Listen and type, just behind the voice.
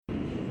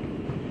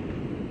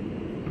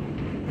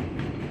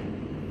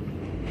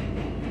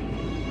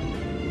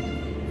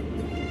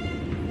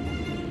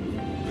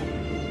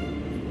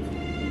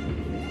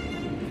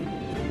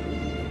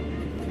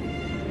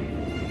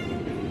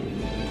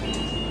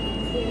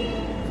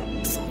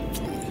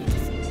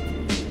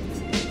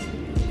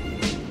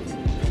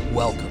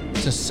Welcome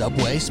to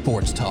Subway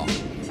Sports Talk.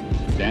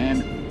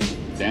 Stand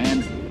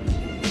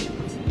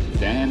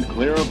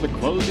clear of the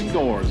closing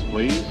doors,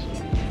 please.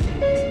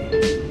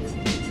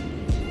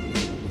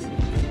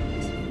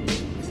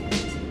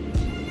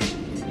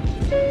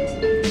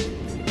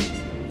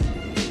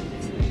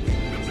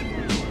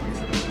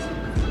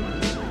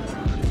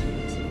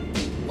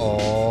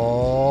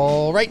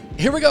 All right,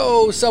 here we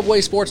go.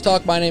 Subway Sports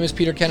Talk. My name is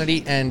Peter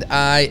Kennedy, and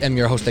I am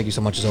your host. Thank you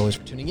so much, as always,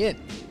 for tuning in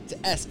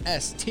to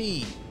SST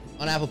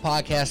on Apple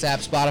Podcasts app,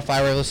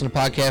 Spotify, where you listen to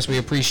podcasts. We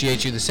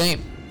appreciate you the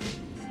same.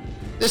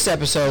 This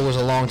episode was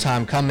a long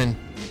time coming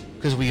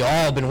because we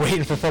all been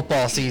waiting for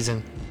football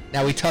season.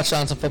 Now, we touched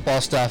on some football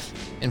stuff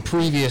in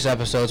previous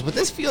episodes, but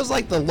this feels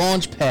like the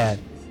launch pad.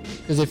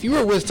 Because if you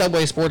were with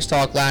Subway Sports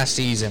Talk last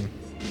season,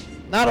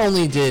 not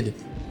only did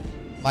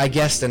my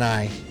guest and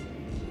I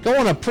go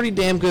on a pretty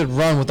damn good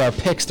run with our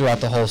picks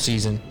throughout the whole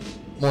season,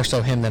 more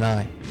so him than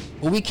I,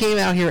 but we came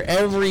out here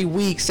every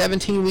week,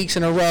 17 weeks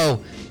in a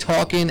row,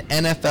 talking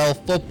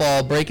NFL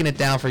football, breaking it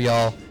down for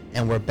y'all,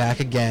 and we're back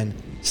again,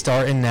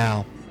 starting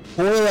now.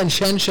 Boyle and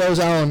Shen Show's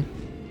own,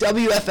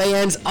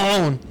 WFAN's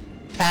own,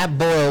 Pat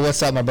Boyle.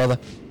 What's up, my brother?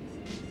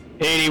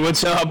 Hey,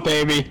 what's up,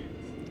 baby?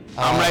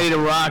 I'm ready to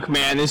rock,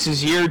 man. This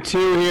is year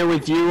 2 here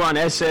with you on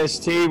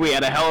SST. We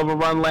had a hell of a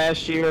run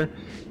last year,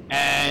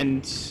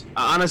 and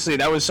honestly,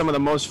 that was some of the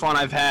most fun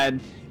I've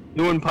had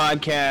doing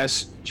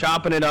podcasts,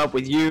 chopping it up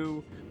with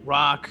you,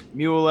 Rock,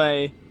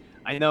 Muley.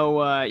 I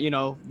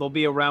know, they'll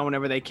be around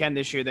whenever they can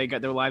this year.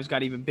 Their lives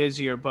got even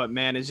busier, but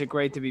man, is it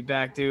great to be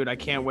back, dude. I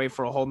can't wait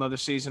for a whole nother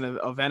season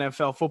of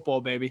NFL football,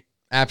 baby.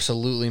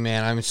 Absolutely,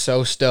 man. I'm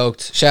so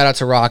stoked. Shout out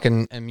to Rock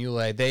and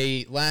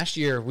Muley. Last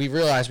year, we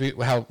realized we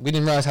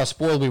didn't realize how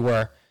spoiled we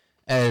were,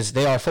 as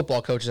they are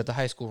football coaches at the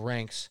high school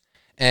ranks,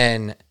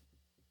 and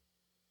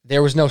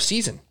there was no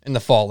season in the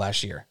fall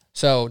last year.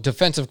 So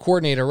defensive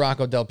coordinator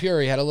Rocco Del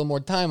Puri had a little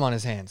more time on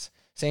his hands.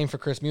 Same for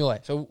Chris Muley.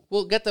 So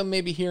we'll get them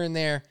maybe here and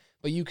there,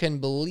 but you can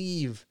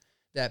believe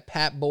that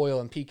Pat Boyle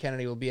and Pete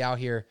Kennedy will be out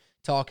here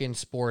talking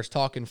sports,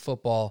 talking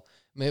football.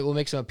 We'll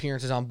make some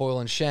appearances on Boyle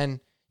and Shen.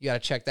 You got to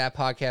check that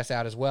podcast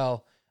out as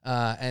well.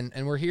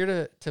 And we're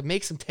here to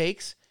make some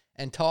takes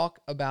and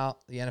talk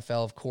about the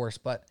NFL, of course.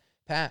 But,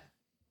 Pat,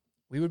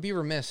 we would be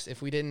remiss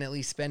if we didn't at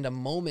least spend a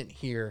moment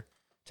here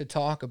to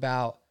talk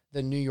about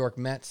the New York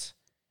Mets.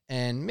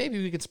 And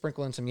maybe we could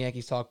sprinkle in some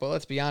Yankees talk. But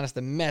let's be honest,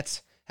 the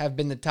Mets have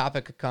been the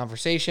topic of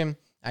conversation.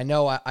 I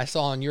know I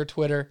saw on your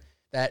Twitter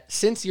that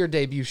since your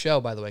debut show,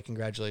 by the way,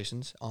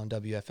 congratulations on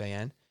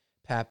WFAN,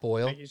 Pat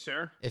Boyle. Thank you,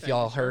 sir. If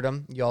y'all heard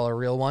him, y'all are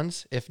real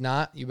ones. If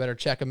not, you better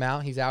check him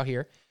out. He's out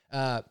here.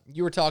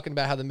 You were talking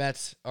about how the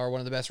Mets are one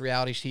of the best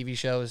reality TV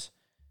shows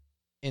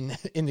in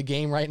the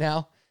game right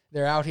now.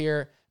 They're out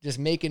here just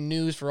making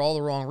news for all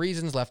the wrong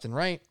reasons, left and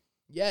right.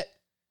 Yet,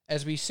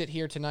 as we sit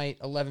here tonight,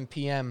 11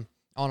 p.m.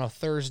 on a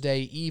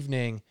Thursday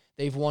evening,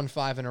 they've won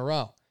 5 in a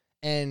row.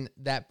 And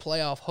that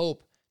playoff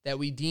hope that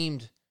we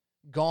deemed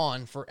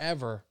gone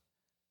forever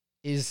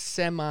is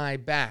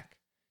semi-back.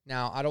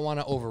 Now, I don't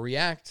want to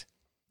overreact.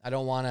 I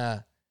don't want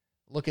to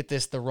look at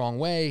this the wrong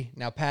way.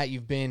 Now, Pat,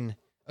 you've been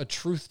a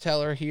truth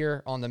teller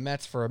here on the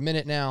Mets for a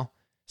minute now,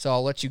 so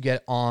I'll let you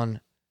get on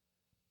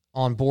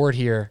board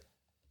here.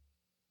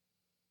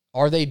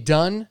 Are they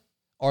done?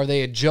 Are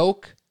they a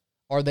joke?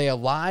 Are they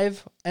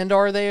alive? And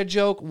are they a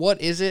joke?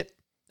 What is it?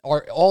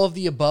 Are all of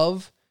the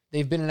above?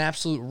 They've been an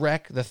absolute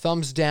wreck. The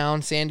thumbs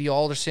down, Sandy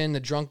Alderson,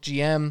 the drunk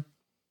GM.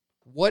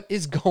 What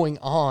is going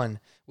on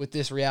with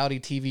this reality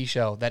TV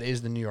show that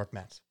is the New York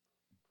Mets?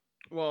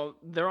 Well,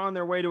 they're on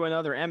their way to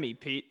another Emmy,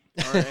 Pete.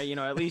 Or,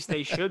 at least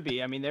they should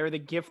be. I mean, they're the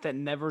gift that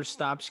never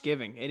stops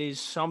giving. It is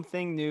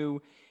something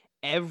new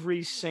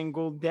every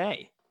single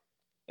day.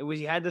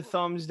 You had the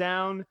thumbs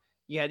down.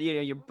 You had,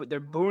 they're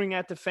booing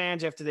at the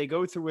fans after they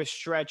go through a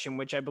stretch in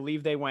which I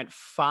believe they went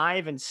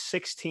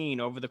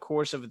 5-16 over the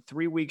course of a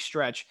 3-week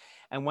stretch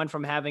and went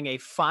from having a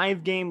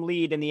 5-game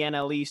lead in the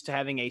NL East to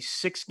having a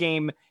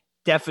 6-game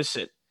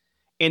deficit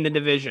in the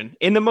division,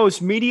 in the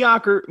most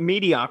mediocre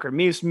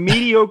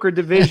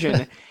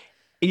division.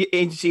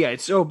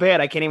 It's so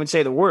bad I can't even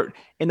say the word.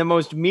 In the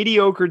most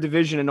mediocre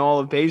division in all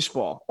of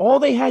baseball, all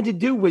they had to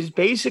do was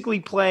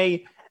basically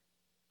play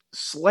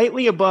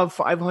slightly above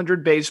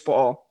 500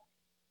 baseball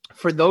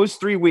for those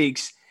 3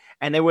 weeks,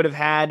 and they would have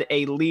had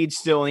a lead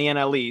still in the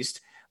NL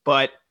East.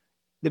 But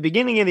the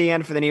beginning and the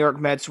end for the New York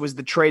Mets was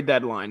the trade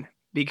deadline,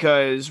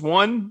 because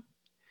one,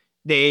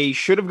 they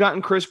should have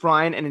gotten Chris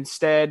Bryant, and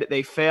instead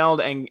they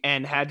failed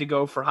and had to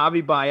go for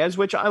Javi Baez,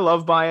 which I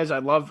love Baez. I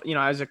love,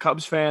 as a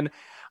Cubs fan,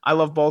 I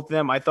love both of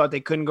them. I thought they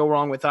couldn't go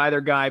wrong with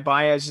either guy.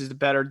 Baez is the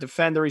better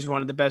defender. He's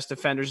one of the best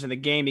defenders in the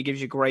game. He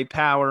gives you great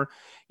power.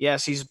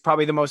 Yes, he's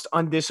probably the most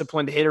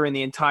undisciplined hitter in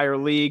the entire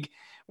league,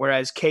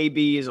 whereas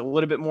KB is a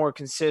little bit more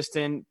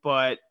consistent.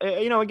 But,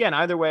 again,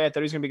 either way, I thought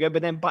he was going to be good.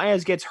 But then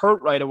Baez gets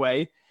hurt right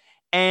away,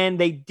 and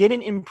they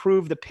didn't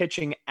improve the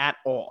pitching at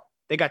all.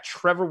 They got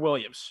Trevor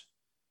Williams,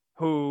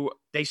 who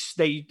they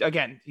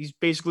again, he's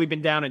basically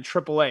been down in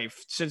AAA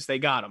since they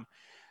got him.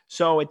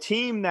 So a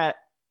team that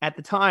at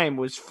the time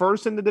was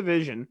first in the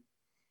division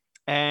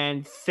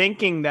and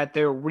thinking that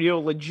they're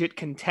real legit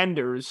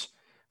contenders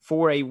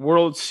for a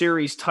World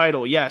Series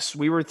title. Yes,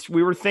 we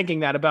were thinking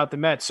that about the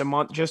Mets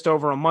just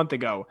over a month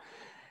ago.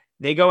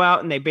 They go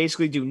out and they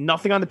basically do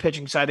nothing on the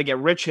pitching side. They get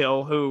Rich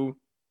Hill, who,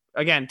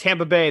 again,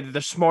 Tampa Bay,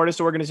 the smartest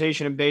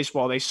organization in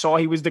baseball. They saw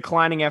he was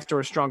declining after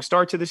a strong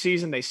start to the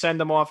season. They send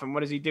him off, and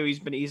what does he do?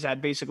 He's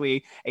had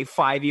basically a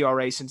 5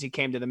 ERA since he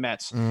came to the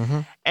Mets.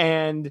 Mm-hmm.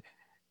 And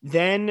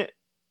then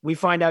we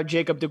find out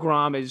Jacob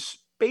deGrom is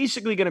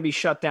basically going to be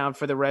shut down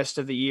for the rest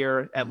of the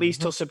year, at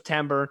least till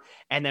September.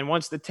 And then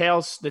once the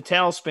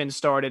tailspin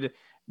started,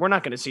 we're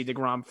not going to see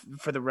deGrom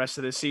for the rest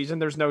of the season.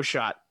 There's no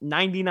shot.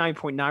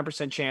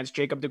 99.9% chance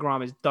Jacob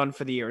deGrom is done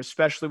for the year,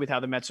 especially with how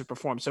the Mets have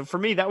performed. So for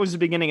me, that was the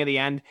beginning of the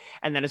end.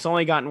 And then it's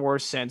only gotten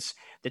worse since.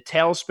 The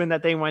tailspin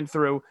that they went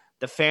through,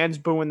 the fans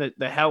booing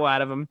the hell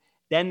out of them.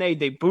 Then they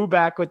boo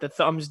back with the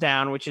thumbs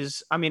down, which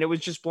is, I mean, it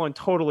was just blown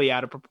totally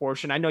out of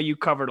proportion. I know you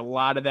covered a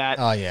lot of that.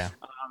 Oh, yeah.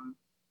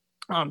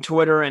 On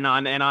Twitter and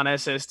on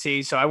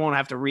SST, so I won't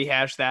have to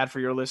rehash that for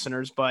your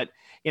listeners, but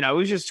it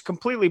was just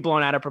completely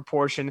blown out of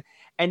proportion.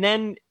 And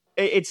then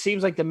it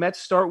seems like the Mets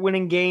start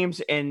winning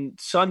games, and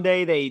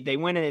Sunday they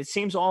win, and it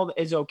seems all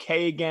is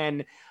okay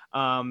again.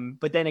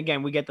 But then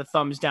again, we get the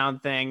thumbs down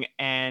thing,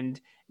 and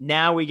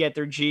now we get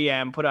their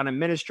GM put on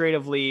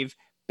administrative leave,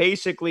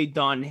 basically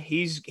done.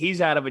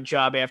 He's out of a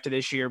job after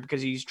this year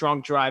because he's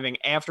drunk driving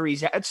after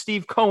he's at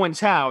Steve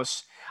Cohen's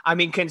house. I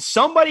mean, can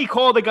somebody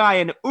call the guy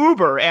an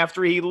Uber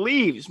after he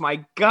leaves?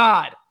 My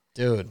God.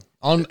 Dude,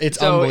 it's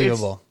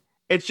unbelievable.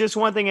 It's just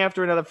one thing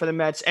after another for the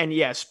Mets. And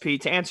yes,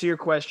 Pete, to answer your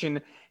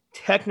question,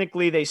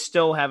 technically they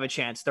still have a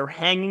chance. They're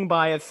hanging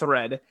by a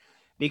thread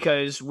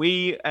because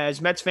we, as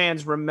Mets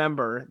fans,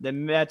 remember the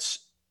Mets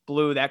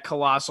blew that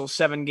colossal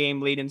 7-game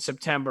lead in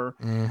September.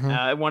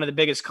 One of the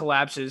biggest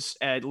collapses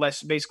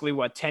basically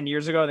 10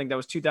 years ago. I think that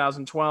was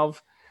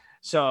 2012.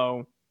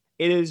 So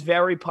it is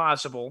very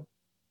possible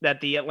that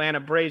the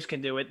Atlanta Braves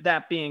can do it.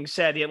 That being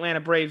said, the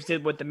Atlanta Braves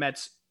did what the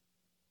Mets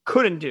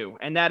couldn't do,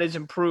 and that is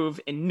improve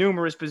in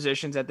numerous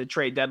positions at the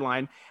trade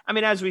deadline. I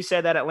mean, as we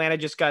said, that Atlanta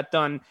just got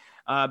done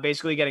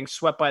basically getting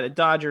swept by the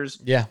Dodgers.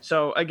 Yeah.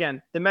 So,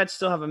 again, the Mets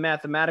still have a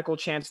mathematical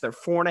chance. They're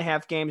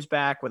 4.5 games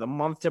back with a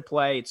month to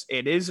play.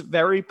 It is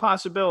very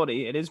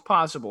possibility. It is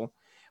possible.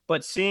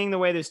 But seeing the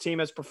way this team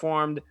has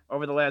performed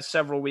over the last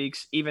several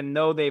weeks, even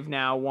though they've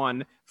now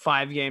won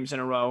 5 games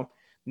in a row,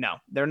 no,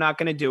 they're not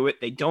going to do it.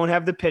 They don't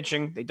have the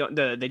pitching. They don't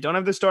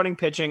have the starting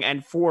pitching.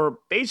 And for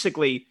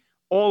basically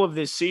all of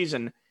this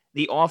season,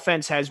 the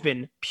offense has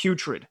been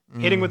putrid.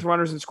 Hitting with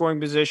runners in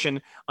scoring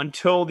position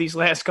until these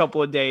last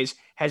couple of days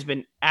has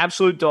been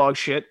absolute dog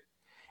shit.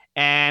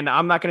 And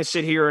I'm not going to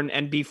sit here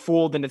and be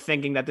fooled into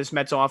thinking that this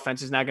Mets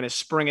offense is not going to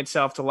spring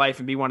itself to life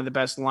and be one of the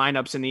best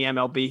lineups in the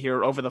MLB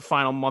here over the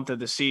final month of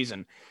the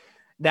season.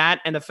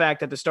 That and the fact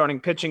that the starting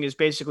pitching is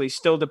basically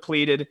still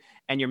depleted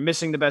and you're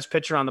missing the best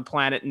pitcher on the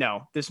planet.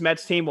 No, this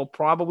Mets team will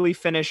probably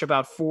finish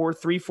about 4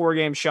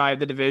 games shy of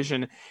the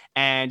division,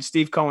 and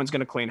Steve Cohen's going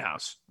to clean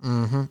house.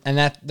 And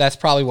that's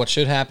probably what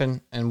should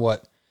happen and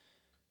what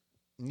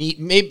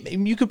maybe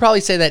you could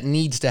probably say that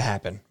needs to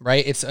happen,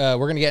 right? It's we're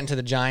going to get into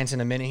the Giants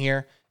in a minute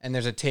here, and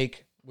there's a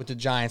take with the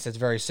Giants that's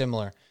very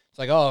similar. It's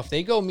like, if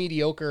they go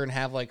mediocre and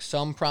have like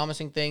some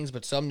promising things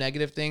but some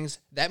negative things,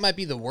 that might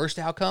be the worst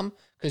outcome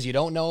because you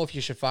don't know if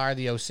you should fire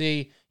the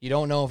OC. You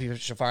don't know if you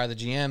should fire the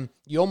GM.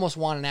 You almost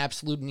want an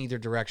absolute in either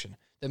direction.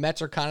 The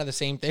Mets are kind of the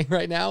same thing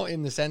right now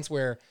in the sense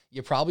where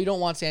you probably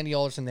don't want Sandy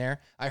Alderson there.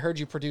 I heard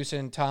you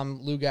producing Tom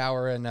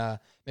Lugauer and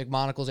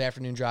McMonagle's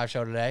afternoon drive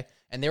show today,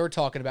 and they were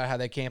talking about how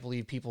they can't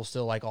believe people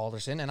still like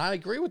Alderson, and I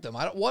agree with them.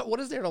 What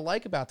is there to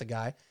like about the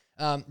guy?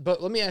 But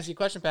let me ask you a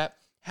question, Pat.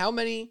 How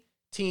many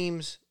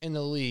teams in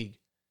the league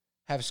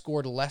have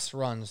scored less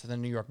runs than the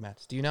New York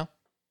Mets? Do you know?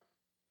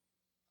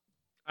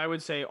 I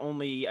would say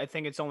I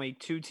think it's only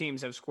 2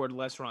 teams have scored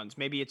less runs.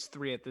 Maybe it's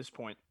 3 at this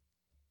point.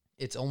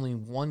 It's only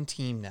 1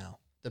 team now.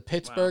 The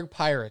Pittsburgh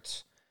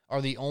Pirates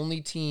are the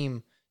only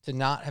team to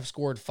not have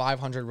scored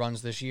 500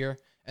 runs this year,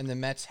 and the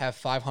Mets have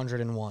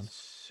 501.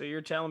 So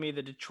you're telling me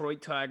the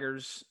Detroit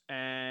Tigers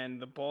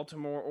and the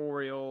Baltimore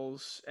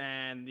Orioles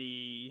and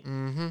the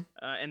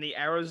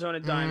Arizona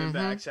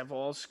Diamondbacks have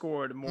all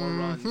scored more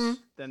runs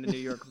than the New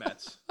York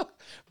Mets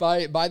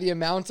by the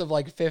amounts of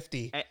like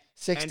 50,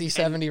 60,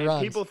 70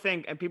 runs. People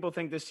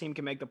think this team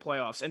can make the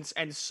playoffs,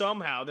 and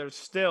somehow they're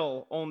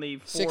still only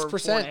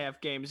 4.5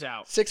 games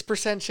out.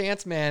 6%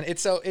 chance, man.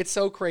 It's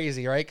so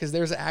crazy, right? Because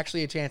there's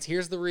actually a chance.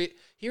 Here's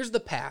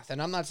the path, and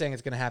I'm not saying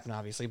it's going to happen,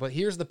 obviously, but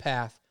here's the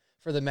path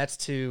for the Mets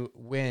to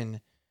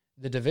win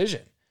the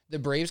division. The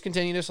Braves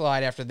continue to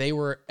slide after they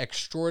were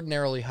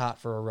extraordinarily hot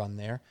for a run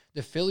there.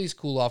 The Phillies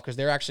cool off because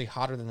they're actually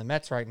hotter than the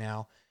Mets right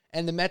now.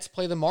 And the Mets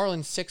play the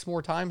Marlins 6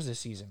 more times this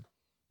season.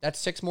 That's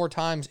 6 more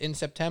times in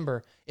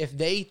September. If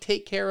they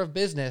take care of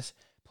business,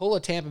 pull a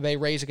Tampa Bay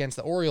Rays against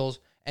the Orioles,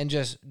 and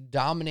just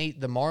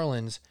dominate the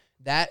Marlins,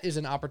 that is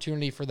an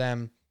opportunity for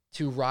them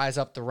to rise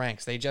up the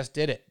ranks. They just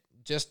did it.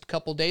 Just a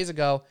couple days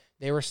ago,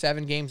 they were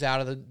 7 games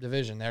out of the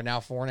division. They're now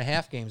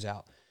 4.5 games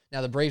out. Now,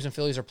 the Braves and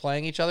Phillies are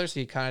playing each other, so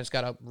you kind of just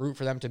got to root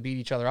for them to beat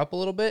each other up a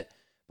little bit.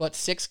 but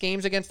 6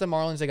 games against the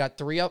Marlins. They got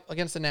 3 up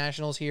against the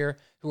Nationals here,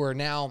 who are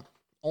now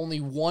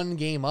only 1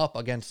 game up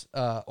against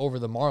over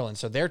the Marlins.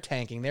 So they're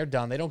tanking. They're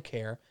done. They don't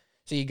care.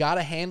 So you got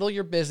to handle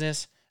your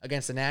business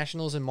against the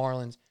Nationals and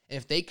Marlins.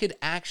 If they could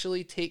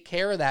actually take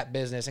care of that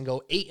business and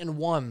go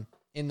 8-1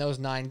 in those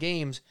 9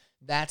 games,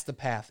 that's the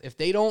path. If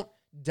they don't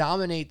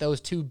dominate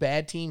those 2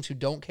 bad teams who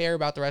don't care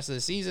about the rest of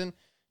the season,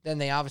 then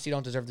they obviously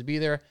don't deserve to be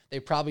there. They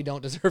probably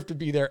don't deserve to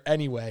be there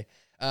anyway.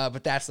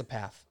 But that's the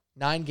path.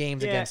 9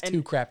 games against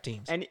 2 crap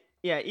teams. And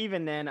yeah,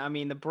 even then, I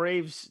mean, the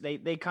Braves,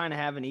 they kind of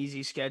have an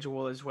easy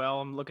schedule as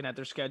well. I'm looking at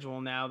their schedule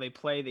now.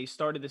 They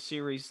started the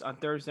series on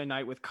Thursday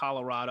night with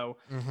Colorado.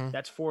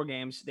 That's 4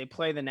 games. They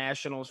play the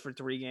Nationals for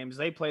 3 games.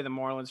 They play the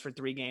Marlins for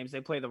 3 games.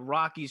 They play the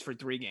Rockies for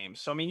 3 games.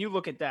 So, I mean, you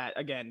look at that.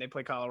 Again, they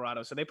play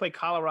Colorado. So they play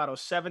Colorado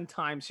 7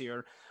 times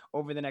here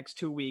over the next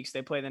 2 weeks.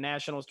 They play the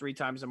Nationals 3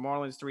 times, the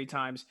Marlins 3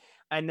 times.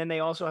 And then they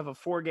also have a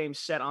 4-game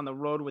set on the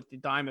road with the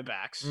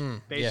Diamondbacks.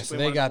 Basically, so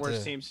they one got of the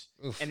worst teams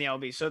in the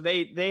LB. So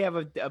they have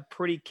a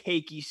pretty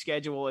cakey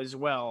schedule as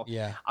well.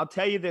 Yeah. I'll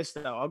tell you this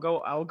though.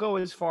 I'll go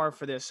as far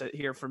for this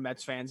here for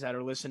Mets fans that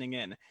are listening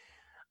in.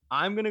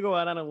 I'm going to go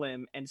out on a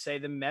limb and say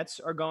the Mets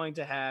are going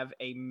to have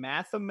they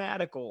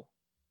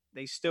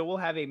still will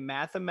have a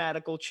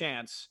mathematical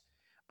chance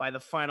by the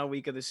final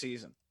week of the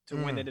season to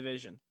win the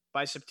division.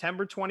 By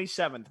September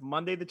 27th,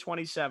 Monday the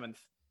 27th,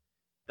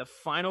 the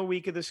final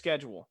week of the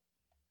schedule,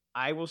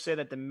 I will say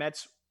that the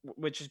Mets,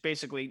 which is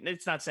basically,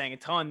 it's not saying a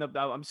ton.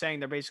 I'm saying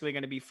they're basically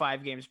going to be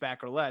 5 games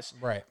back or less.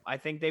 Right. I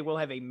think they will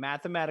have a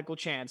mathematical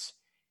chance.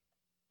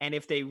 And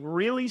if they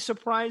really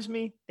surprise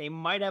me, they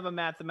might have a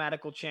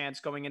mathematical chance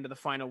going into the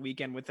final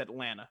weekend with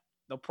Atlanta.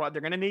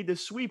 They're going to need to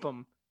sweep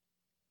them,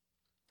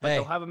 but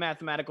they'll have a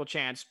mathematical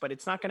chance, but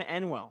it's not going to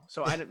end well.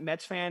 So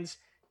Mets fans,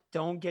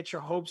 don't get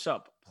your hopes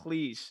up,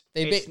 please.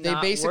 They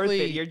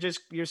basically worth it.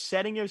 You're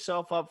setting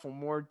yourself up for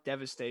more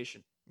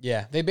devastation.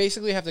 Yeah, they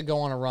basically have to go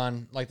on a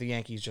run like the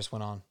Yankees just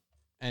went on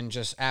and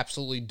just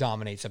absolutely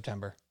dominate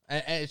September.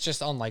 And it's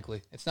just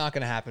unlikely. It's not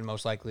going to happen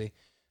most likely.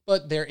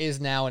 But there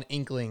is now an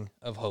inkling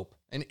of hope.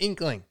 An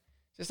inkling.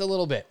 Just a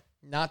little bit.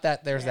 Not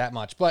that there's that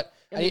much, but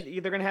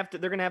they're gonna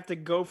have to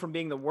go from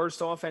being the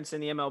worst offense in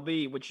the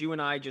MLB, which you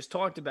and I just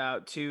talked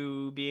about,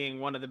 to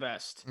being one of the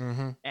best.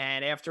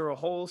 And after a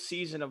whole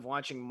season of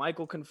watching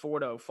Michael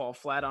Conforto fall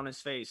flat on his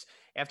face,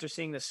 after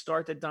seeing the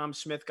start that Dom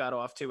Smith got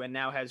off to and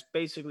now has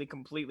basically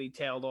completely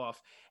tailed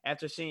off,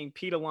 after seeing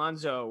Pete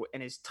Alonso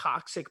and his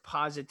toxic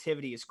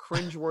positivity, his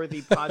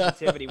cringeworthy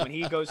positivity when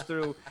he goes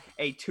through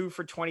a 2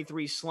 for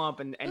 23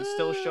 slump and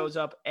still shows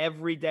up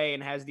every day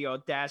and has the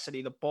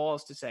audacity, the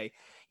balls to say,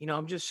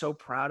 I'm just so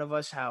proud of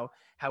us how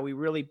we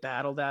really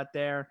battled out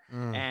there.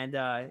 And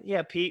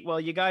Pete,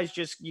 well, you guys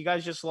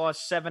just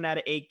lost 7 out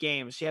of 8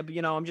 games. Yeah, but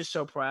I'm just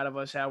so proud of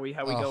us how we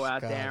go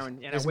out there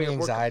and we're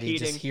anxiety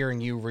just hearing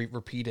you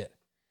repeat it.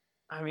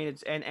 I mean,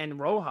 it's and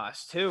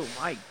Rojas too.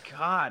 My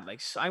God, like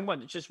I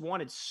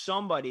wanted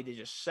somebody to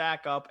just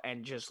sack up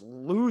and just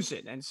lose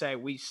it and say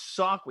we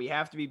suck. We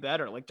have to be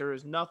better. Like there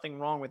is nothing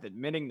wrong with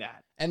admitting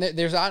that. And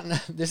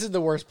this is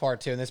the worst part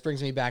too. And this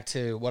brings me back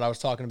to what I was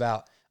talking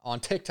about on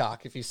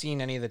TikTok. If you've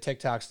seen any of the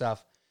TikTok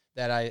stuff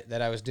that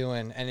I was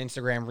doing and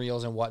Instagram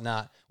reels and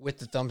whatnot with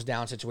the thumbs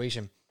down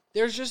situation,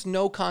 there's just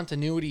no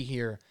continuity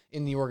here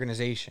in the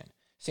organization.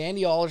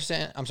 Steve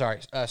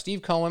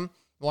Cohen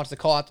wants to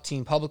call out the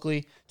team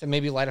publicly to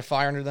maybe light a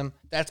fire under them.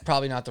 That's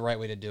probably not the right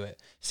way to do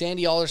it.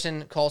 Sandy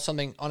Alderson calls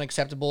something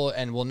unacceptable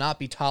and will not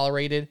be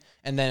tolerated,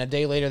 and then a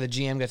day later the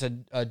GM gets a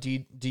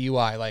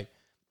DUI. Like,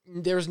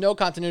 there's no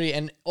continuity,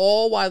 and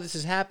all while this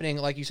is happening,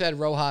 like you said,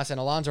 Rojas and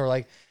Alonso are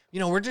like,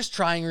 we're just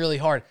trying really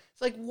hard.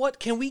 It's like, what?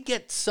 Can we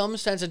get some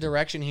sense of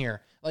direction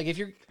here? Like, if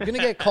you're going to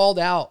get called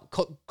out,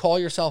 call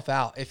yourself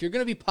out. If you're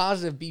going to be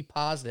positive, be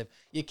positive.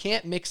 You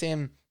can't mix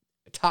in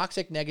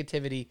toxic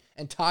negativity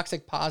and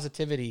toxic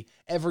positivity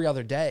every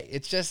other day.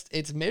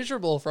 It's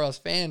miserable for us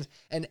fans.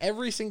 And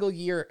every single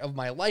year of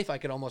my life, I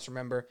can almost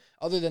remember,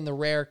 other than the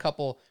rare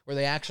couple where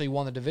they actually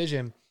won the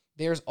division,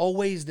 there's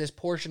always this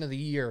portion of the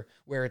year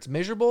where it's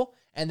miserable,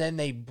 and then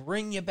they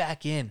bring you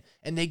back in,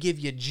 and they give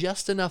you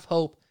just enough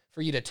hope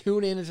for you to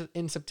tune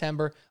in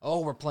September. Oh,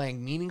 we're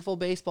playing meaningful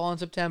baseball in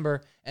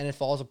September, and it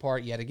falls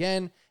apart yet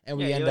again, and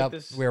we end up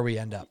where we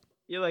end up.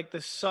 You're like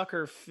the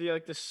sucker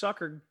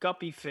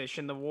guppy fish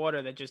in the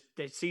water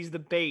that sees the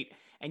bait,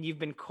 and you've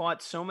been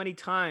caught so many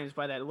times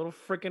by that little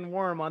freaking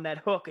worm on that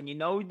hook, and you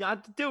know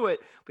not to do it,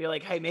 but you're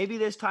like, hey, maybe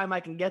this time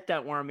I can get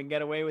that worm and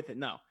get away with it.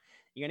 No,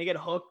 you're gonna get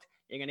hooked.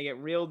 You're gonna get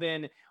reeled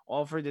in,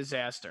 all for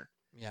disaster.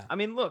 Yeah. I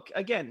mean, look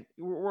again.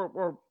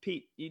 We're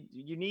Pete.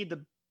 You need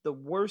the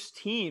worst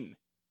team.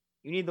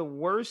 You need the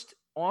worst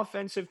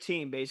offensive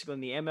team, basically in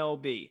the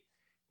MLB,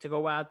 to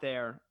go out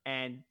there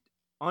and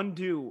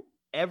undo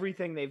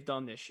everything they've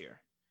done this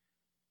year.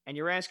 And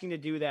you're asking to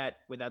do that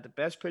without the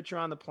best pitcher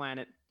on the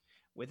planet,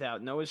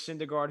 without Noah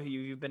Syndergaard, who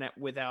you've been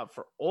without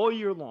for all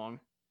year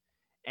long.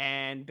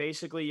 And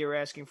basically you're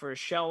asking for a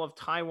shell of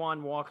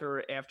Taijuan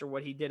Walker after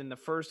what he did in the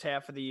first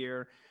half of the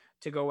year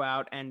to go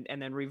out and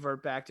then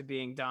revert back to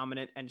being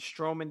dominant, and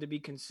Stroman to be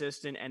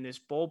consistent, and this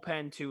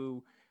bullpen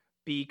to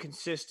be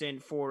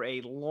consistent for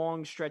a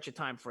long stretch of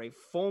time, for a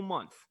full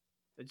month.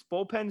 Its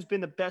bullpen's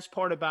been the best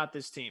part about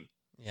this team.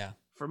 Yeah.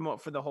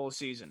 For the whole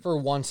season. For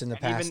once in the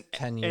past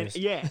 10 years.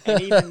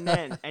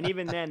 And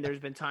even then, there's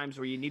been times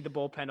where you need the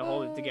bullpen to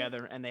hold it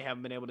together, and they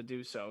haven't been able to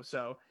do so.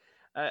 So,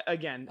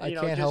 again, I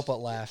can't help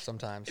but laugh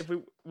sometimes. If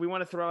we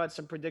want to throw out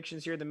some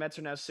predictions here, the Mets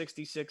are now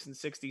 66 and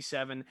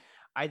 67.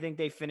 I think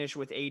they finish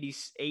with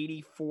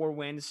 84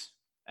 wins.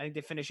 I think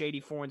they finish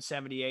 84 and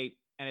 78,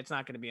 and it's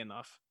not going to be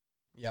enough.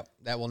 Yep,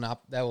 that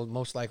will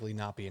most likely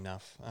not be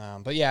enough.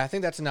 But yeah, I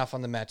think that's enough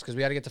on the Mets because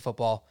we got to get to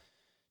football.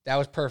 That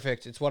was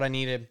perfect. It's what I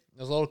needed. It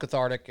was a little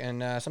cathartic,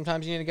 and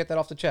sometimes you need to get that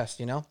off the chest,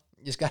 you know?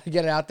 You just got to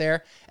get it out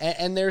there.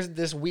 And there's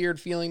this weird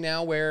feeling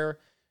now where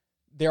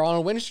they're on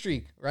a win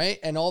streak, right?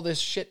 And all this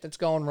shit that's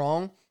going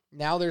wrong,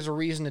 now there's a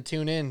reason to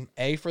tune in,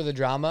 A, for the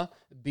drama,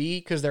 B,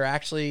 because they're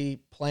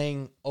actually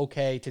playing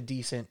okay to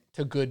decent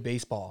to good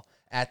baseball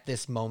at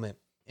this moment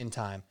in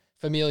time.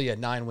 Familia,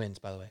 9 wins,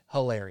 by the way.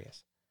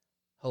 Hilarious.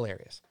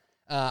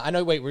 I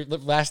know,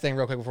 last thing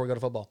real quick before we go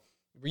to football.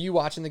 Were you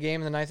watching the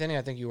game in the 9th inning?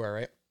 I think you were,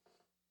 right?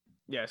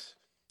 Yes.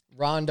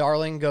 Ron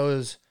Darling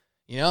goes,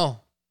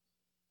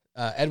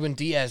 Edwin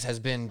Diaz has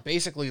been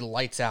basically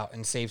lights out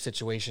in save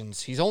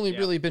situations. He's only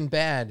really been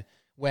bad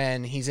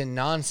when he's in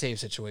non-save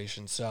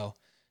situations. So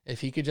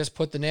if he could just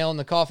put the nail in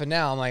the coffin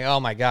now, I'm like,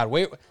 oh my God,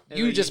 wait,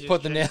 you just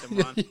put the nail.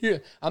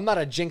 I'm not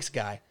a jinx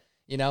guy.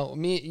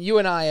 You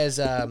and I as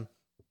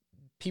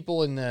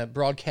people in the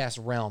broadcast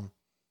realm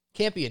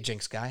can't be a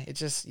jinx guy.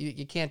 It's just,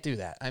 you can't do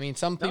that. I mean,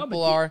 some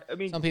people are,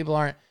 some people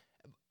aren't.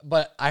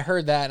 But I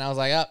heard that, and I was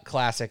like, oh,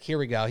 classic. Here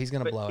we go. He's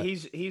going to blow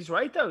it. He's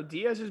right, though.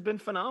 Diaz has been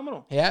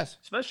phenomenal. He has.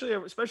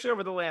 Especially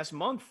over the last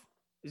month.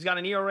 He's got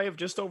an ERA of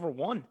just over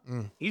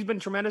 1. He's been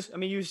tremendous. I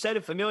mean, you said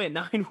it, Familia,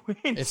 9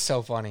 wins. It's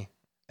so funny.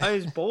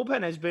 His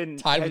bullpen has been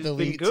tied with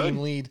the team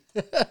lead.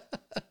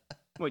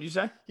 What'd you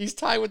say? He's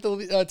tied with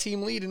the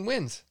team lead in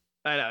wins.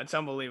 I know. It's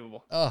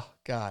unbelievable. Oh,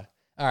 God.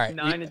 All right.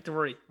 9 and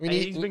 3.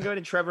 He's been good,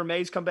 and Trevor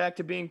May's come back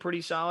to being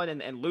pretty solid,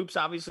 and Loop's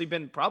obviously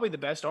been probably the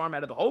best arm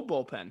out of the whole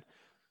bullpen.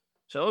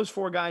 So those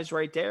 4 guys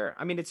right there,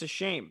 I mean, it's a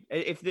shame.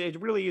 It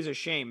really is a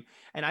shame.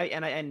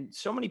 And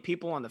so many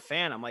people on the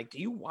fan, I'm like, do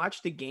you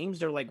watch the games?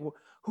 They're like, well,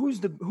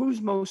 who's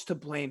most to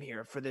blame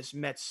here for this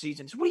Mets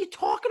season? So what are you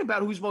talking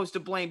about? Who's most to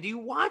blame? Do you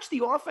watch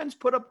the offense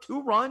put up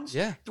 2 runs,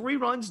 3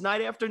 runs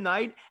night after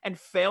night, and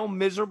fail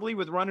miserably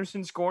with runners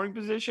in scoring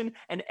position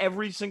and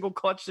every single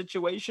clutch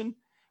situation?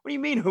 What do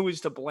you mean, who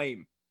is to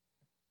blame?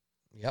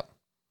 Yep.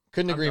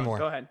 Couldn't agree more.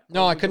 Go ahead.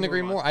 No, I couldn't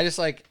agree more.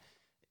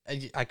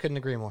 I couldn't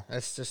agree more.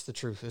 That's just the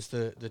truth. It's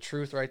the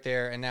truth right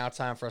there. And now it's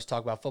time for us to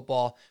talk about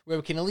football, where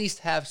we can at least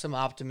have some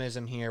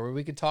optimism here, where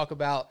we could talk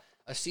about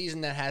a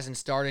season that hasn't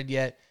started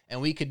yet, and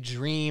we could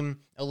dream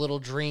a little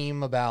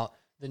dream about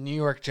the New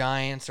York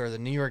Giants or the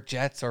New York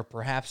Jets or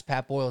perhaps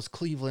Pat Boyle's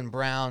Cleveland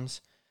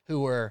Browns,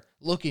 who are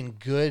looking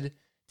good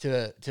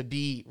to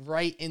be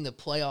right in the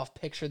playoff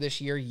picture this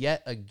year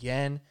yet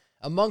again,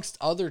 amongst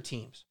other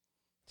teams.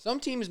 Some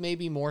teams may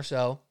be more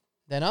so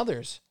than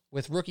others,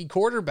 with rookie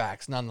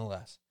quarterbacks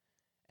nonetheless.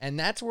 And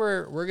that's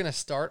where we're going to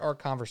start our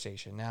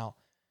conversation. Now,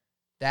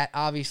 that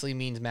obviously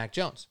means Mac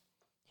Jones.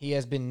 He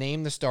has been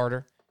named the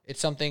starter. It's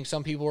something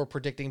some people were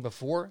predicting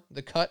before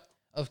the cut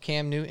of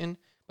Cam Newton,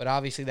 but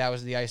obviously that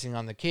was the icing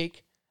on the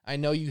cake. I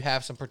know you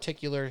have some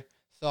particular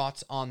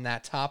thoughts on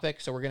that topic,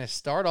 so we're going to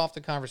start off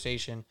the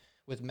conversation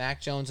with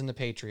Mac Jones and the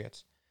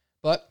Patriots.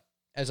 But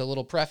as a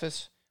little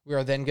preface, we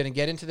are then going to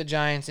get into the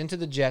Giants, into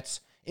the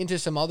Jets, into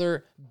some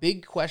other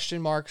big question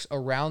marks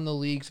around the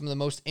league, some of the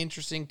most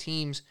interesting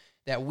teams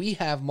that we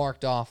have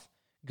marked off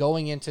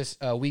going into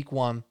week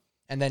 1.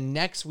 And then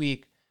next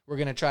week, we're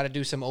going to try to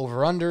do some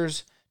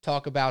over-unders,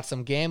 talk about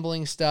some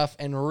gambling stuff,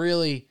 and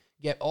really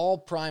get all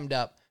primed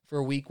up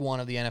for week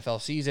 1 of the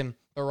NFL season.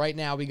 But right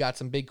now, we got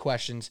some big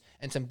questions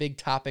and some big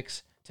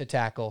topics to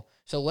tackle.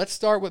 So let's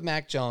start with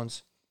Mac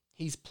Jones.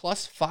 He's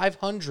plus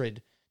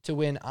 500 to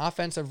win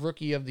Offensive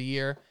Rookie of the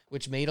Year,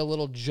 which made a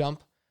little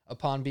jump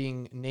upon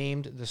being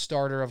named the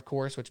starter, of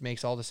course, which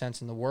makes all the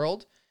sense in the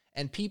world.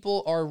 And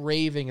people are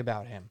raving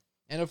about him.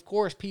 And of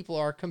course, people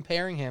are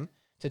comparing him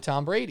to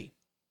Tom Brady.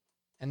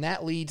 And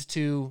that leads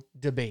to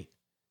debate,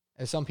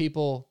 as some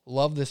people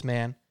love this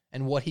man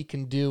and what he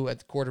can do at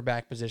the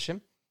quarterback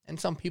position, and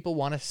some people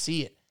want to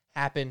see it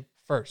happen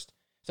first.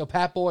 So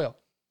Pat Boyle,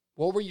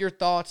 what were your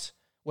thoughts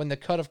when the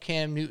cut of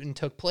Cam Newton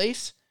took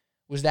place?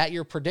 Was that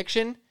your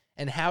prediction?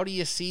 And how do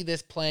you see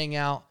this playing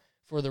out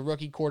for the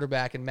rookie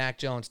quarterback and Mac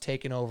Jones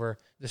taking over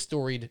the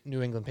storied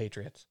New England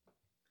Patriots?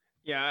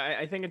 Yeah,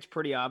 I think it's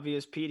pretty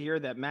obvious, Pete, here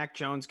that Mac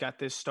Jones got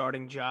this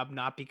starting job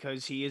not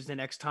because he is the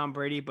next Tom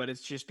Brady, but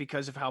it's just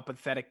because of how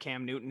pathetic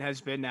Cam Newton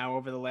has been now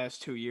over the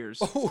last 2 years.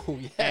 Oh,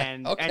 yeah.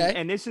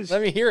 And this is,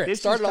 let me hear it.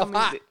 Started off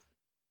hot.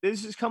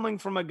 this is coming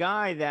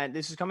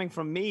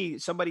from me,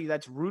 somebody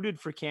that's rooted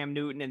for Cam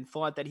Newton and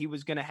thought that he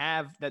was going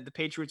to that the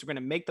Patriots were going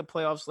to make the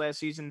playoffs last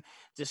season,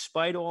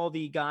 despite all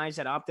the guys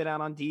that opted out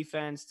on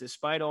defense,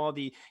 despite all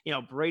the,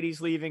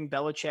 Brady's leaving,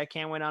 Belichick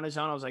can't win on his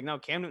own. I was like, no,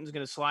 Cam Newton's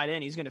going to slide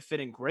in. He's going to fit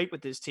in great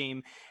with this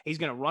team. He's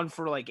going to run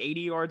for like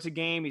 80 yards a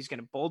game. He's going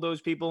to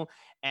bulldoze people.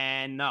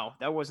 And no,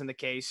 that wasn't the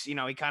case. He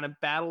kind of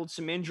battled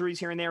some injuries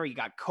here and there. He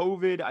got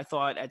COVID. I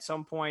thought at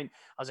some point,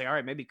 I was like, all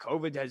right, maybe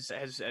COVID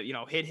has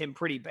hit him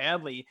pretty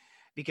badly,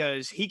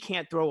 because he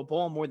can't throw a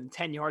ball more than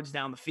 10 yards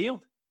down the field.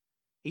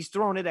 He's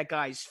throwing it at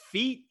guys'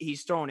 feet.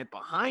 He's throwing it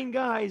behind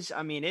guys.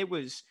 I mean, it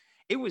was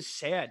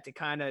sad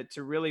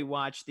to really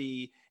watch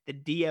the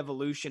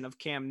de-evolution of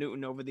Cam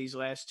Newton over these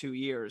last 2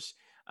 years.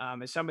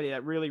 As somebody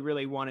that really,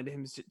 really wanted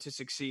him to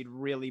succeed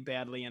really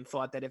badly, and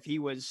thought that if he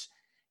was,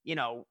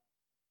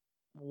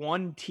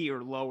 1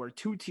 tier lower,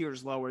 2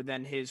 tiers lower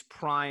than his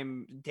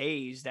prime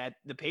days, that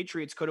the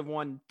Patriots could have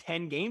won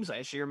 10 games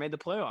last year and made the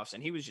playoffs.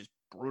 And he was just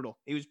brutal.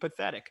 He was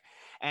pathetic.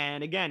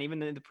 And again,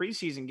 even in the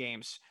preseason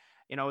games,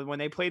 when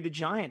they played the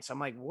Giants, I'm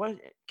like, what,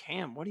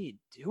 Cam, what are you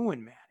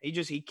doing, man?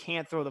 He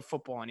can't throw the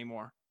football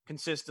anymore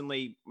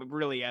consistently,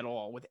 really at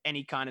all, with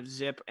any kind of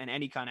zip and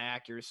any kind of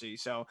accuracy.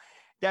 So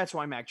that's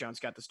why Mac Jones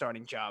got the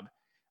starting job.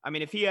 I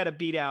mean, if he had to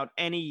beat out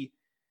any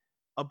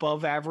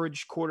above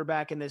average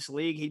quarterback in this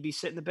league, he'd be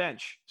sitting the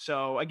bench.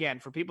 So again,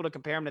 for people to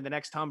compare him to the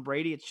next Tom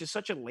Brady, it's just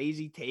such a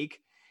lazy take.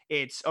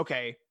 It's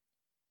okay.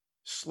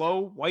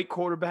 Slow white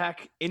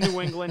quarterback in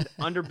New England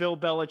under Bill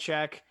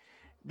Belichick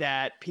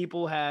that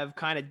people have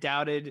kind of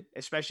doubted,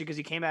 especially because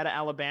he came out of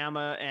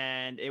Alabama,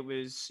 and it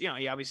was,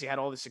 he obviously had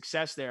all the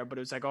success there, but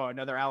it was like, oh,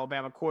 another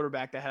Alabama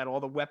quarterback that had all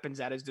the weapons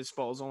at his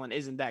disposal and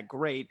isn't that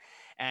great.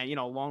 And,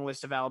 a long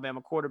list of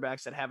Alabama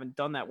quarterbacks that haven't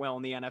done that well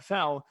in the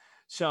NFL.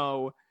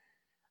 So,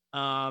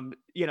 to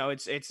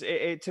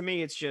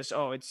me, it's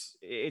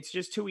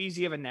just too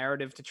easy of a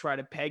narrative to try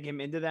to peg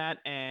him into that.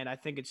 And I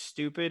think it's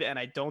stupid, and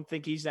I don't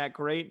think he's that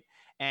great.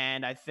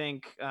 And I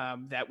think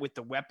that with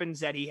the weapons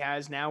that he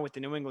has now with the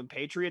New England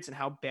Patriots and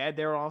how bad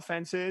their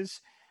offense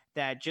is,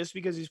 that just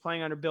because he's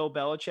playing under Bill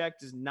Belichick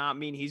does not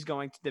mean he's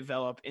going to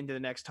develop into the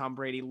next Tom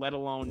Brady, let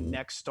alone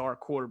next star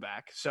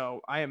quarterback. So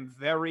I am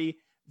very,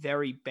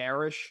 very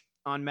bearish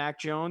on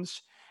Mac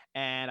Jones.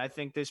 And I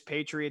think this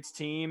Patriots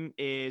team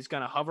is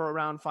going to hover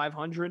around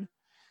 500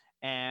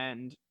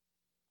 and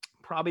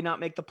probably not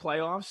make the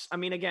playoffs. I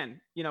mean, again,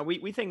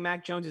 we think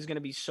Mac Jones is going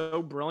to be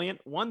so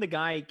brilliant. One, the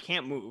guy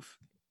can't move.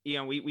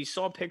 We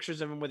saw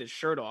pictures of him with his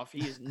shirt off.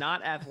 He is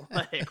not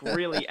athletic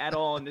really at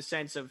all in the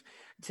sense of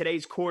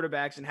today's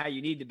quarterbacks and how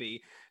you need to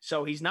be.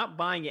 So he's not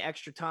buying you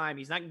extra time.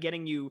 He's not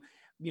getting you,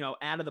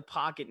 out of the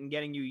pocket and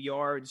getting you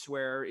yards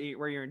where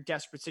you're in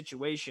desperate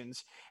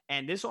situations.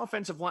 And this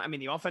offensive line,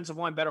 the offensive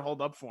line better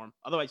hold up for him.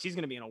 Otherwise, he's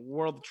going to be in a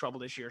world of trouble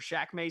this year.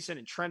 Shaq Mason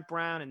and Trent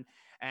Brown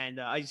and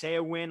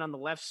Isaiah Wynn on the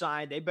left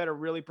side, they better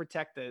really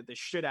protect the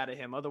shit out of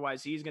him.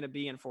 Otherwise, he's going to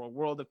be in for a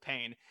world of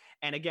pain.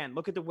 And again,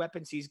 look at the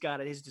weapons he's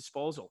got at his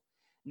disposal.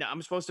 Now,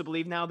 I'm supposed to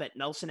believe now that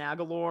Nelson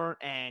Aguilar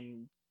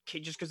and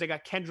just because they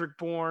got Kendrick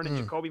Bourne and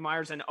Jacoby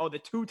Myers and the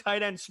two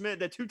tight end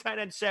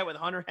set with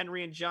Hunter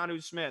Henry and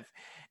Jonnu Smith.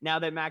 Now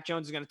that Mac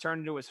Jones is going to turn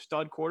into a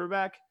stud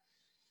quarterback,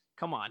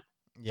 come on.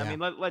 Yeah.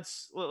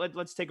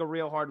 Let's take a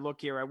real hard look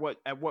here at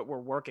what we're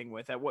working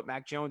with, at what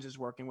Mac Jones is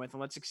working with,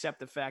 and let's accept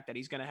the fact that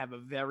he's going to have a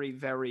very,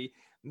 very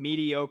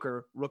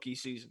mediocre rookie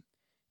season.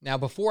 Now,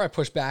 before I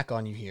push back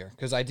on you here,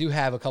 because I do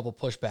have a couple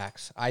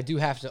pushbacks, I do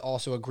have to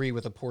also agree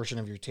with a portion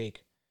of your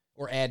take,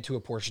 or add to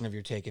a portion of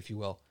your take, if you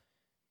will.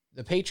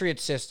 The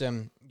Patriots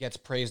system gets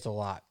praised a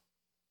lot.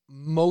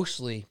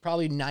 Mostly,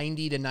 probably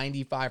 90 to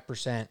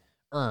 95%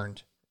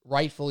 earned,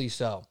 rightfully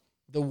so.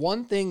 The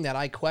one thing that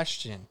I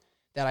question,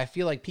 that I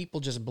feel like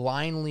people just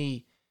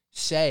blindly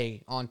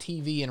say on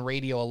TV and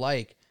radio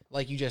alike,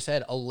 like you just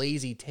said, a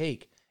lazy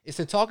take, is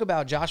to talk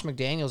about Josh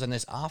McDaniels and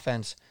this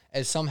offense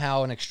as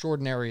somehow an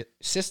extraordinary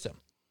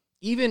system.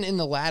 Even in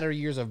the latter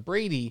years of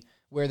Brady,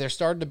 where there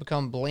started to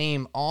become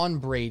blame on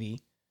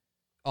Brady,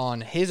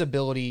 on his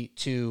ability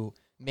to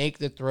make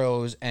the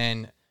throws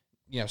and,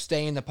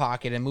 stay in the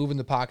pocket and move in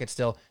the pocket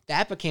still,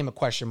 that became a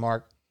question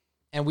mark.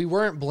 And we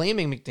weren't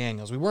blaming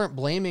McDaniels. We weren't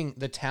blaming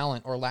the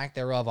talent or lack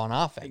thereof on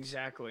offense.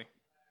 Exactly.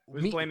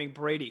 We were blaming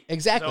Brady.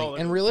 Exactly. So,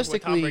 and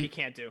realistically, what Tom Brady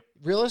can't do.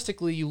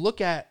 Realistically, you look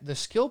at the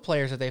skill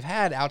players that they've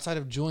had outside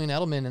of Julian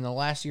Edelman in the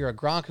last year of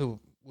Gronk, who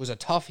was a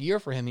tough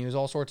year for him. He was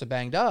all sorts of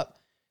banged up.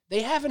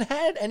 They haven't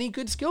had any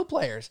good skill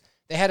players.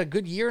 They had a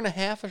good year and a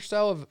half or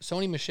so of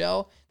Sony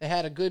Michel. They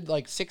had a good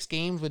 6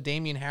 games with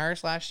Damian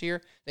Harris last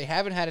year. They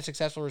haven't had a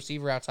successful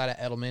receiver outside of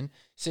Edelman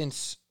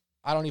since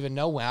I don't even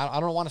know when.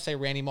 I don't want to say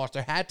Randy Moss.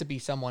 There had to be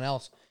someone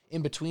else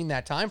in between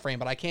that time frame,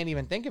 but I can't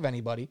even think of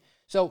anybody.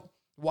 So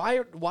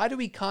why do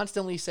we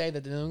constantly say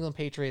that the New England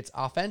Patriots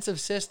offensive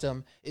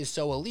system is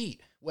so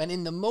elite when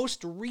in the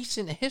most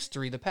recent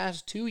history, the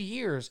past 2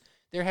 years,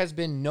 there has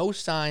been no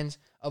signs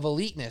of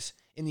eliteness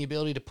in the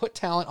ability to put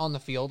talent on the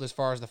field as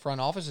far as the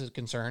front office is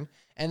concerned.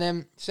 And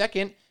then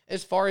second,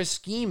 as far as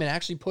scheme and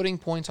actually putting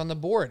points on the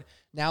board.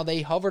 Now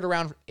they hovered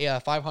around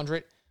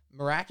 500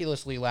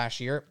 miraculously last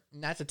year.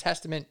 And that's a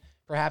testament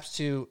perhaps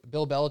to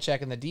Bill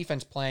Belichick and the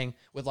defense playing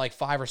with like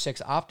 5 or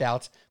 6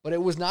 opt-outs, but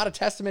it was not a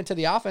testament to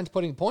the offense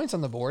putting points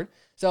on the board.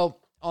 So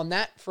on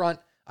that front,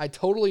 I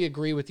totally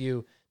agree with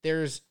you.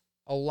 There's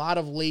a lot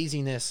of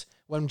laziness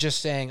when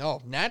just saying,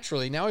 oh,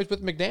 naturally, now he's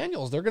with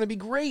McDaniels, they're going to be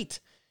great.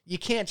 You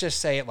can't just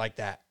say it like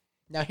that.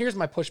 Now, here's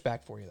my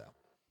pushback for you, though.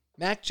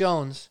 Mac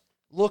Jones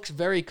looks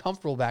very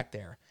comfortable back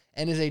there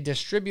and is a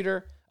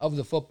distributor of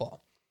the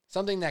football.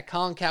 Something that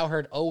Colin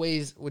Cowherd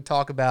always would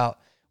talk about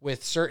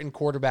with certain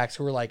quarterbacks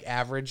who are like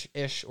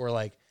average-ish or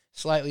like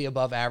slightly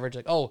above average.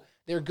 Like, oh,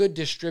 they're good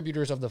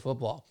distributors of the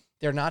football.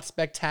 They're not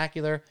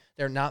spectacular.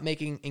 They're not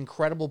making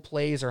incredible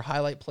plays or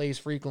highlight plays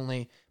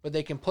frequently, but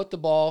they can put the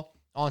ball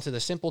onto the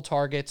simple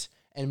targets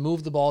and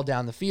move the ball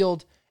down the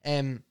field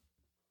and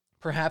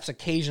perhaps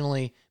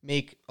occasionally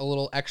make a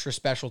little extra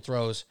special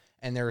throws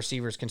and their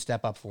receivers can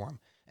step up for him.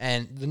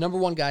 And the number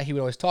one guy he would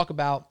always talk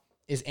about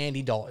is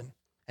Andy Dalton.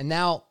 And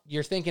now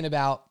you're thinking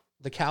about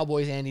the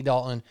Cowboys, Andy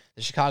Dalton,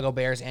 the Chicago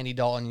Bears, Andy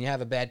Dalton, and you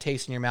have a bad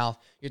taste in your mouth.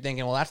 You're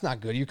thinking, well, that's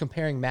not good. You're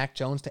comparing Mac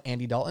Jones to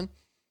Andy Dalton?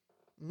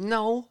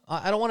 No,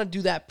 I don't want to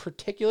do that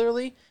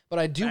particularly, but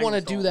I do want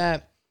to do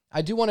that.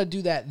 I do want to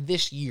do that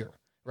this year,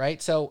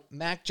 right? So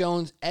Mac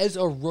Jones as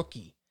a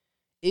rookie,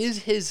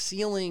 is his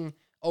ceiling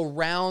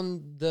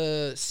around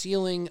the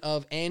ceiling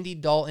of Andy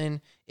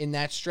Dalton in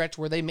that stretch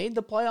where they made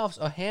the playoffs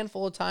a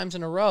handful of times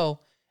in a row,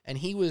 and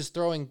he was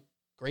throwing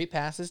great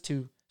passes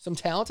to some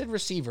talented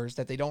receivers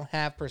that they don't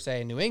have per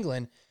se in New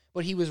England,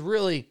 but he was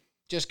really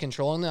just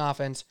controlling the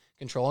offense,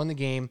 controlling the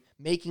game,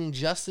 making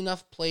just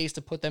enough plays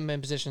to put them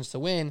in positions to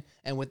win,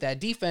 and with that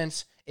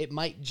defense, it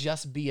might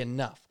just be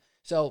enough.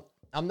 So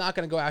I'm not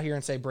going to go out here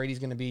and say Brady's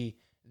going to be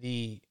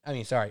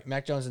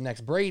Mac Jones is the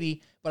next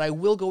Brady, but I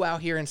will go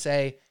out here and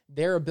say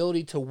their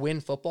ability to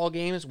win football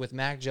games with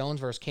Mac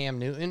Jones versus Cam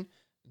Newton,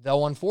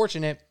 though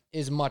unfortunate,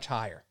 is much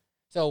higher.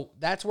 So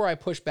that's where I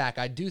push back.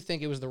 I do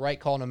think it was the right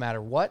call no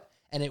matter what,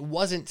 and it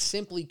wasn't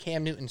simply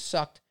Cam Newton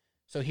sucked,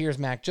 so here's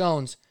Mac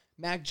Jones.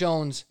 Mac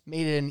Jones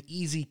made it an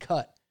easy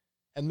cut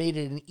and made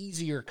it an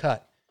easier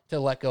cut to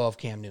let go of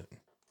Cam Newton.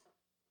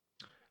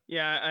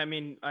 Yeah, I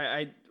mean,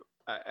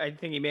 I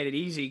think he made it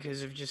easy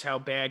because of just how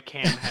bad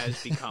Cam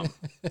has become.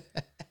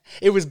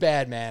 It was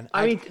bad, man.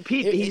 I mean,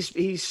 Pete,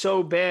 he's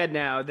so bad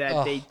now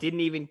that they didn't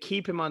even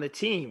keep him on the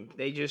team.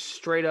 They just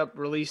straight up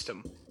released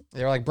him.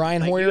 They're like,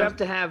 Brian Hoyer,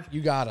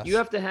 you got us. You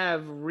have to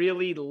have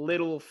really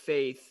little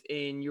faith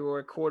in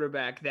your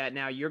quarterback that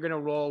now you're going to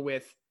roll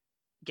with.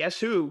 Guess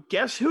who?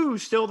 Guess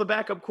who's still the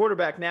backup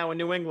quarterback now in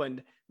New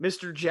England?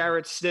 Mr.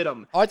 Jarrett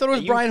Stidham. Oh, I thought it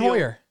was Brian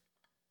Hoyer.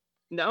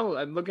 No,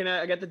 I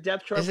got the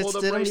depth chart pulled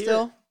up right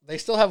still? here. They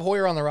still have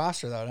Hoyer on the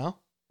roster, though, no?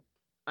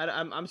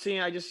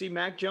 I just see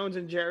Mac Jones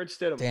and Jarrett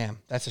Stidham. Damn,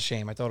 that's a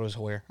shame. I thought it was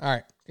Hoyer. All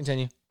right,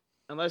 continue.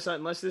 Unless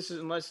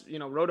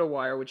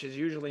RotoWire, which is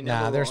usually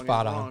never wrong, they're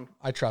spot on.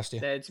 I trust you.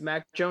 That it's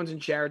Mac Jones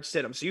and Jarrett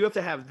Stidham. So you have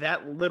to have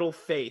that little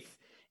faith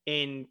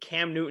in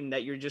Cam Newton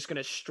that you're just going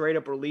to straight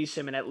up release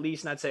him and at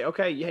least not say,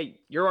 okay, hey,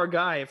 you're our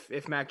guy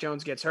if Mac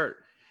Jones gets hurt.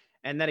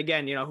 And then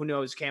again, who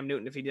knows Cam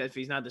Newton, if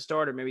he's not the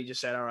starter, maybe he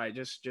just said, all right,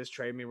 just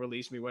trade me,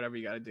 release me, whatever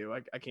you got to do.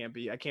 I can't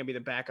be the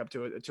backup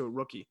to a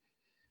rookie.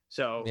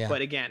 So, yeah.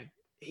 But again,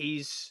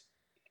 he's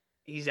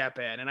that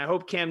bad. And I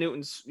hope Cam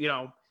Newton's,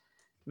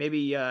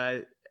 maybe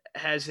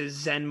has his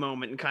Zen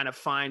moment and kind of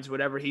finds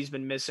whatever he's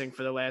been missing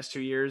for the last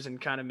 2 years and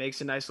kind of makes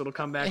a nice little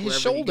comeback. His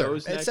shoulder.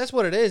 That's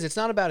what it is. It's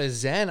not about his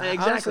Zen.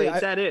 Exactly.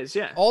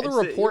 Honestly, all the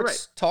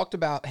reports talked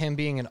about him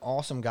being an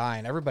awesome guy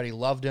and everybody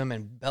loved him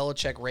and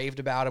Belichick raved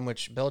about him,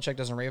 which Belichick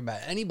doesn't rave about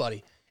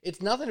anybody.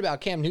 It's nothing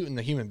about Cam Newton,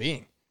 the human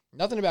being.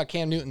 Nothing about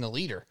Cam Newton, the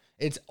leader.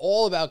 It's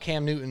all about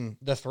Cam Newton,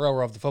 the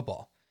thrower of the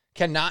football.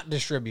 Cannot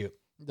distribute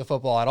the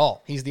football at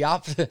all. He's the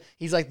opposite.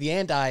 He's like the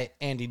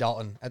anti-Andy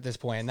Dalton at this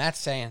point, and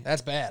that's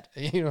bad.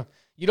 You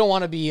don't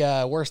want to be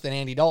worse than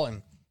Andy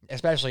Dalton,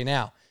 especially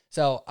now.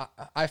 So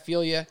I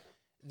feel you.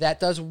 That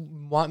does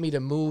want me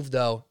to move,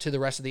 though, to the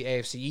rest of the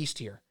AFC East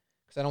here,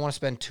 because I don't want to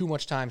spend too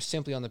much time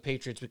simply on the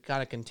Patriots. We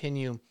kind of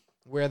continue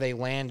where they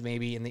land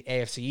maybe in the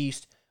AFC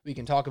East. We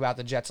can talk about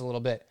the Jets a little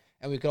bit,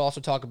 and we could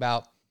also talk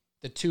about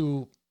the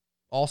two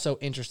also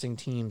interesting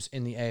teams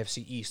in the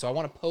AFC East. So I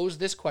want to pose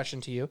this question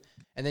to you,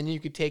 and then you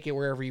could take it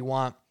wherever you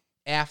want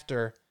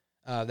after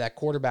that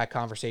quarterback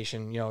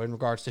conversation, in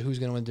regards to who's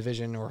going to win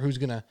division or who's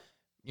going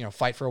to,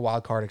 fight for a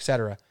wild card,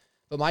 etc.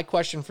 But my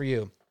question for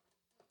you,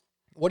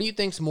 what do you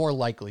think's more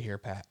likely here,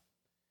 Pat?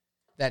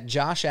 That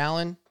Josh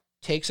Allen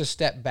takes a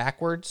step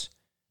backwards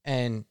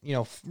and,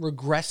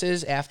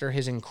 regresses after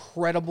his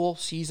incredible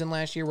season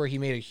last year where he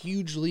made a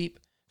huge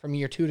leap from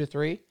year 2 to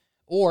 3,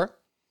 or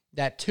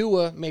that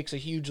Tua makes a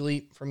huge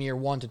leap from year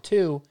 1 to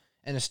 2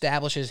 and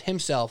establishes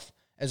himself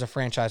as a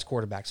franchise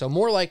quarterback? So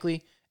more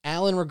likely,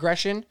 Allen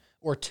regression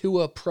or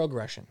Tua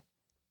progression?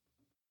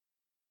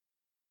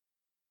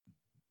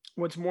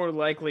 What's more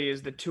likely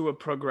is the Tua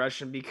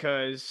progression,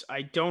 because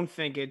I don't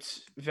think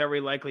it's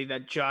very likely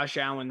that Josh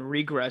Allen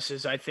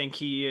regresses. I think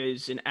he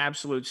is an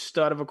absolute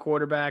stud of a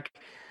quarterback.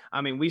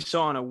 I mean, we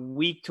saw on a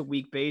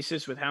week-to-week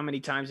basis with how many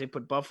times they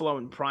put Buffalo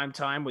in prime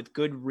time with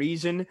good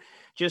reason,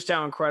 just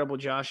how incredible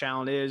Josh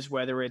Allen is,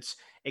 whether it's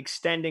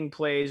extending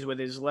plays with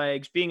his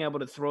legs, being able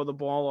to throw the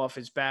ball off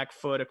his back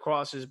foot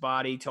across his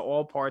body to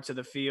all parts of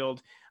the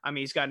field. I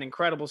mean, he's got an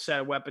incredible set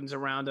of weapons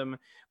around him,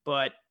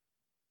 but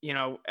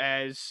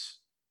as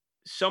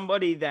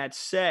somebody that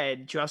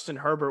said Justin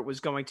Herbert was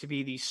going to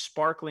be the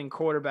sparkling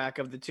quarterback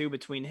of the two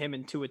between him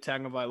and Tua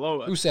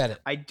Tagovailoa. Who said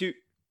it? I did.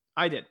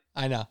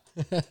 I know.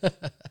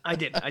 I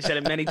did. I said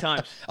it many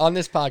times. On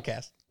this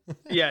podcast.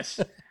 Yes.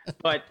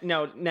 But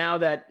no, now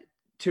that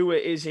Tua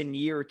is in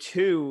year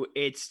 2,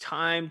 it's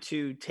time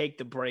to take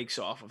the brakes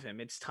off of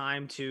him. It's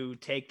time to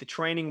take the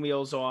training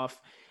wheels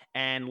off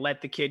and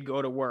let the kid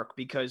go to work,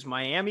 because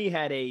Miami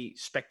had a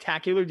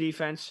spectacular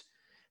defense.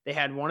 They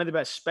had one of the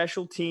best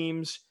special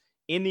teams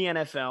in the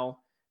NFL.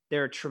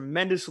 They're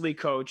tremendously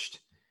coached.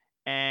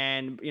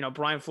 And,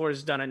 Brian Flores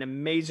has done an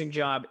amazing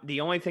job.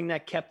 The only thing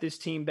that kept this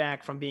team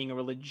back from being a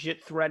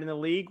legit threat in the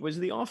league was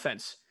the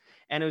offense.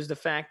 And it was the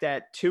fact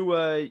that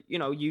Tua,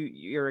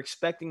 you're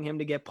expecting him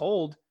to get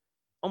pulled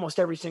almost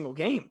every single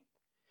game,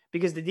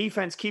 because the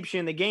defense keeps you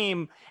in the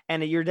game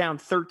and you're down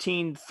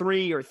 13-3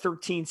 or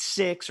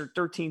 13-6 or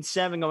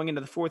 13-7 going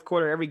into the fourth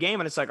quarter every game.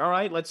 And it's like, all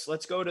right, let's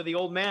go to the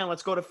old man.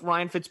 Let's go to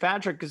Ryan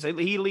Fitzpatrick, because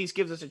he at least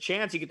gives us a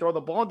chance. He can throw the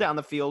ball down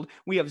the field.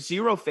 We have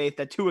zero faith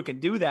that Tua can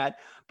do that.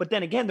 But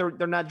then again,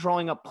 they're not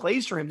drawing up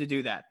plays for him to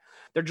do that.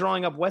 They're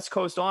drawing up West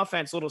Coast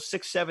offense, little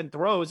 6-7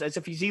 throws, as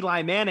if he's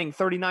Eli Manning,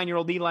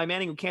 39-year-old Eli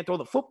Manning, who can't throw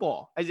the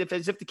football, as if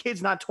the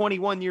kid's not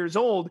 21 years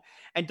old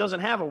and doesn't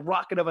have a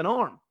rocket of an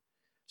arm.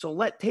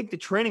 So take the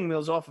training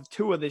wheels off of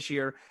Tua this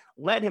year.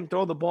 Let him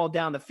throw the ball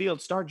down the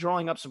field. Start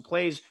drawing up some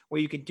plays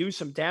where you can do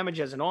some damage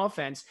as an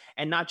offense,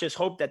 and not just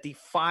hope that the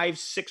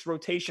 5-6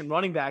 rotation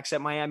running backs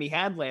that Miami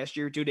had last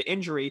year due to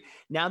injury,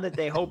 now that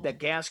they hope that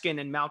Gaskin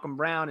and Malcolm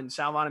Brown and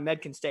Salvon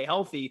Ahmed can stay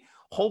healthy,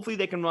 hopefully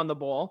they can run the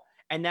ball.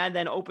 And that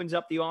then opens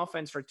up the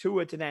offense for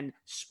Tua to then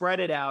spread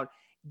it out,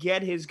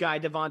 get his guy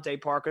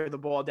Devontae Parker the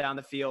ball down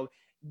the field,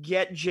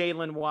 get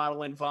Jalen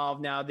Waddle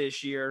involved now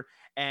this year,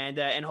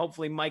 and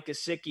hopefully Mike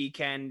Gesicki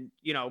can,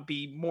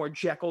 be more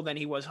Jekyll than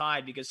he was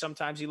Hyde, because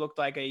sometimes he looked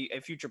like a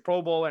future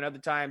Pro Bowl, and other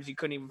times you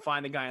couldn't even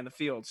find the guy on the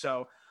field.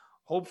 So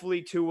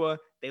hopefully Tua,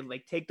 they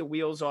take the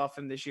wheels off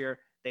him this year.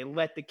 They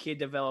let the kid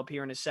develop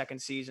here in his second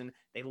season.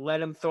 They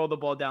let him throw the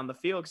ball down the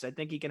field, because I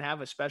think he can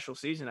have a special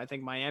season. I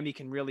think Miami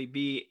can really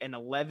be an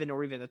 11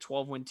 or even a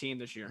 12-win team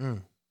this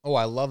year. Oh,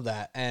 I love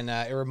that. And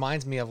it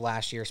reminds me of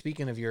last year.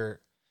 Speaking of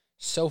your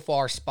so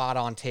far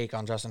spot-on take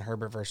on Justin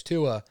Herbert versus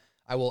Tua,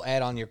 I will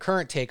add on your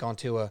current take on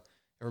Tua.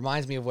 It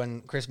reminds me of when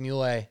Chris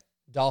Muley,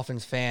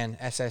 Dolphins fan,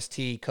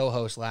 SST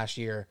co-host last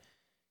year,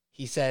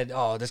 he said,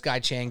 oh, this guy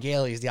Chan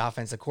Gailey is the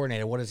offensive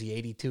coordinator. What is he,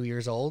 82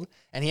 years old?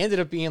 And he ended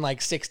up being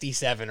like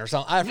 67 or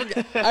something.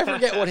 I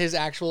forget what his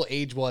actual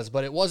age was,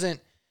 but it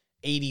wasn't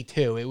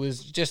 82. It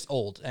was just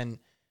old. And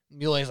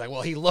Muley's like,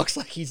 well, he looks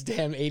like he's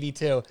damn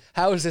 82.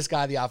 How is this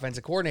guy the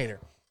offensive coordinator?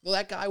 Well,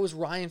 that guy was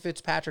Ryan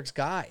Fitzpatrick's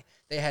guy.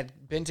 They had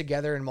been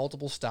together in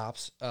multiple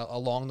stops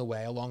along the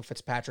way, along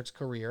Fitzpatrick's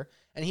career,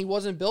 and he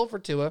wasn't built for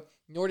Tua,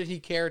 nor did he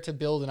care to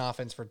build an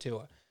offense for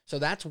Tua. So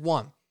that's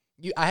one.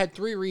 I had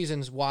 3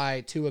 reasons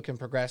why Tua can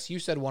progress. You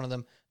said one of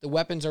them. The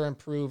weapons are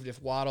improved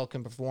if Waddle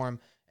can perform,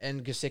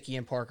 and Gesicki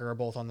and Parker are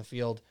both on the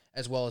field,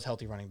 as well as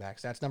healthy running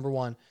backs. That's number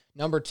 1.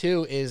 Number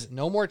 2 is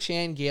no more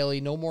Chan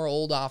Gailey, no more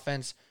old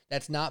offense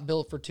that's not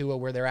built for Tua,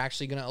 where they're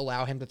actually going to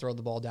allow him to throw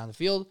the ball down the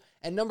field.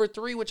 And number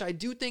 3, which I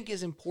do think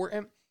is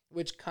important,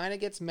 which kind of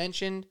gets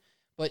mentioned,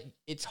 but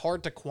it's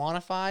hard to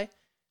quantify.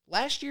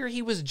 Last year,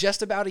 he was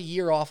just about a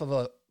year off of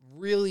a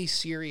really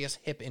serious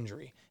hip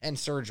injury and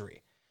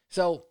surgery.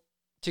 So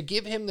to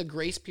give him the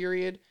grace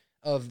period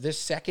of this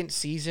second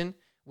season,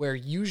 where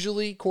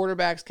usually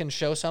quarterbacks can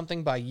show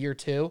something by year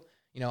 2,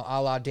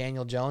 a la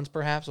Daniel Jones,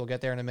 perhaps. We'll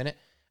get there in a minute.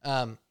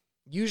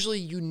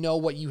 Usually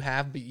what you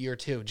have by year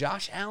 2.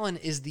 Josh Allen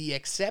is the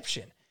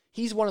exception.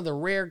 He's one of the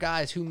rare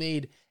guys who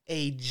made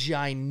a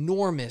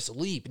ginormous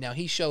leap. Now,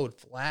 he showed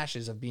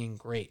flashes of being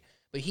great,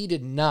 but he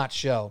did not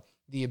show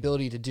the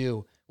ability to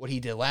do what he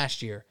did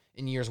last year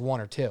in years 1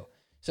 or 2.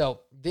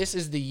 So this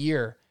is the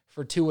year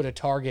for Tua to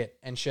target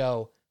and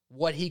show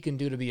what he can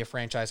do to be a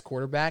franchise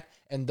quarterback.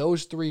 And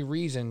those 3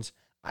 reasons,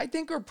 I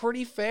think, are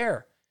pretty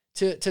fair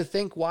to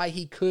think why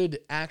he could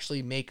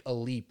actually make a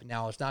leap.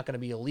 Now, it's not going to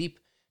be a leap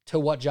to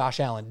what Josh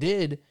Allen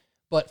did,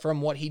 but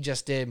from what he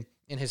just did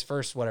in his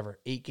first,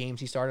 8 games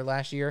he started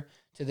last year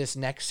to this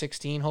next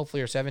 16,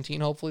 hopefully, or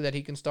 17, hopefully, that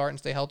he can start and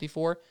stay healthy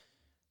for,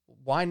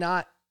 why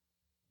not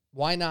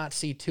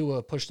see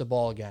Tua push the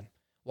ball again?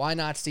 Why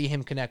not see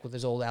him connect with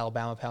his old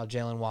Alabama pal,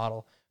 Jalen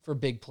Waddle, for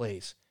big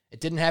plays? It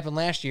didn't happen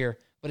last year,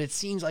 but it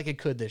seems like it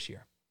could this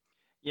year.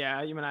 Yeah,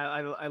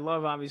 I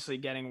love obviously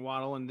getting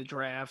Waddle in the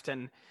draft,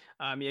 and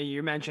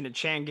you mentioned it,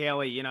 Chan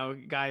Gailey,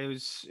 guy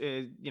who's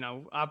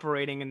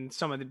operating in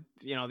some of the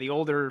the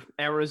older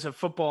eras of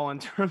football in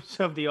terms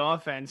of the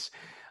offense,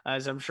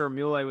 as I'm sure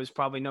Muley was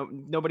probably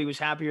nobody was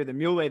happier than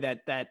Muley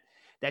that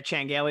that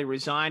Changeli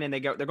resign, and they're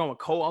going with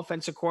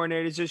co-offensive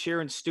coordinators this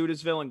year in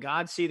Studesville and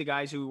Godsey, the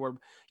guys who were,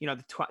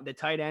 the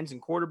tight ends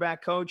and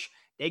quarterback coach.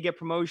 They get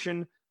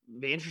promotion.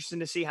 Be interesting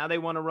to see how they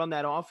want to run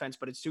that offense,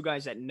 but it's two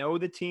guys that know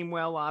the team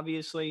well.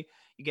 Obviously,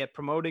 you get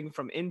promoting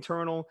from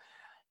internal.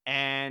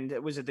 And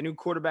was it the new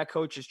quarterback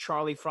coach is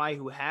Charlie Fry,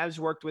 who has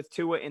worked with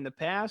Tua in the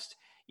past.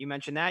 You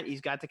mentioned that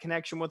he's got the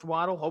connection with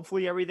Waddle.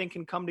 Hopefully everything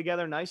can come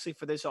together nicely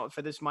for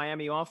this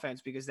Miami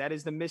offense, because that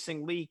is the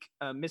missing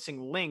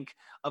link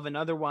of an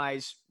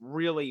otherwise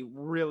really,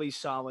 really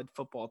solid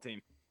football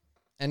team.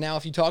 And now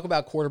if you talk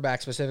about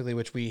quarterback specifically,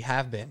 which we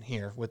have been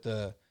here with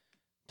the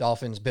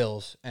Dolphins,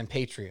 Bills, and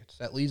Patriots,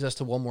 that leads us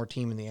to one more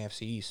team in the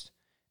AFC East.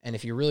 And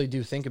if you really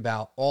do think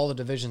about all the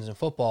divisions in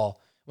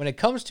football, when it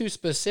comes to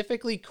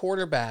specifically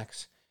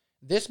quarterbacks,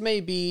 this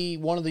may be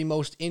one of the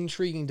most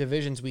intriguing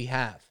divisions we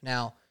have.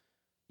 Now,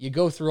 you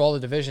go through all the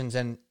divisions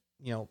and,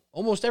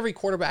 almost every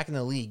quarterback in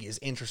the league is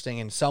interesting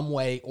in some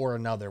way or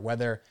another,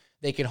 whether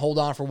they can hold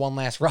on for one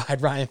last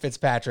ride, Ryan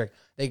Fitzpatrick,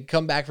 they can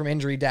come back from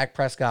injury, Dak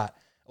Prescott,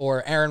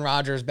 or Aaron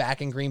Rodgers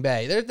back in Green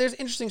Bay. There's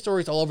interesting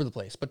stories all over the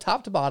place. But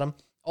top to bottom,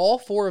 all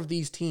four of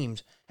these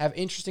teams have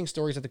interesting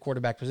stories at the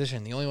quarterback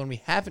position. The only one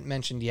we haven't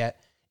mentioned yet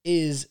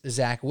is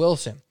Zach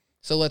Wilson.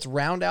 So let's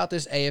round out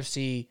this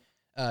AFC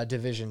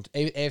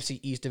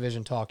East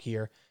division talk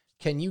here.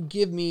 Can you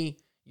give me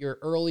your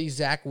early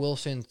Zach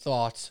Wilson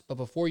thoughts? But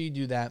before you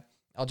do that,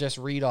 I'll just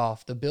read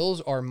off. The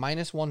Bills are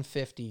minus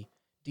 150,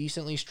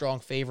 decently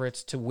strong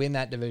favorites to win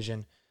that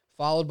division,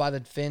 followed by the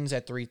Finns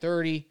at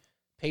 330,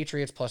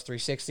 Patriots plus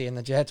 360, and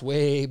the Jets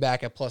way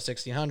back at plus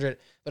 1600.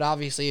 But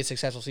obviously a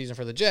successful season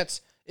for the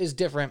Jets is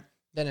different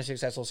than a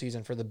successful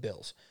season for the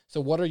Bills.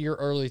 So what are your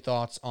early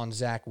thoughts on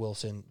Zach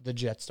Wilson, the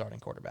Jets starting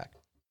quarterback?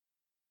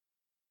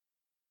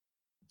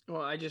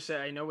 Well, I just say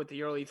I know what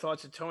the early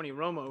thoughts of Tony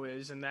Romo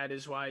is, and that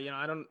is why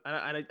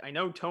I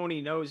know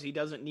Tony knows he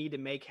doesn't need to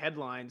make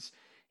headlines.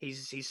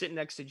 He's sitting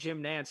next to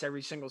Jim Nantz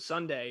every single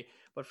Sunday,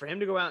 but for him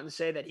to go out and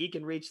say that he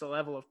can reach the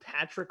level of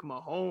Patrick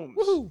Mahomes,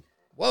 Woo-hoo.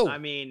 Whoa! I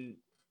mean,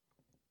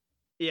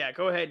 yeah,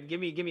 go ahead and give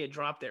me a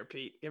drop there,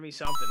 Pete. Give me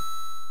something.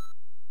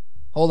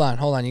 Hold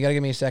on. You gotta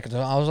give me a second.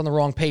 I was on the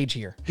wrong page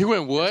here. He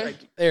went what?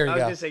 There you go. I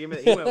was gonna say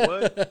he went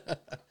what?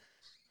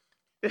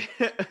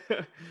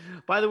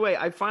 By the way,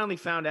 I finally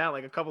found out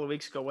like a couple of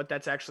weeks ago what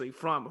that's actually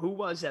from. Who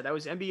was that? That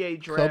was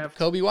NBA draft.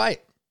 Kobe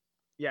White.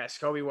 Yes,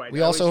 Kobe White.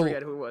 We I also always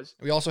forget who it was.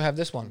 We also have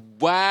this one.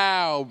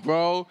 Wow,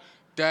 bro.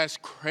 That's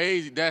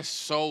crazy. That's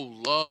so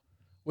love.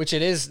 Which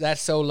it is.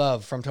 That's so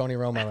love from Tony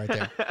Romo right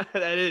there.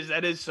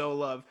 that is so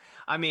love.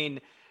 I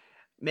mean,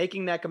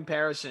 making that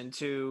comparison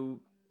to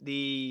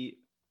the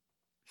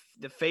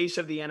face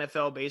of the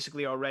NFL,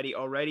 basically already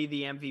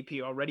the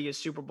MVP, already a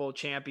Super Bowl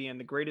champion,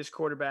 the greatest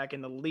quarterback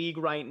in the league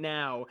right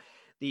now,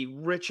 the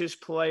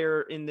richest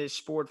player in this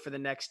sport for the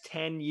next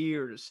 10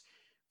 years.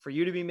 For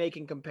you to be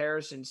making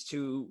comparisons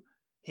to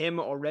him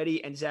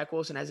already, and Zach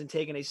Wilson hasn't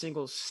taken a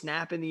single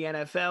snap in the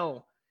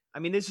NFL. I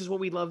mean, this is what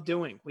we love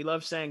doing. We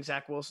love saying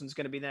Zach Wilson's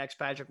going to be the next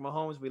Patrick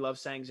Mahomes. We love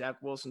saying Zach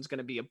Wilson's going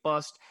to be a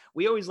bust.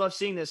 We always love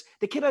seeing this.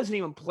 The kid hasn't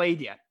even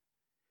played yet.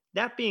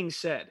 That being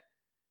said,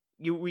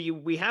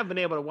 we have been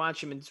able to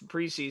watch him in some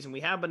preseason.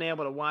 We have been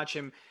able to watch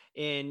him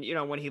in,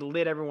 when he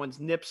lit everyone's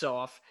nips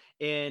off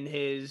in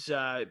his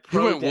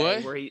pro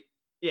day,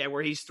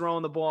 where he's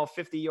throwing the ball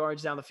 50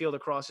 yards down the field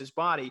across his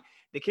body.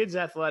 The kid's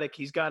athletic.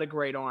 He's got a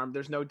great arm.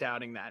 There's no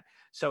doubting that.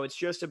 So it's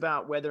just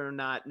about whether or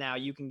not now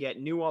you can get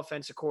new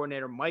offensive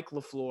coordinator Mike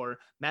LaFleur,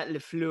 Matt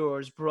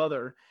LaFleur's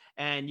brother,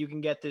 and you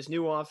can get this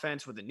new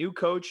offense with a new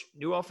coach,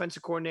 new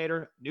offensive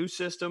coordinator, new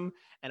system,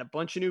 and a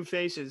bunch of new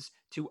faces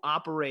to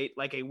operate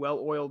like a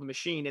well-oiled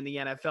machine in the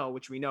NFL,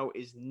 which we know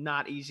is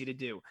not easy to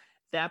do.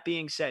 That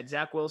being said,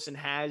 Zach Wilson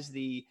has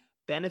the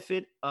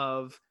benefit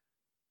of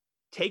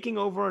taking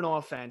over an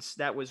offense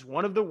that was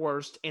one of the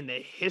worst in the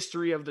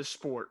history of the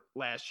sport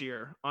last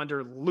year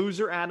under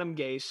loser Adam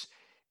Gase.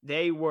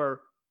 They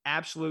were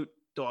absolute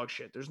dog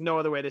shit. There's no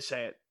other way to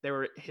say it. They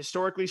were,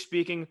 historically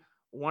speaking,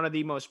 one of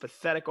the most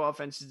pathetic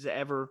offenses to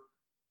ever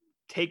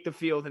take the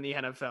field in the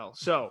NFL.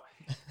 So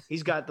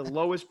he's got the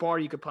lowest bar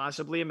you could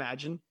possibly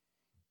imagine.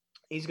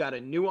 He's got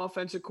a new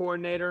offensive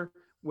coordinator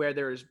where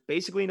there's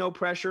basically no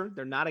pressure.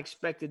 They're not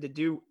expected to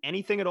do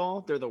anything at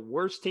all. They're the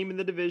worst team in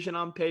the division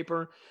on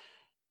paper.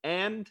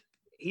 And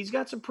he's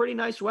got some pretty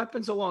nice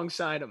weapons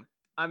alongside him.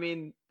 I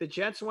mean, the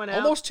Jets went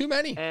out. Almost too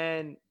many.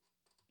 And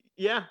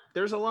yeah,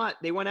 there's a lot.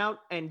 They went out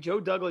and Joe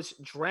Douglas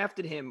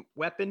drafted him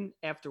weapon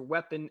after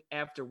weapon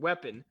after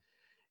weapon.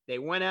 They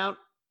went out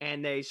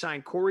and they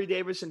signed Corey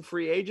Davis in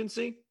free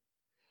agency.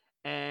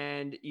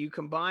 And you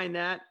combine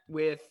that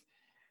with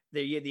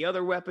the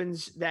other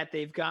weapons that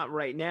they've got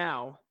right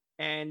now.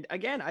 And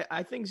again,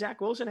 I think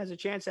Zach Wilson has a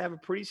chance to have a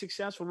pretty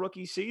successful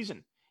rookie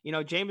season.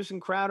 Jamison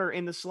Crowder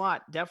in the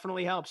slot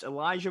definitely helps.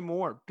 Elijah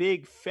Moore,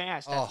 big,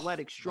 fast,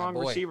 athletic, strong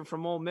receiver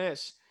from Ole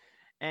Miss.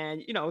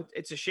 And,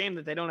 it's a shame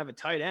that they don't have a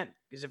tight end,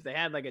 because if they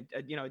had like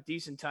a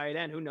decent tight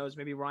end, who knows,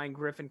 maybe Ryan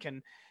Griffin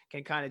can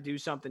kind of do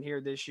something here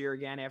this year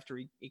again after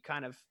he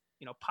kind of,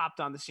 popped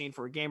on the scene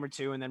for a game or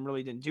two and then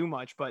really didn't do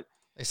much. But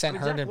they sent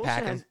Herndon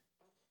packing.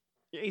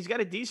 Yeah, he's got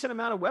a decent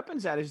amount of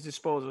weapons at his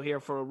disposal here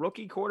for a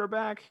rookie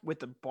quarterback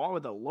with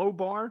a low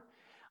bar.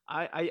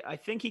 I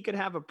think he could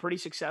have a pretty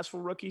successful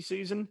rookie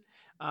season.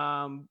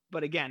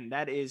 But again,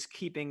 that is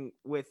keeping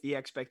with the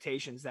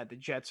expectations that the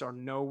Jets are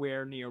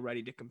nowhere near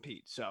ready to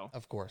compete. So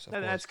Of course.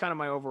 that's kind of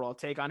my overall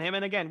take on him.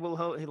 And again,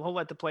 he'll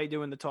let the play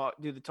do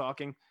the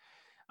talking.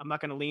 I'm not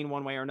going to lean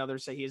one way or another,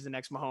 say he is the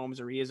next Mahomes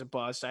or he is a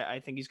bust. I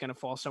think he's going to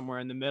fall somewhere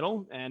in the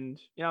middle.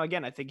 And,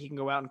 again, I think he can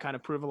go out and kind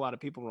of prove a lot of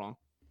people wrong.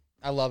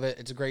 I love it.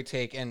 It's a great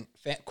take. And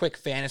quick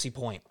fantasy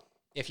point.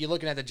 If you're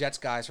looking at the Jets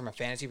guys from a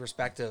fantasy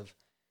perspective,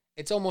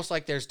 it's almost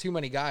like there's too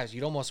many guys.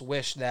 You'd almost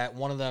wish that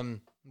one of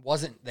them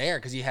wasn't there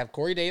because you have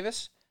Corey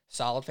Davis,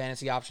 solid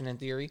fantasy option in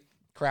theory.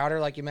 Crowder,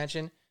 like you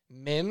mentioned.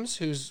 Mims,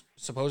 who's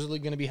supposedly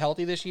going to be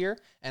healthy this year.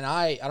 And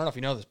I don't know if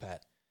you know this,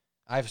 Pat.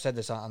 I've said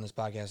this on this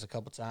podcast a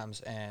couple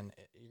times, and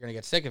you're going to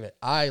get sick of it.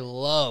 I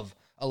love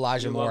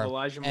Elijah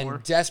Moore.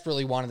 And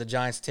desperately wanted the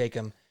Giants to take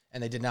him,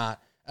 and they did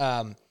not.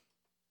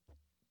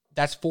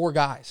 That's 4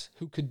 guys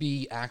who could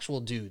be actual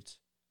dudes.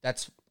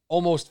 That's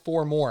almost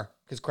 4 more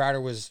because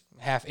Crowder was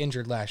half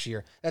injured last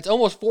year. That's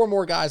almost 4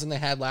 more guys than they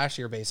had last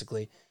year,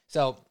 basically.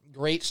 So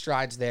great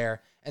strides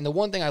there. And the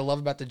one thing I love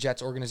about the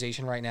Jets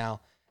organization right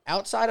now,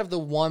 outside of the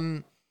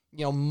one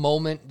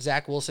moment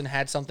Zach Wilson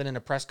had something in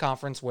a press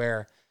conference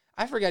where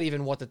I forget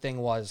even what the thing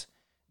was.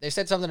 They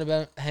said something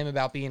about him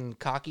about being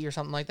cocky or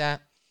something like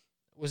that.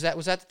 Was that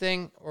the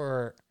thing?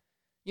 Or,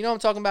 what I'm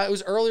talking about? It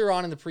was earlier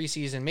on in the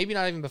preseason, maybe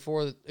not even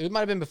before. It might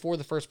have been before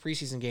the first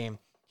preseason game.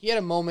 He had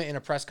a moment in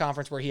a press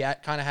conference where he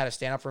kind of had to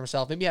stand up for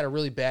himself. Maybe he had a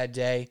really bad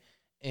day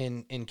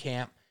in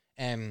camp,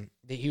 and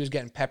he was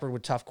getting peppered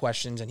with tough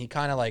questions, and he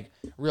kind of like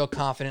real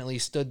confidently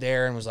stood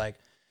there and was like,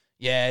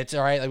 yeah, it's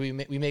all right. Like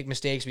we make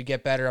mistakes, we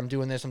get better. I'm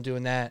doing this, I'm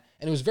doing that.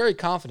 And it was very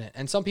confident.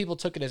 And some people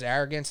took it as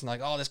arrogance and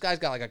like, oh, this guy's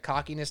got like a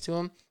cockiness to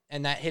him.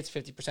 And that hits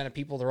 50% of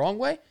people the wrong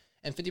way.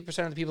 And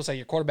 50% of the people say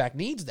your quarterback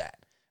needs that,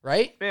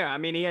 right? Yeah, I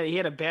mean, he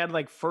had a bad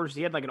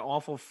he had like an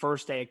awful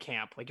first day of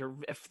camp. Like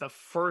the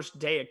first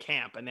day of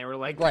camp, and they were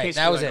like, right,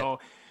 that was like, it. Oh,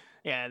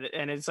 yeah,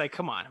 and it's like,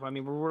 come on. I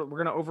mean, we're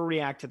gonna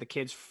overreact to the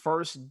kid's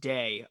first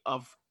day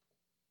of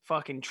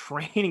fucking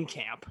training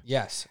camp.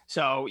 Yes.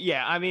 So,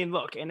 yeah, I mean,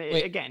 look, and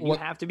again, you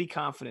have to be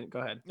confident. Go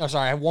ahead. No,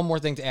 sorry, I have one more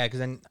thing to add because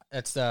then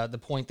that's the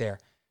point there.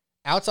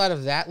 Outside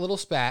of that little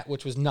spat,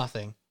 which was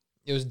nothing,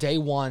 it was day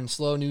one,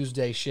 slow news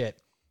day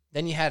shit.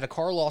 Then you had a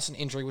Carl Lawson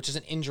injury, which is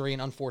an injury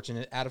and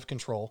unfortunate, out of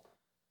control,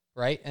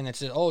 right? And it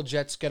said, oh,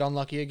 Jets get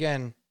unlucky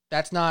again.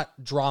 That's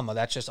not drama.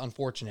 That's just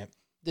unfortunate.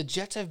 The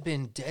Jets have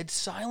been dead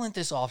silent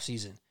this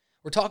offseason.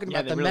 We're talking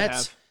about the really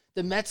Mets.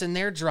 The Mets and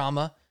their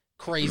drama,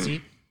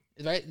 crazy.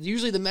 Right?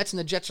 Usually the Mets and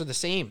the Jets are the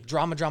same.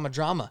 Drama, drama,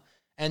 drama.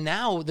 And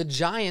now the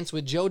Giants,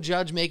 with Joe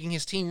Judge making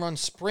his team run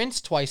sprints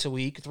twice a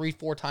week,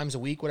 3-4 times a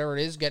week, whatever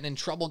it is, getting in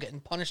trouble,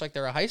 getting punished like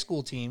they're a high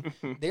school team.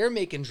 They're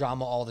making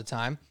drama all the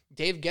time.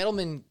 Dave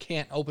Gettleman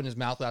can't open his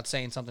mouth without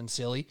saying something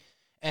silly.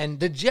 And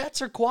the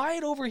Jets are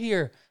quiet over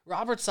here.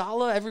 Robert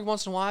Saleh, every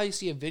once in a while, you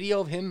see a video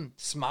of him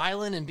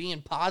smiling and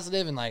being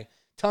positive and like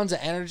tons of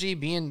energy,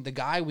 being the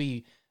guy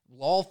we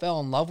all fell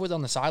in love with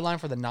on the sideline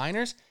for the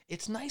Niners.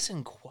 It's nice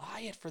and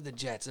quiet for the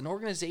Jets. An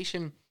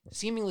organization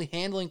seemingly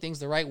handling things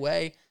the right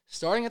way,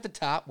 starting at the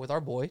top with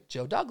our boy,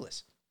 Joe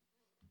Douglas.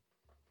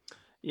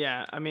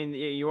 Yeah, I mean,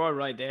 you are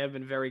right. They have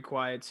been very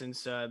quiet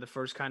since the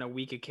first kind of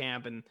week of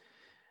camp. And,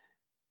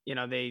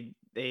 they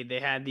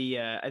had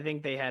I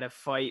think they had a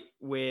fight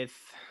with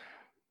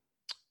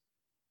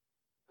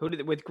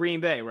with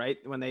Green Bay, right?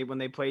 When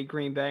they played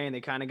Green Bay and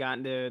they kind of got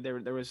into,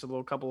 there was a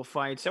little couple of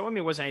fights. So, I mean,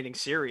 it wasn't anything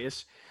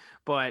serious.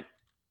 But,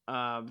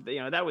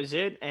 that was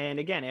it. And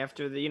again,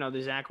 after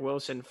the Zach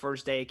Wilson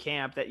first day of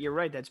camp, that you're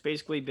right. That's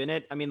basically been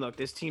it. I mean, look,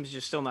 this team's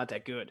just still not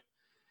that good.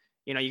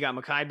 You got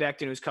Mekhi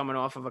Becton, who's coming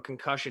off of a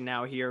concussion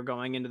now here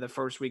going into the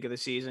first week of the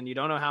season. You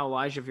don't know how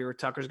Elijah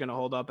Vera-Tucker's going to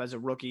hold up as a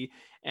rookie.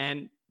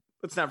 And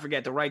let's not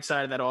forget the right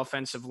side of that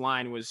offensive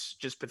line was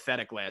just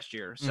pathetic last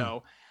year.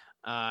 So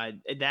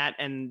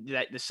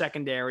the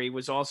secondary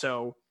was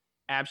also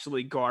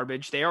absolutely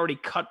garbage. They already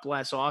cut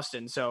Bless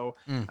Austin. So,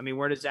 I mean,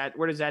 where does that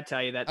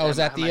tell you that? Oh, is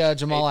that the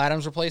Jamal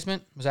Adams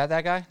replacement? Was that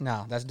guy?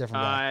 No, that's a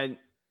different guy.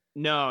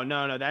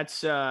 No.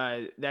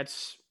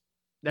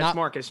 That's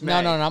Marcus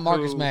May. No, not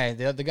Marcus May.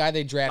 The guy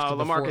they drafted.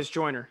 Oh, LaMarcus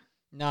Joyner.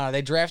 No,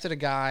 they drafted a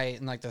guy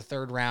in like the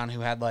 3rd round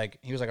who had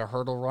he was like a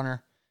hurdle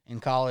runner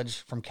in college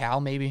from Cal,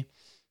 maybe.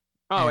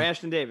 Oh,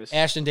 Ashton Davis.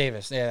 Ashton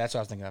Davis. Yeah, that's what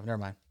I was thinking of. Never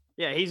mind.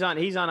 Yeah, he's on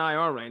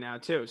IR right now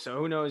too. So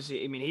who knows?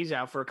 I mean, he's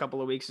out for a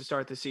couple of weeks to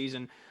start the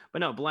season. But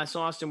no, Bless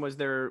Austin was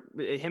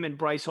him and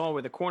Bryce Hall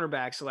were the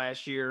cornerbacks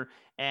last year,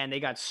 and they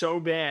got so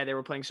bad. They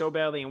were playing so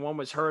badly, and one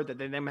was hurt that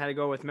they then had to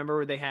go with.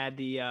 Remember, they had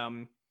the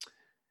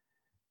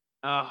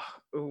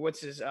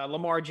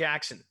Lamar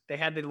Jackson. They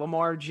had the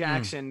Lamar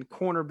Jackson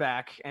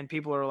cornerback, and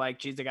people are like,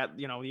 geez, they got,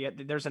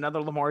 there's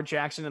another Lamar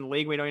Jackson in the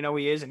league. We don't even know who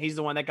he is, and he's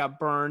the one that got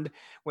burned.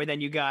 Where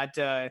then you got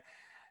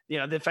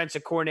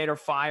defensive coordinator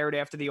fired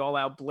after the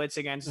all-out blitz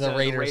against The the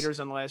Raiders. Raiders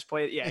on the last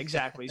play. Yeah,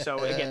 exactly. So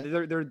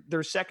again,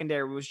 their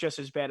secondary was just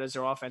as bad as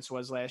their offense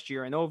was last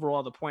year. And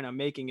overall, the point I'm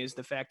making is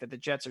the fact that the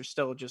Jets are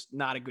still just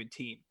not a good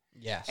team.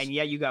 Yes. And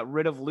yeah, you got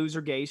rid of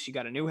loser Gase. You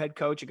got a new head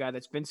coach, a guy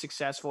that's been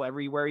successful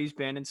everywhere he's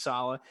been in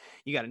Saleh.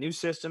 You got a new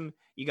system.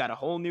 You got a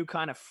whole new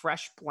kind of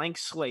fresh blank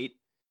slate.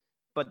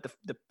 But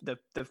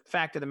the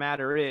fact of the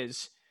matter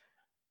is,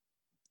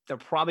 they're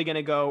probably going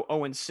to go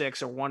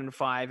 0-6 or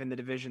 1-5 in the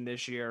division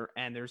this year,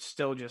 and they're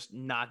still just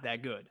not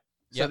that good.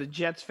 So the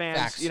Jets fans,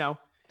 Facts.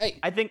 Hey,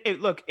 I think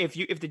look, if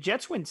the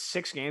Jets win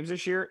 6 games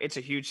this year, it's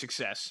a huge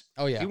success.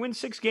 Oh yeah. If you win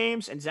 6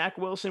 games and Zach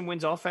Wilson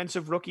wins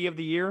Offensive Rookie of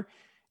the Year,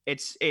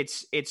 it's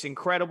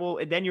incredible.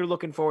 And then you're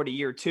looking forward to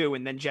year 2,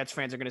 and then Jets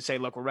fans are going to say,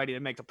 "Look, we're ready to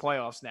make the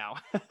playoffs now."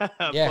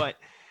 Yeah. But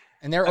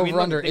and their I mean,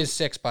 over-under look, is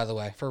 6, by the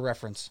way, for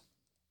reference.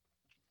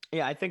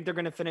 yeah, I think they're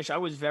going to finish. I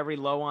was very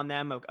low on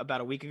them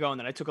about a week ago, and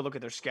then I took a look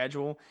at their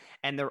schedule,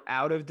 and their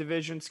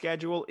out-of-division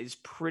schedule is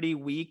pretty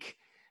weak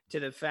to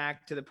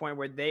the point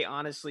where they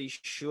honestly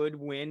should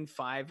win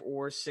 5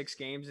 or 6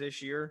 games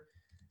this year.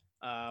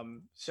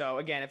 So,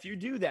 again, if you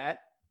do that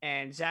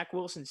and Zach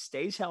Wilson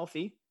stays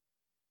healthy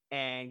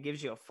and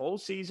gives you a full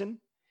season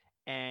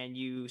and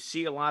you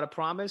see a lot of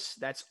promise,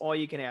 that's all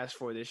you can ask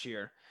for this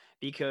year,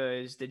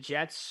 because the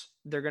Jets,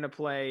 they're going to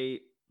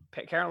play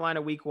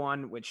Carolina week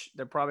 1, which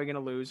they're probably going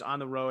to lose on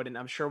the road. And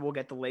I'm sure we'll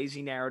get the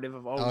lazy narrative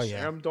of,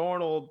 Sam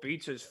Darnold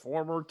beats his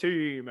former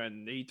team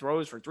and he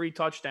throws for 3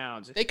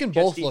 touchdowns. They can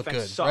Jets both look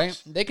good,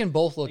 sucks. right? They can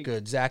both look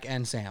good, Zach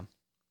and Sam.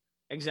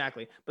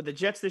 Exactly. But the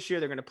Jets this year,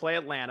 they're going to play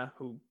Atlanta,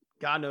 who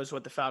God knows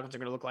what the Falcons are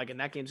going to look like. And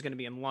that game's going to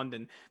be in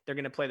London. They're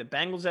going to play the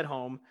Bengals at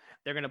home.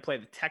 They're going to play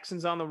the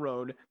Texans on the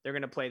road. They're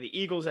going to play the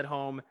Eagles at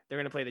home. They're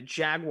going to play the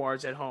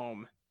Jaguars at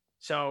home.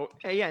 So,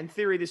 yeah, in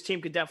theory, this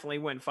team could definitely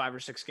win 5 or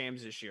 6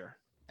 games this year.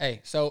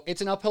 Hey, so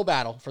it's an uphill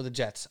battle for the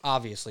Jets,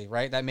 obviously,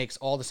 right? That makes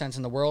all the sense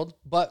in the world,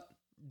 but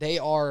they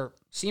are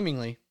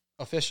seemingly,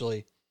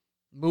 officially,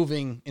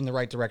 moving in the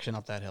right direction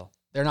up that hill.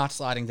 They're not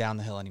sliding down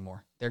the hill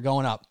anymore. They're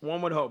going up.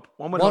 One would hope.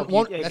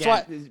 Again, that's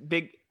why.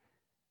 Big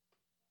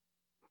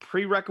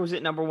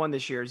prerequisite number 1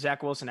 this year,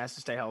 Zach Wilson has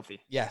to stay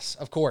healthy. Yes,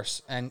 of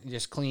course, and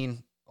just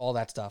clean all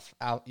that stuff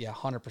out. Yeah,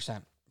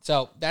 100%.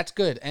 So that's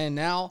good. And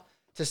now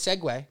to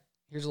segue,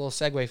 here's a little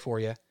segue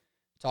for you.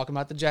 Talking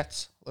about the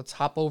Jets, let's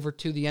hop over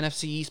to the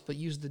NFC East, but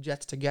use the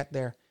Jets to get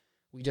there.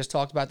 We just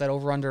talked about that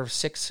over-under of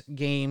 6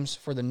 games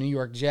for the New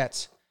York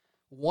Jets.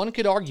 One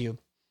could argue,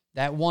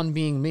 that one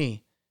being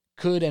me,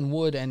 could and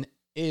would and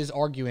is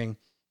arguing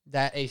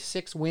that a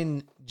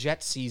 6-win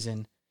Jets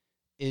season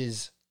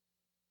is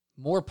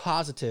more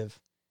positive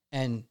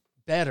and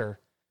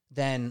better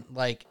than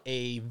like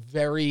a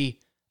very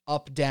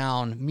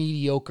up-down,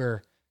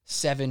 mediocre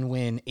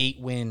 7-win,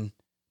 8-win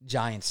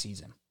Giants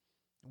season,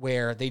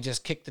 where they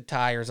just kick the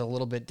tires a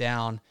little bit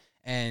down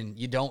and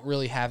you don't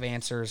really have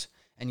answers.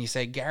 And you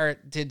say,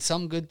 Garrett did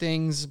some good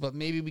things, but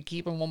maybe we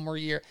keep him one more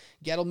year.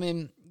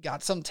 Gettleman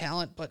got some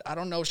talent, but I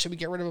don't know. Should we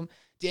get rid of him?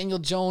 Daniel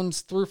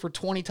Jones threw for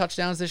 20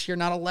 touchdowns this year,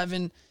 not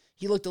 11.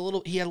 He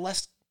had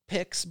less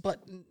picks,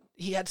 but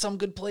he had some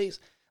good plays.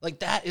 Like,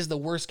 that is the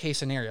worst case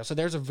scenario. So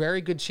there's a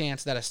very good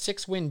chance that a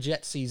 6-win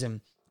Jet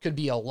season could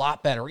be a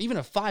lot better. Even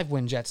a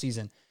 5-win Jet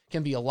season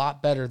can be a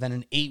lot better than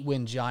an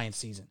 8-win Giants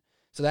season.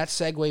 So that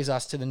segues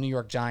us to the New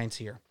York Giants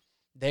here.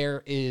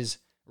 There is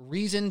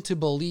reason to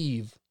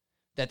believe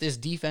that this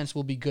defense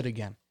will be good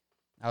again.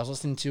 I was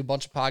listening to a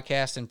bunch of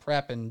podcasts and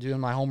prep and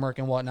doing my homework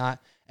and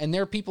whatnot, and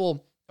there are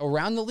people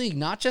around the league,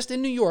 not just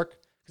in New York,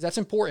 because that's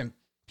important.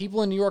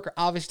 People in New York are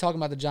obviously talking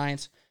about the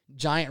Giants.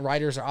 Giant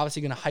writers are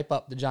obviously going to hype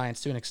up the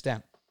Giants to an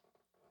extent.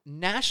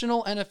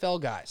 National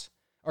NFL guys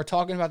are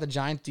talking about the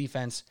Giants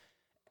defense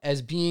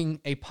as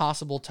being a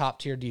possible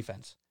top-tier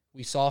defense.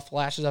 We saw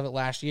flashes of it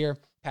last year.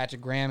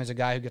 Patrick Graham is a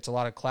guy who gets a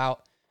lot of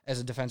clout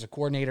as a defensive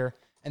coordinator,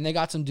 and they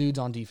got some dudes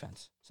on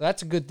defense. So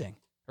that's a good thing,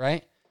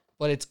 right?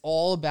 But it's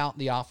all about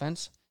the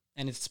offense,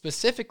 and it's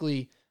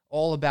specifically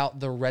all about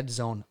the red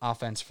zone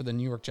offense for the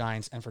New York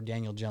Giants and for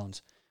Daniel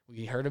Jones.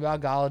 We heard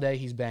about Golladay.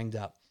 He's banged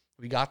up.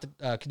 We got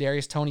the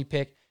Kadarius Toney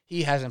pick.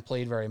 He hasn't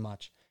played very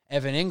much.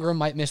 Evan Ingram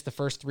might miss the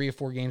first 3 or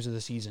 4 games of the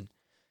season.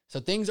 So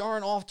things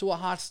aren't off to a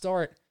hot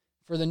start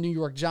for the New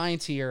York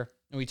Giants here.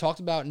 And we talked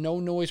about no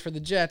noise for the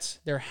Jets.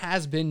 There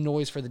has been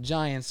noise for the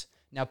Giants.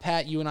 Now,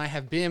 Pat, you and I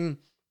have been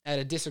at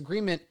a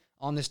disagreement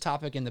on this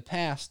topic in the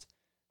past.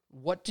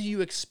 What do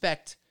you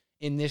expect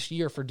in this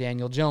year for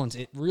Daniel Jones?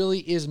 It really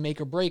is make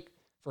or break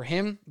for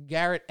him,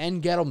 Garrett,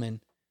 and Gettleman.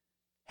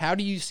 How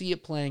do you see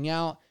it playing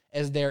out,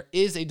 as there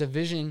is a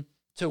division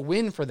to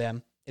win for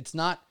them? It's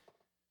not,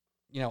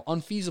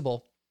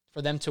 unfeasible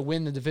for them to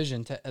win the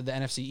division, to the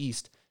NFC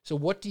East. So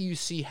what do you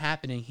see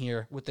happening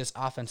here with this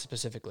offense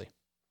specifically?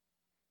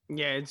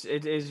 Yeah,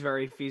 it is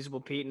very feasible,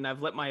 Pete, and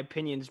I've let my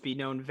opinions be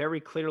known very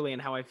clearly in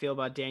how I feel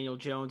about Daniel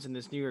Jones and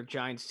this New York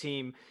Giants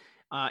team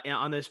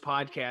on this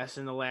podcast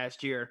in the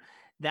last year.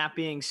 That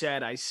being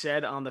said, I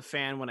said on The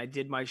Fan when I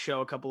did my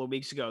show a couple of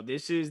weeks ago,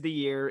 this is the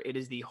year. It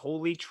is the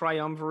holy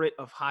triumvirate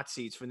of hot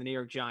seats for the New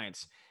York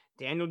Giants.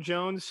 Daniel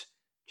Jones,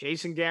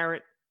 Jason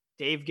Garrett,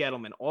 Dave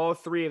Gettleman. All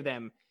three of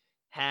them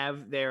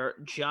have their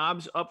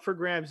jobs up for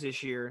grabs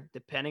this year,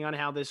 depending on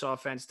how this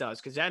offense does,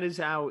 because that is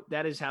how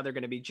they're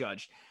going to be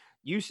judged.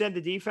 You said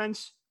the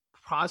defense,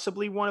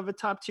 possibly one of the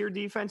top tier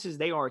defenses.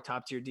 They are a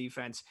top tier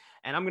defense.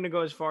 And I'm going to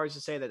go as far as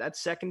to say that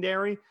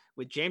secondary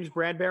with James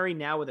Bradbury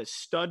now with a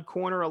stud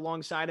corner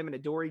alongside him and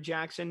Adoree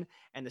Jackson,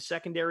 and the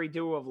secondary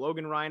duo of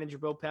Logan Ryan and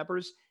Jabril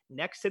Peppers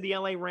next to the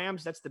LA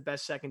Rams, that's the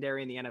best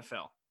secondary in the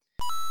NFL.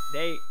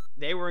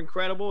 They were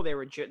incredible. They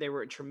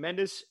were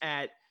tremendous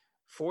at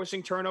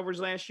forcing turnovers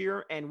last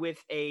year, and with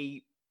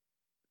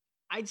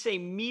I'd say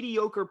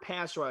mediocre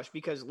pass rush,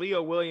 because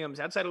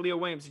outside of Leo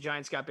Williams, the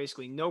Giants got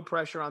basically no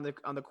pressure on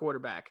the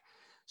quarterback.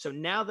 So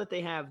now that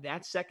they have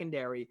that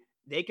secondary,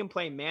 they can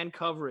play man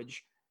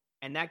coverage,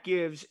 and that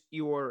gives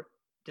your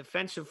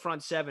defensive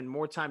front seven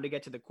more time to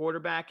get to the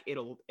quarterback.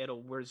 It'll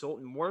result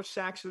in more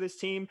sacks for this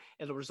team.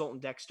 It'll result in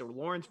Dexter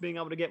Lawrence being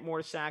able to get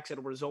more sacks.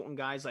 It'll result in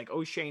guys like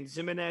O'Shane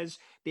Ximines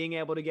being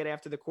able to get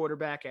after the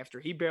quarterback after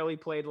he barely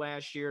played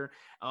last year.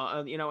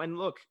 And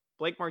look,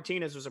 Blake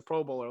Martinez was a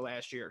Pro Bowler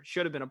last year.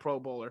 Should have been a Pro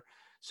Bowler.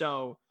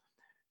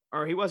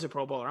 Or he was a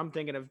Pro Bowler. I'm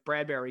thinking of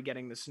Bradbury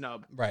getting the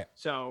snub. Right.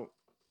 So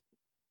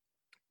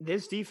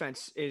this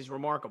defense is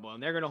remarkable,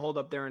 and they're going to hold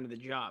up their end of the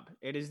job.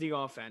 It is the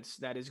offense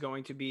that is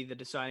going to be the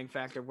deciding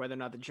factor of whether or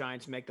not the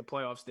Giants make the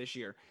playoffs this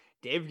year.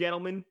 Dave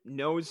Gettleman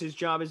knows his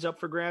job is up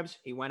for grabs.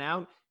 He went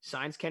out,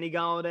 signs Kenny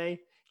Golladay,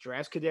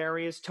 drafts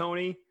Kadarius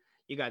Toney.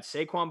 You got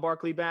Saquon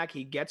Barkley back.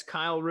 He gets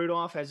Kyle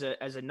Rudolph as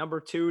a number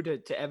 2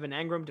 to Evan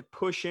Engram to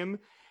push him.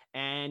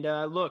 And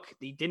look,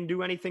 he didn't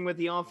do anything with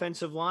the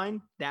offensive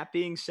line. That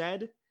being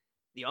said,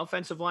 the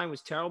offensive line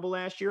was terrible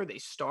last year. They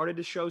started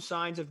to show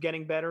signs of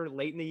getting better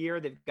late in the year.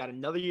 They've got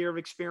another year of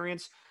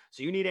experience.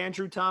 So you need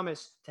Andrew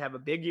Thomas to have a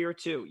big year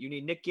too. You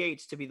need Nick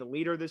Gates to be the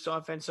leader of this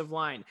offensive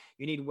line.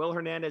 You need Will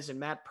Hernandez and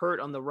Matt Pert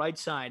on the right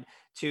side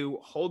to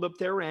hold up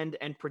their end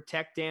and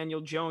protect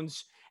Daniel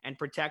Jones and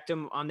protect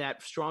him on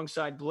that strong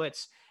side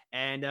blitz.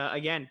 And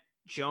again,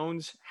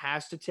 Jones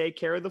has to take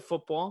care of the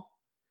football,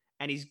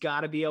 and he's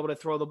got to be able to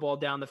throw the ball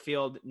down the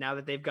field now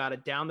that they've got a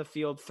down the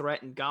field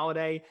threat in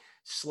Golladay.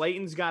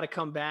 Slayton's got to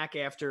come back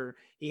after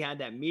he had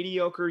that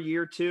mediocre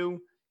year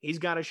 2. He's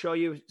got to show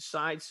you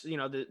signs,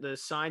 the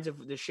signs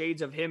of the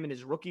shades of him in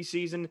his rookie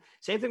season.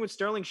 Same thing with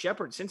Sterling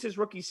Shepard. Since his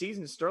rookie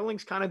season,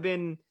 Sterling's kind of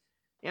been,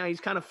 he's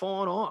kind of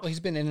fallen off. Well, he's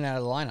been in and out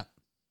of the lineup.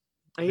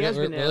 He has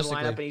been in the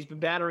lineup, and he's been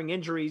battling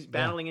injuries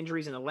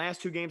in the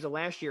last 2 games of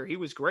last year. He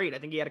was great. I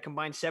think he had a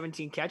combined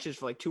 17 catches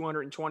for like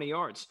 220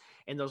 yards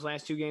in those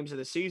last 2 games of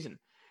the season.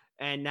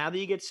 And now that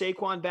you get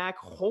Saquon back,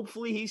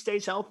 hopefully he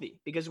stays healthy,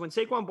 because when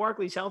Saquon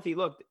Barkley's healthy,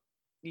 look,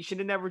 you should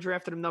have never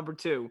drafted him number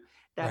 2.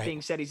 That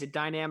being said, he's a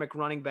dynamic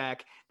running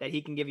back that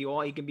he can give you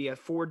all. He can be a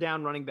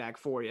 4-down running back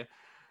for you.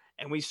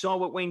 And we saw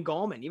what Wayne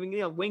Gallman,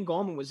 Wayne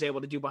Gallman was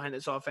able to do behind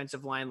this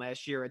offensive line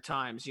last year at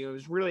times. He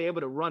was really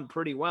able to run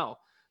pretty well.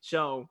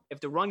 So if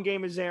the run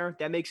game is there,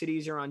 that makes it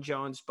easier on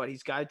Jones, but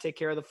he's got to take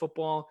care of the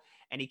football,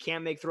 and he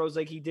can't make throws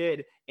like he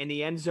did in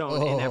the end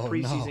zone in that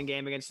preseason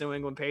game against New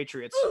England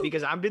Patriots,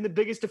 because I've been the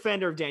biggest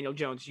defender of Daniel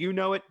Jones. You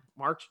know it.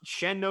 Mark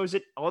Shen knows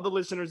it. All the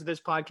listeners of this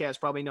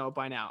podcast probably know it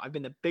by now. I've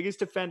been the biggest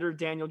defender of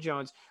Daniel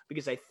Jones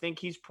because I think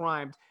he's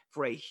primed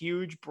for a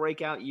huge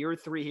breakout year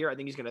 3 here. I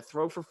think he's going to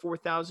throw for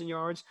 4,000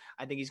 yards.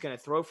 I think he's going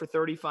to throw for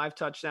 35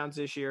 touchdowns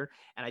this year.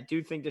 And I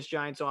do think this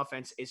Giants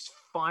offense is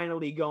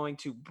finally going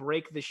to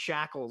break the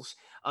shackles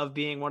of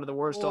being one of the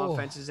worst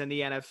offenses in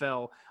the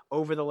NFL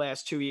over the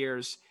last 2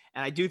 years.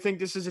 And I do think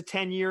this is a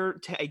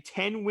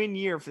 10-win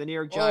year for the New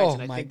York Giants.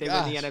 And I think they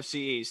win the NFC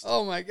East.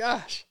 Oh my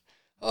gosh.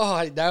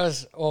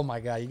 Oh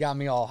my God. You got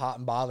me all hot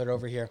and bothered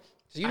over here.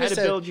 So I had to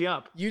build you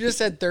up. You just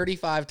said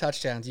 35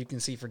 touchdowns you can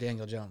see for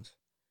Daniel Jones.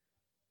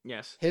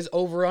 Yes. His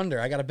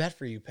over-under, I got a bet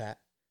for you, Pat.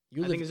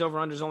 I think his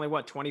over-under is only,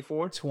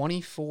 24?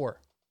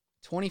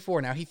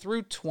 24. Now, he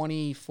threw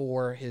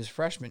 24 his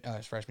freshman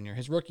year,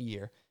 his rookie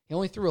year. He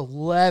only threw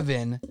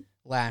 11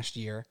 last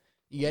year.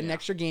 You get an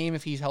extra game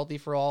if he's healthy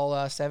for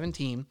all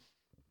 17.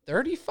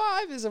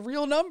 35 is a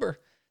real number.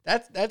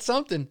 That's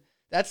something.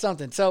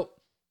 So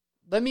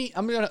I'm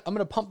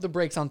gonna pump the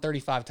brakes on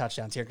 35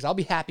 touchdowns here, because I'll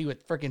be happy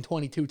with freaking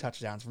 22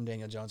 touchdowns from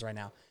Daniel Jones right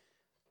now.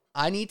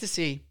 I need to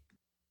see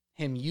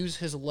him use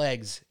his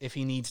legs if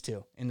he needs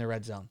to in the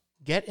red zone.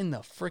 Get in the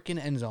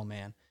freaking end zone,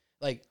 man.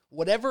 Like,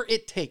 whatever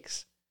it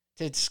takes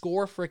to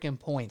score freaking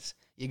points,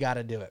 you got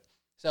to do it.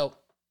 So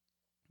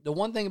the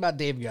one thing about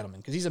Dave Gettleman,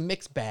 because he's a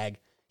mixed bag,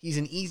 he's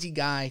an easy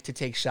guy to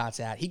take shots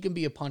at. He can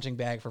be a punching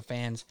bag for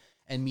fans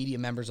and media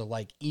members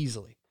alike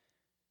easily.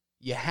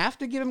 You have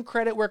to give him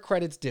credit where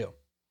credit's due.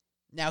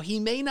 Now, he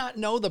may not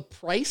know the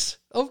price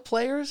of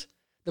players,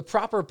 the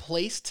proper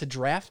place to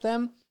draft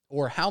them,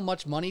 or how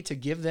much money to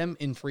give them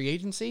in free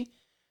agency,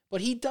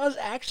 but he does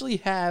actually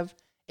have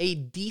a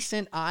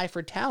decent eye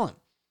for talent.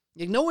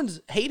 Like, no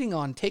one's hating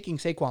on taking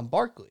Saquon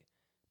Barkley.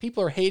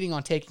 People are hating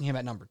on taking him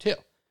at number 2.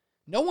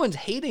 No one's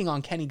hating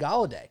on Kenny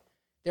Golladay.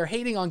 They're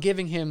hating on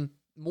giving him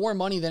more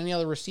money than any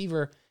other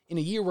receiver in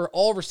a year where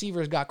all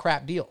receivers got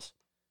crap deals,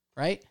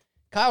 right?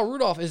 Kyle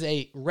Rudolph is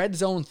a red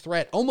zone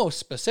threat almost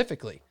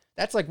specifically.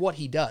 That's like what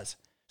he does.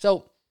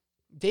 So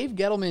Dave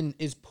Gettleman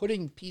is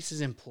putting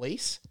pieces in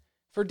place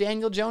for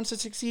Daniel Jones to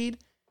succeed.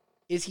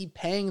 Is he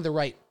paying the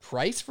right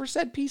price for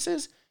said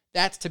pieces?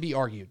 That's to be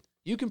argued.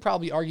 You can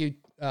probably argue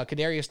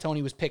Kadarius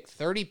Toney was picked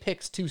 30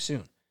 picks too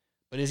soon.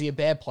 But is he a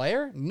bad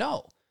player?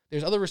 No.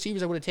 There's other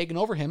receivers that would have taken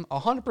over him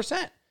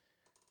 100%.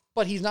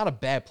 But he's not a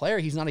bad player.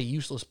 He's not a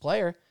useless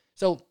player.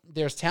 So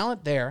there's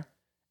talent there.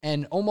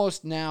 And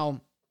almost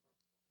now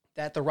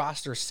that the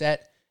roster's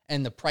set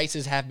and the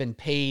prices have been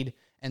paid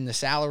and the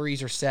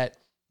salaries are set,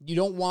 you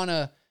don't want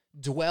to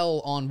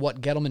dwell on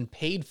what Gettleman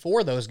paid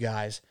for those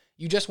guys.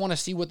 You just want to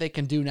see what they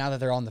can do now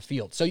that they're on the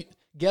field. So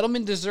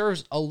Gettleman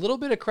deserves a little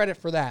bit of credit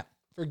for that,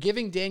 for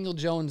giving Daniel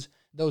Jones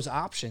those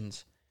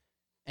options.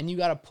 And you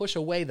got to push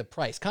away the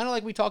price. Kind of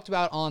like we talked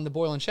about on the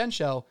Boyle and Shen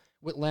show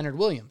with Leonard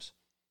Williams.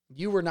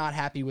 You were not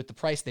happy with the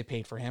price they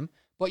paid for him,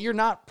 but you're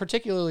not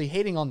particularly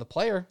hating on the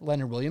player,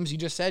 Leonard Williams. You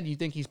just said you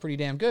think he's pretty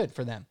damn good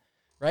for them,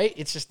 right?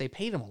 It's just they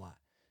paid him a lot.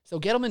 So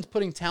Gettleman's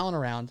putting talent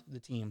around the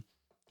team.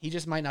 He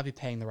just might not be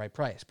paying the right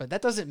price. But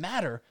that doesn't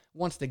matter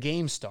once the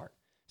games start.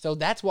 So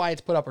that's why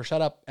it's put up or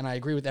shut up, and I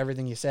agree with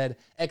everything you said,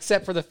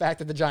 except for the fact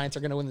that the Giants are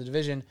going to win the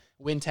division,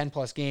 win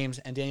 10-plus games,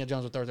 and Daniel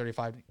Jones will throw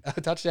 35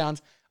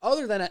 touchdowns.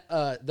 Other than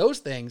those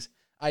things,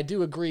 I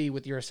do agree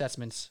with your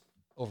assessments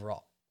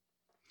overall.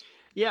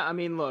 Yeah, I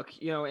mean, look,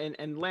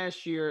 and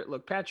last year,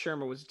 look, Pat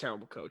Shurmur was a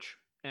terrible coach,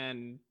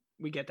 and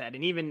we get that.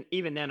 And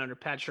even then, under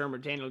Pat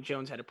Shurmur, Daniel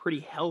Jones had a pretty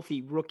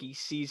healthy rookie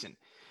season.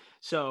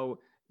 So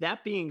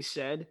that being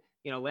said,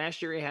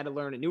 last year he had to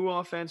learn a new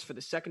offense for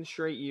the second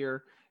straight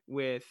year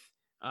with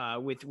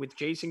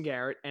Jason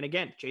Garrett. And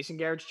again, Jason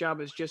Garrett's job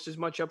is just as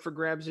much up for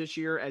grabs this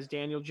year as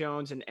Daniel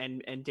Jones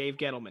and Dave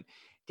Gettleman.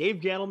 Dave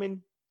Gettleman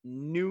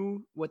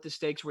knew what the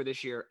stakes were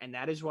this year, and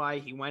that is why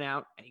he went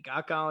out and he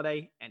got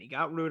Golladay and he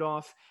got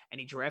Rudolph and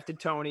he drafted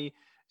Toney.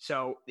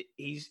 So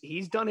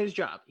he's done his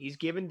job. He's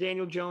given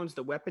Daniel Jones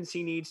the weapons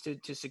he needs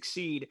to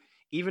succeed,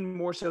 even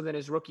more so than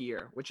his rookie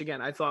year, which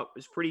again, I thought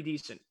was pretty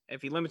decent.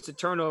 If he limits the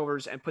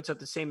turnovers and puts up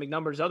the same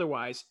numbers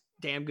otherwise,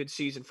 damn good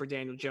season for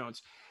Daniel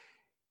Jones.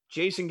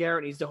 Jason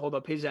Garrett needs to hold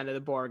up his end of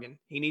the bargain.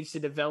 He needs to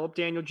develop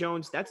Daniel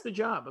Jones. That's the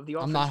job of the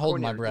offensive coordinator. I'm not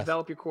holding my breath.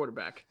 Develop your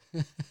quarterback.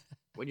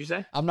 What'd you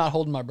say? I'm not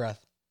holding my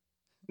breath.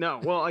 No.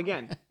 Well,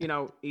 again,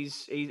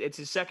 it's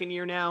his second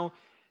year now.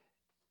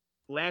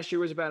 Last year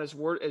was about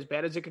as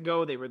bad as it could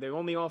go. They were the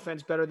only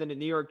offense better than the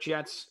New York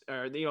Jets.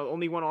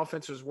 Only one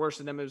offense was worse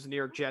than them. It was the New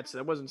York Jets. So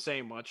that wasn't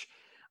saying much.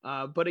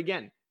 But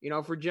again,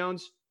 for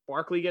Jones,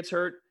 Barkley gets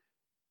hurt.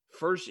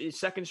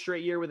 Second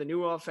straight year with a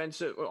new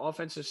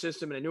offensive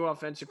system and a new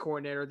offensive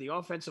coordinator. The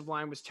offensive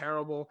line was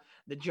terrible.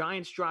 The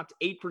Giants dropped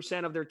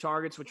 8% of their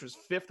targets, which was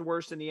fifth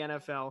worst in the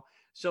NFL.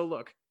 So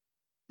look,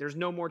 there's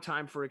no more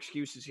time for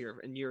excuses here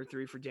in year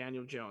 3 for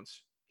Daniel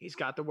Jones. He's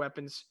got the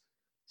weapons.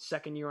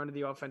 Second year under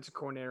the offensive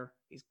coordinator.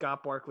 He's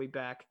got Barkley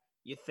back.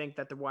 You think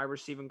that the wide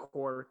receiving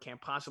core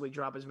can't possibly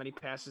drop as many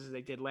passes as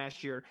they did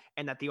last year,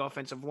 and that the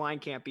offensive line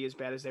can't be as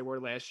bad as they were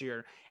last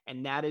year.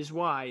 And that is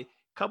why,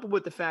 coupled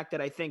with the fact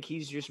that I think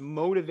he's just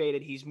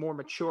motivated, he's more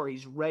mature,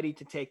 he's ready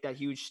to take that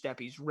huge step,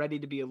 he's ready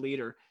to be a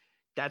leader.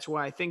 That's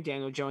why I think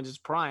Daniel Jones is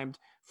primed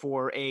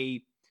for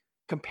a,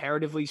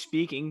 comparatively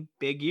speaking,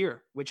 big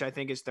year, which I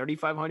think is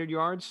 3,500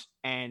 yards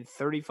and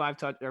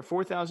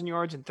 4,000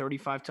 yards and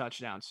 35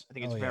 touchdowns. I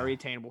think it's very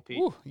attainable, Pete.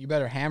 Ooh, you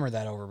better hammer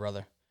that over,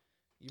 brother.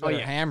 You better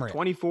hammer it.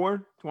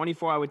 24,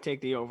 I would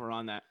take the over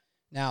on that.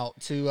 Now,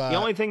 the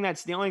only thing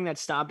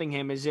that's stopping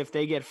him is if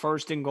they get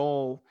first and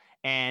goal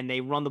and they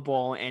run the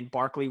ball and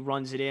Barkley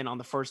runs it in on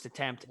the first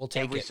attempt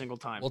every single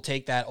time. We'll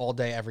take that all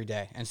day, every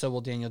day. And so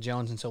will Daniel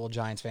Jones, and so will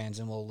Giants fans,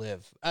 and we'll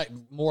live.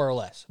 More or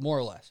less.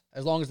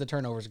 As long as the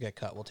turnovers get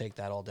cut, we'll take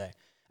that all day.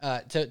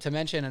 To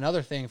mention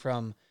another thing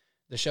from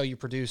the show you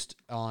produced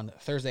on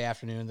Thursday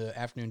afternoon, the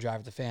afternoon drive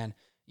with the fan,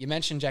 you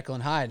mentioned Jekyll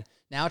and Hyde.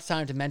 Now it's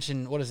time to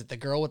mention, what is it, the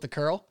girl with the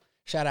curl?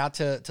 Shout out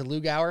to Lou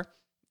Gower.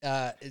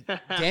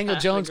 Daniel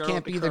Jones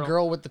can't be the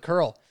girl with the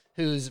curl,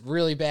 who's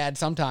really bad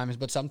sometimes,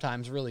 but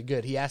sometimes really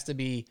good. He has to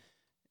be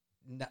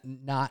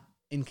not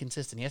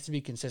inconsistent. He has to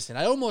be consistent.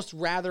 I'd almost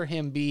rather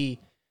him be,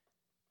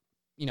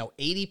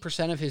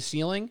 80% of his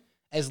ceiling,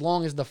 as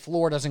long as the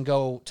floor doesn't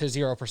go to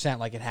 0%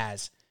 like it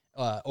has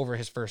over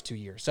his first 2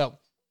 years. So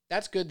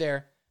that's good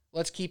there.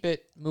 Let's keep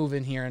it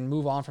moving here and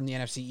move on from the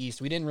NFC East.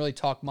 We didn't really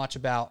talk much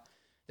about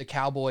the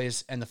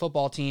Cowboys and the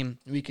football team.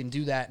 We can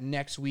do that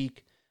next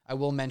week. I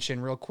will mention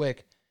real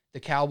quick, the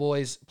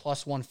Cowboys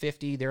plus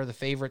 150. They're the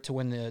favorite to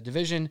win the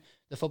division.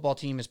 The football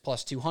team is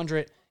plus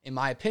 200. In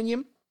my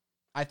opinion,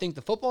 I think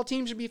the football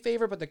team should be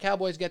favored, but the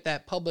Cowboys get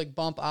that public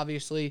bump,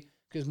 obviously,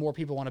 because more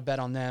people want to bet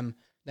on them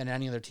than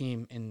any other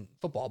team in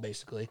football,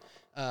 basically.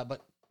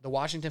 But the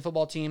Washington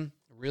football team,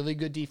 really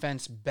good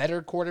defense,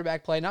 better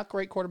quarterback play. Not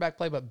great quarterback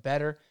play, but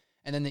better.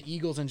 And then the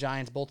Eagles and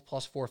Giants, both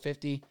plus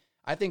 450.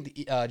 I think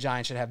the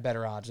Giants should have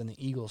better odds than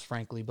the Eagles,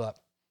 frankly, but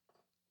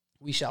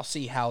we shall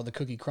see how the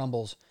cookie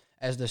crumbles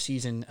as the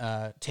season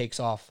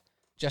takes off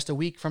just a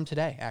week from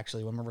today,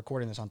 actually, when we're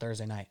recording this on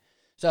Thursday night.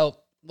 So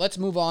let's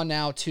move on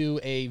now to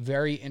a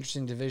very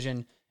interesting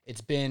division.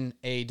 It's been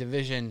a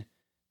division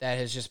that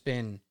has just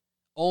been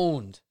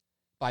owned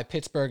by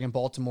Pittsburgh and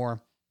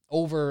Baltimore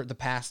over the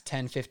past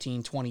 10,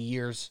 15, 20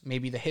 years,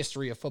 maybe the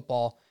history of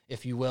football,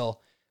 if you will.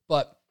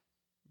 But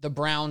the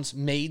Browns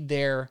made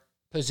their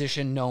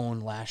position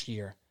known last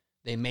year.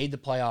 They made the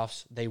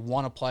playoffs. They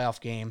won a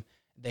playoff game.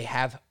 They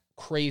have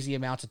crazy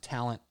amounts of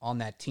talent on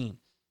that team.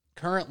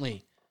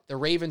 Currently, the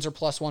Ravens are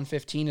plus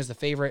 115 as the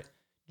favorite,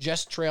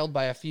 just trailed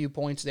by a few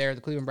points there.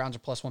 The Cleveland Browns are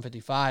plus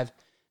 155.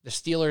 The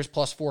Steelers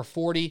plus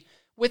 440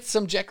 with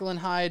some Jekyll and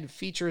Hyde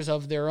features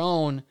of their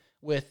own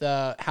with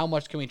how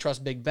much can we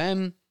trust Big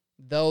Ben,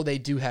 though they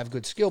do have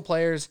good skill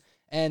players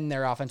and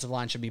their offensive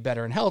line should be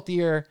better and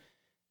healthier.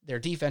 Their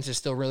defense is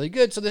still really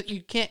good, so that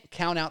you can't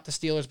count out the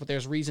Steelers, but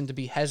there's reason to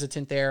be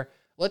hesitant there.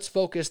 Let's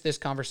focus this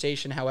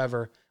conversation,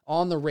 however,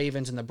 on the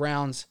Ravens and the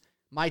Browns.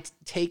 My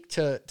take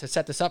to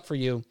set this up for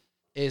you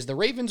is the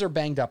Ravens are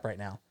banged up right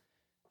now.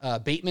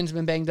 Bateman's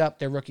been banged up,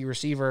 their rookie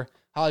receiver.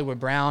 Hollywood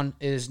Brown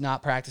is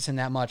not practicing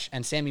that much,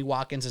 and Sammy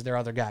Watkins is their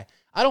other guy.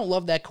 I don't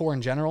love that core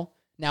in general.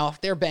 Now,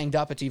 if they're banged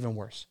up, it's even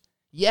worse.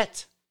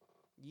 Yet,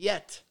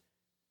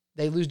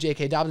 they lose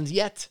J.K. Dobbins,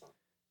 yet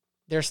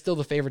they're still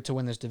the favorite to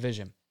win this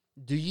division.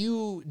 Do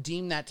you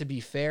deem that to be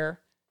fair?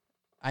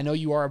 I know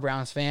you are a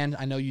Browns fan.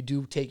 I know you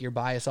do take your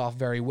bias off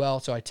very well,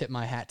 so I tip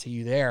my hat to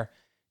you there.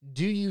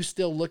 Do you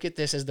still look at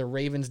this as the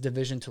Ravens'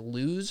 division to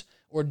lose,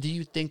 or do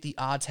you think the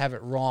odds have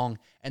it wrong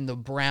and the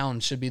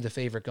Browns should be the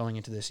favorite going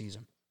into this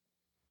season?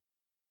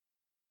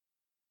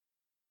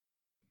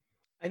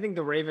 I think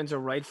the Ravens are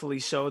rightfully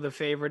so the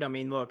favorite. I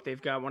mean, look,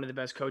 they've got one of the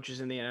best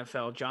coaches in the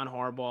NFL. John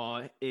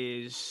Harbaugh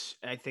is,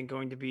 I think,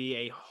 going to be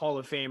a Hall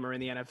of Famer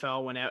in the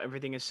NFL when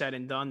everything is said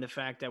and done. The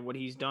fact that what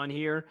he's done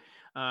here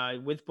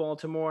with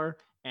Baltimore,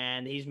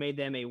 and he's made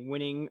them a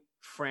winning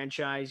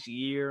franchise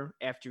year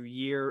after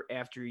year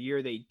after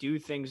year. They do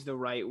things the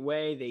right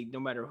way.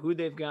 No matter who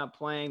they've got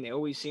playing, they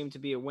always seem to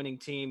be a winning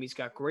team. He's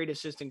got great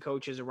assistant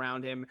coaches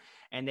around him,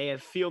 and they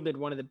have fielded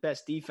one of the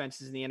best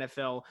defenses in the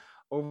NFL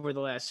over the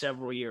last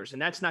several years. And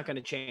that's not going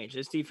to change.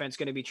 This defense is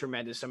going to be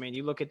tremendous. I mean,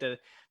 you look at the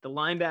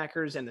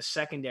linebackers and the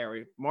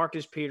secondary,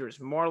 Marcus Peters,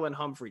 Marlon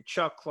Humphrey,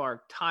 Chuck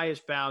Clark, Tyus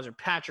Bowser,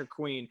 Patrick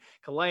Queen,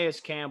 Calais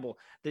Campbell,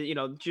 they're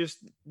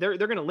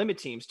going to limit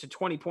teams to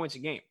 20 points a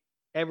game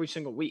every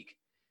single week.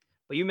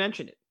 But you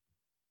mentioned it.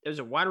 There's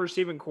a wide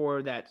receiving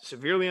core that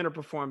severely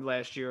underperformed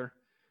last year.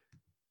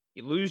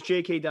 You lose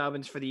J.K.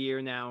 Dobbins for the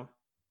year now.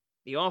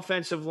 The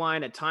offensive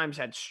line at times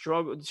had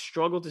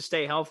struggled to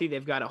stay healthy.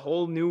 They've got a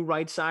whole new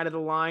right side of the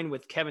line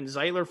with Kevin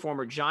Zeitler,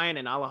 former Giant,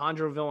 and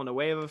Alejandro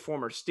Villanueva,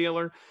 former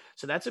Steeler.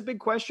 So that's a big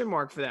question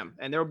mark for them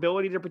and their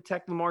ability to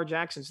protect Lamar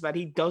Jackson so that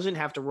he doesn't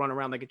have to run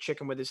around like a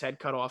chicken with his head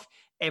cut off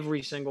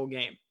every single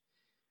game.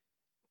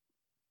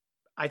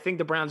 I think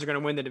the Browns are going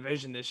to win the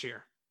division this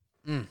year.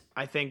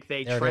 I think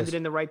they trended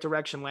in the right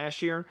direction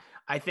last year.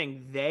 I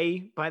think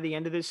they, by the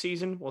end of this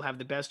season, will have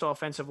the best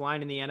offensive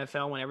line in the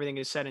NFL when everything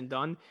is said and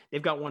done.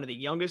 They've got one of the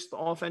youngest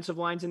offensive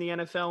lines in the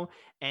NFL,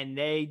 and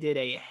they did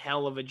a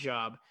hell of a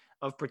job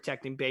of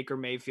protecting Baker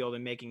Mayfield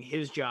and making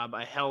his job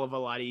a hell of a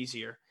lot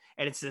easier.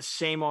 And it's the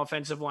same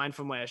offensive line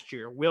from last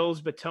year.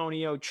 Wills,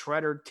 Bitonio,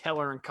 Treader,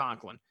 Teller, and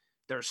Conklin.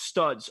 They're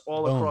studs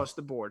all across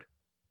the board.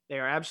 They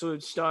are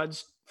absolute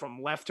studs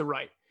from left to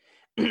right.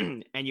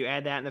 And you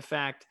add that in the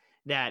fact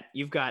that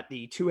you've got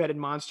the two-headed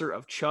monster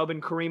of Chubb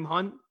and Kareem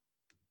Hunt,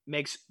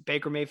 makes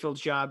Baker Mayfield's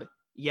job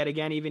yet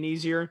again even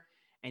easier.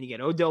 And you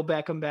get Odell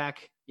Beckham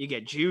back. You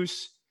get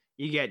Juice.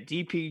 You get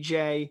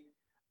DPJ.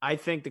 I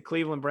think the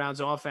Cleveland Browns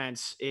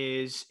offense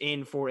is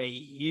in for a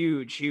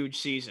huge, huge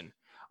season.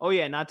 Oh,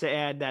 yeah, not to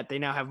add that they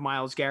now have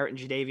Myles Garrett and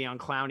Jadeveon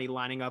Clowney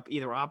lining up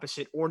either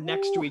opposite or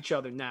next to each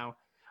other now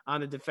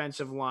on the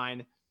defensive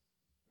line.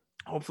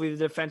 Hopefully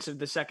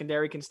the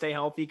secondary can stay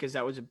healthy because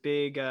that was a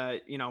big,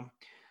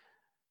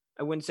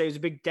 I wouldn't say it was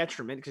a big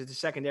detriment because the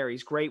secondary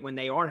is great when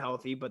they are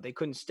healthy, but they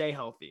couldn't stay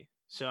healthy.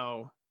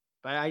 So,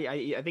 but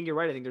I think you're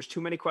right. I think there's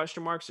too many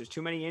question marks. There's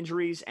too many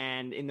injuries.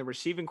 And in the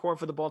receiving core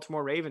for the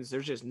Baltimore Ravens,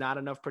 there's just not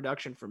enough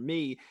production for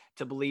me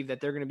to believe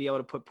that they're going to be able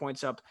to put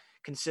points up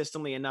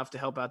consistently enough to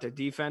help out their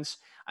defense.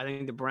 I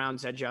think the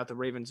Browns edge out the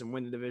Ravens and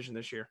win the division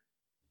this year.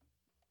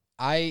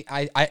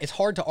 It's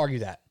hard to argue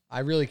that. I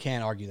really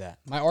can't argue that.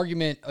 My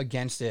argument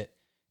against it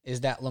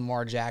is that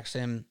Lamar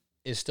Jackson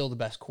is still the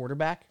best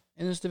quarterback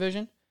in this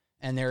division.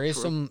 And there is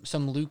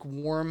some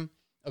lukewarm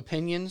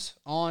opinions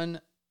on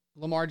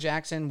Lamar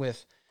Jackson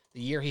with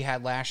the year he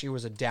had last year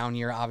was a down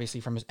year, obviously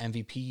from his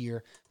MVP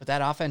year, but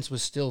that offense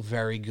was still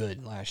very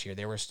good last year.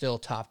 They were still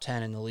top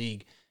 10 in the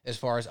league as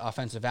far as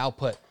offensive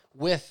output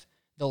with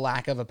the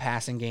lack of a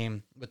passing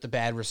game, with the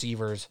bad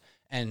receivers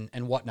and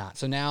whatnot.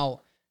 So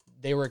now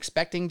they were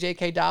expecting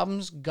J.K.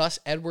 Dobbins. Gus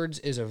Edwards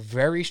is a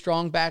very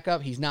strong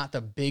backup. He's not the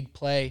big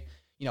play,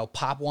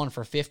 pop one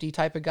for 50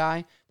 type of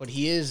guy, but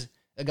he is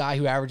a guy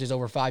who averages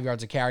over 5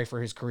 yards a carry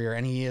for his career,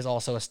 and he is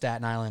also a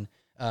Staten Island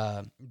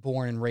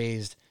born and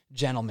raised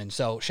gentleman.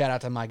 So shout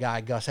out to my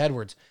guy, Gus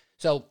Edwards.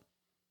 So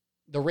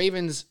the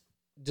Ravens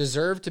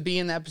deserve to be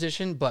in that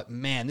position, but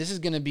man, this is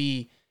going to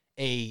be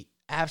a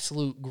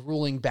absolute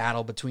grueling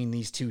battle between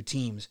these two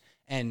teams.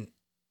 And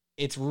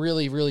it's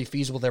really, really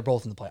feasible they're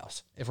both in the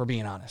playoffs, if we're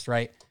being honest,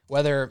 right?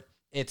 Whether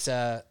it's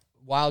a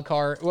wild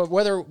card,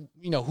 whether,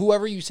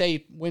 whoever you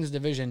say wins the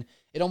division,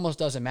 it almost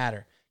doesn't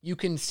matter. You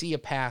can see a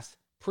path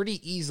pretty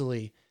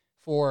easily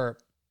for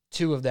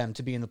 2 of them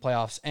to be in the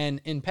playoffs.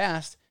 And in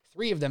past,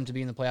 3 of them to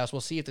be in the playoffs.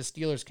 We'll see if the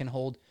Steelers can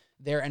hold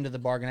their end of the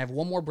bargain. I have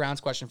one more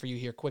Browns question for you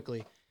here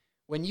quickly.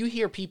 When you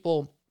hear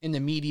people in the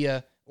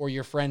media or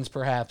your friends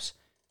perhaps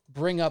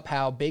bring up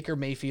how Baker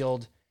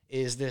Mayfield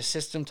is this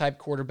system type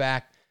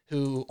quarterback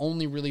who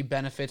only really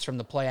benefits from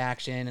the play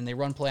action, and they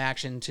run play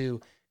action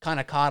to kind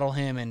of coddle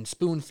him and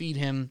spoon feed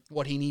him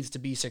what he needs to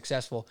be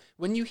successful.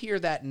 When you hear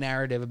that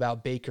narrative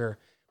about Baker,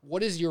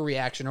 what is your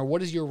reaction or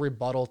what is your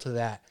rebuttal to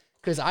that?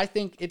 Because I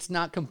think it's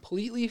not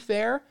completely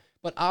fair,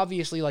 but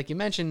obviously, like you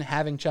mentioned,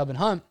 having Chubb and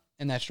Hunt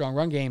and that strong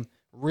run game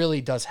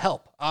really does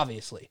help,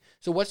 obviously.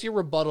 So what's your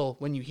rebuttal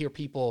when you hear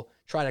people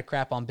try to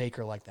crap on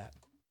Baker like that?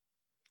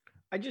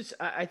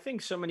 I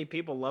think so many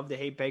people love to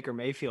hate Baker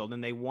Mayfield,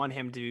 and they want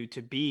him to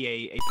be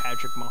a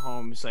Patrick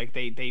Mahomes. Like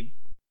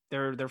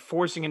they're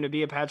forcing him to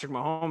be a Patrick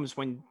Mahomes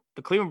when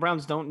the Cleveland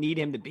Browns don't need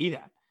him to be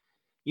that.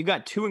 You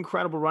got 2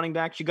 incredible running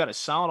backs. You got a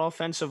solid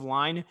offensive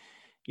line.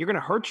 You're going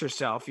to hurt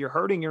yourself. You're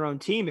hurting your own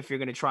team if you're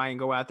going to try and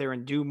go out there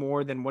and do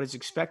more than what is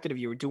expected of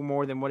you or do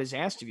more than what is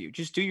asked of you.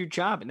 Just do your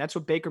job. And that's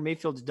what Baker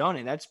Mayfield's done.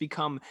 And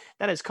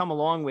that has come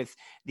along with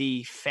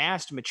the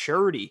fast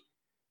maturity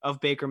of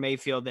Baker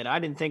Mayfield that I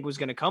didn't think was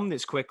going to come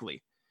this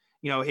quickly.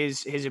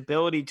 His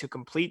ability to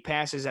complete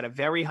passes at a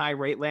very high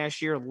rate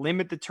last year,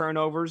 limit the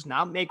turnovers,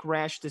 not make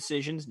rash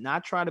decisions,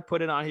 not try to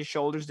put it on his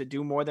shoulders to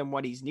do more than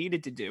what he's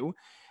needed to do.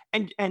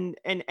 And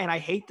I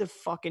hate the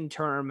fucking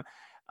term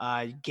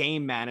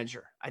game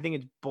manager. I think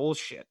it's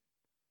bullshit.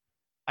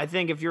 I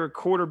think if you're a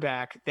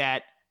quarterback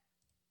that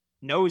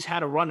knows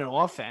how to run an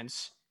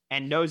offense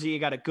and knows that you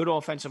got a good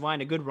offensive line,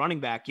 a good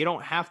running back, you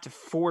don't have to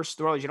force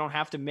throws. You don't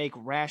have to make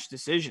rash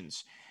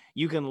decisions.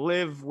 You can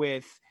live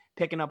with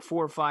picking up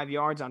 4 or 5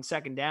 yards on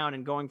second down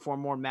and going for a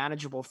more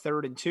manageable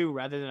 3rd and 2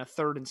 rather than a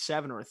 3rd and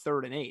 7 or a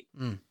 3rd and 8.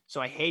 So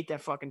I hate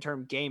that fucking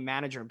term game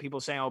manager. And people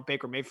saying, oh,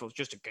 Baker Mayfield's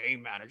just a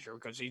game manager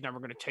because he's never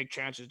going to take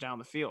chances down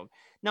the field.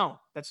 No,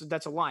 that's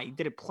a lie. He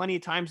did it plenty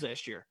of times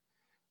last year.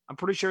 I'm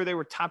pretty sure they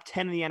were top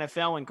 10 in the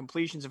NFL in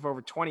completions of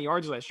over 20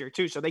 yards last year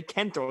too. So they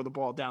can throw the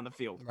ball down the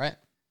field. Right.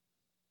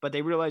 But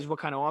they realize what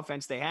kind of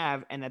offense they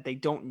have and that they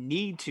don't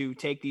need to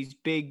take these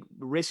big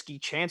risky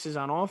chances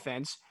on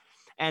offense.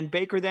 And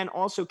Baker then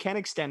also can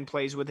extend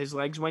plays with his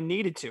legs when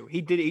needed to.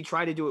 He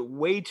tried to do it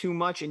way too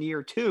much in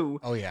year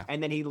 2. Oh yeah.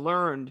 And then he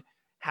learned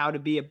how to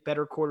be a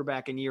better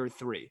quarterback in year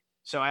 3.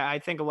 So I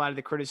think a lot of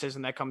the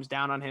criticism that comes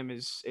down on him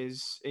is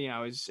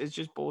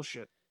just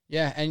bullshit.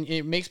 Yeah. And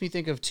it makes me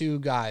think of 2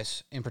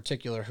 guys in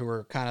particular who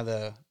are kind of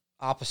the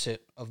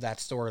opposite of that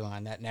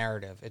storyline, that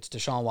narrative. It's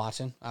Deshaun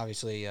Watson.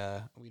 Obviously,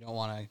 we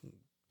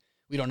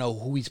don't know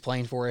who he's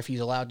playing for, if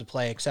he's allowed to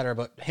play, et cetera,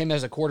 but him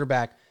as a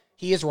quarterback,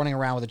 he is running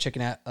around with a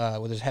chicken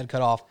with his head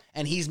cut off,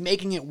 and he's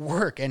making it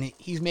work, and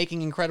he's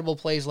making incredible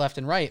plays left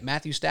and right.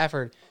 Matthew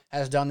Stafford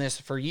has done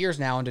this for years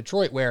now in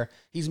Detroit, where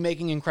he's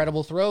making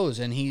incredible throws,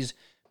 and he's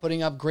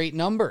putting up great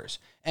numbers.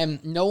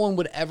 And no one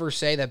would ever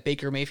say that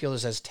Baker Mayfield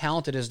is as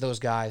talented as those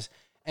guys,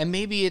 and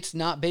maybe it's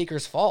not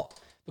Baker's fault.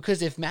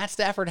 Because if Matt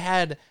Stafford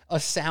had a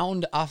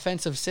sound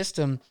offensive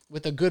system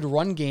with a good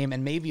run game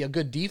and maybe a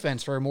good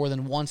defense for more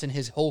than once in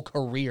his whole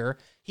career,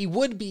 he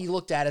would be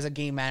looked at as a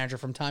game manager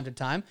from time to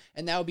time,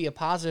 and that would be a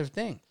positive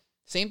thing.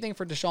 Same thing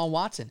for Deshaun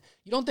Watson.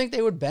 You don't think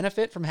they would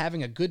benefit from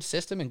having a good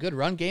system and good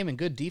run game and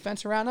good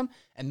defense around them?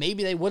 And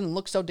maybe they wouldn't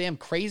look so damn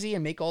crazy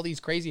and make all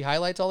these crazy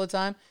highlights all the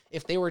time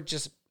if they were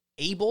just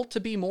able to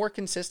be more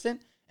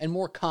consistent and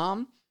more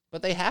calm,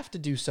 but they have to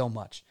do so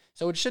much.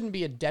 So it shouldn't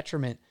be a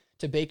detriment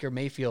to Baker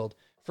Mayfield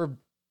for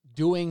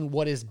doing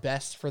what is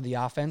best for the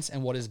offense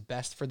and what is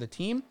best for the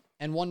team.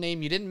 And one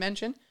name you didn't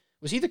mention,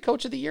 was he the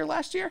coach of the year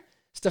last year?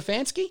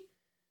 Stefanski?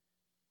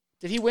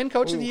 Did he win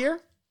coach of the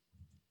year?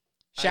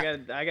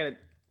 I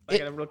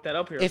gotta look that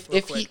up here.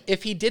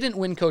 If he didn't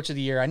win coach of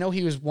the year, I know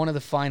he was one of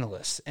the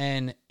finalists,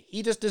 and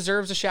he just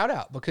deserves a shout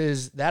out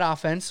because that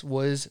offense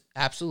was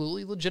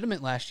absolutely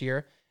legitimate last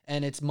year,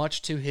 and it's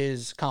much to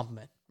his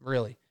compliment,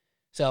 really.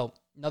 So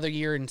another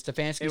year in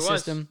Stefanski's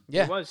system.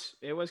 Yeah.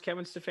 It was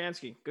Kevin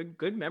Stefanski.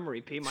 Good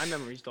memory, Pete. My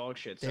memory's dog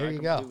shit. So there you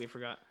I completely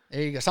forgot.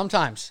 There you go.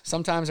 Sometimes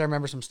I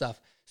remember some stuff.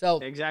 So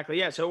exactly.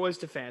 Yeah. So it was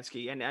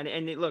Stefanski.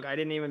 And look, I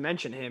didn't even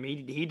mention him.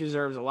 He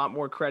deserves a lot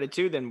more credit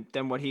too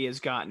than what he has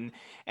gotten.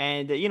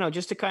 And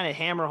just to kind of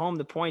hammer home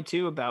the point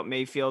too about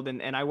Mayfield,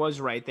 and I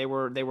was right. They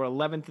were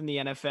 11th in the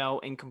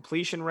NFL in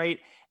completion rate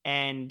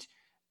and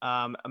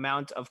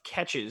amount of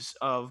catches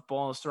of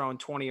balls thrown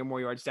 20 or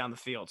more yards down the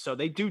field. So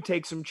they do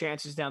take some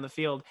chances down the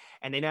field.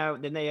 And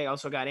they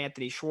also got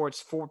Anthony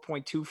Schwartz,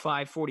 4.25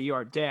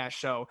 40-yard dash.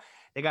 So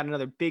they got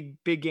another big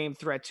game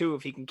threat too,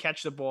 if he can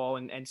catch the ball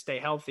and stay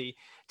healthy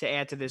to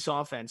add to this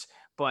offense.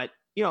 But,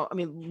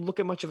 look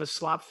at much of a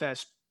slop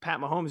fest Pat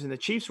Mahomes and the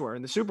Chiefs were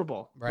in the Super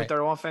Bowl. Right. With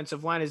their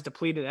offensive line as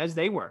depleted as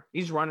they were.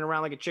 He's running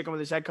around like a chicken with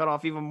his head cut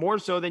off, even more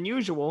so than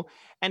usual,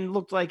 and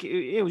looked like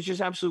it was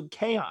just absolute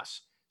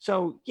chaos.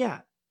 So, yeah,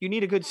 You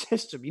need a good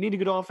system. You need a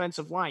good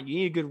offensive line. You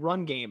need a good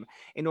run game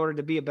in order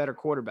to be a better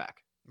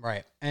quarterback.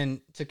 Right.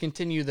 And to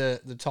continue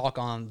the talk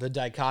on the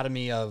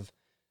dichotomy of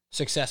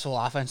successful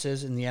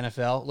offenses in the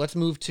NFL, let's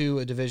move to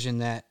a division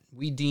that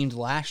we deemed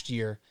last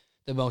year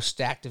the most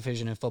stacked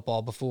division in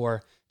football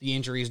before the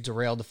injuries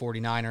derailed the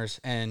 49ers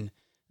and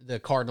the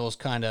Cardinals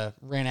kind of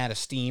ran out of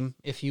steam,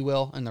 if you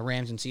will, and the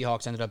Rams and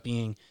Seahawks ended up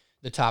being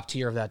the top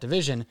tier of that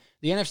division.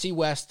 The NFC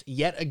West,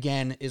 yet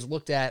again, is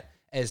looked at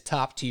as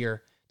top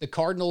tier. The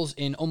Cardinals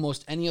in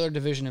almost any other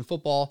division in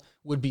football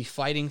would be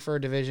fighting for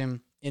a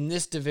division. In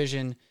this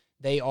division,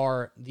 they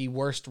are the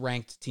worst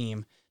ranked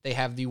team. They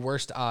have the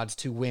worst odds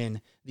to win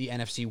the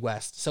NFC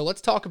West. So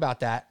let's talk about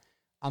that.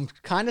 I'm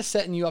kind of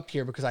setting you up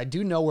here because I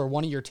do know where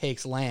one of your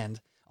takes land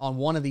on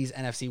one of these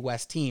NFC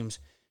West teams.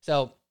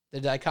 So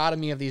the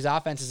dichotomy of these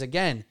offenses,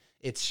 again,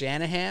 it's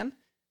Shanahan,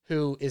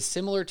 who is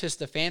similar to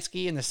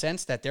Stefanski in the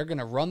sense that they're going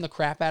to run the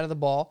crap out of the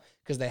ball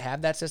because they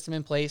have that system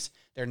in place.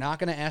 They're not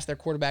going to ask their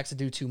quarterbacks to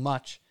do too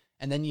much.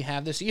 And then you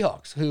have the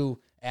Seahawks, who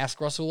ask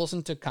Russell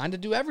Wilson to kind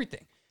of do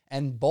everything.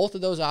 And both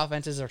of those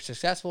offenses are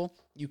successful.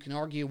 You can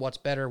argue what's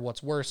better,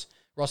 what's worse.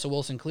 Russell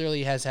Wilson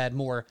clearly has had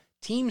more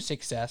team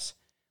success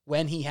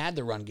when he had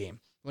the run game,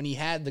 when he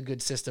had the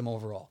good system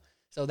overall.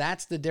 So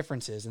that's the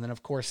differences. And then,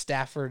 of course,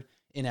 Stafford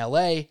in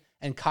LA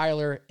and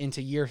Kyler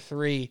into year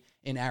 3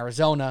 in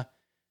Arizona.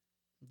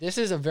 This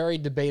is a very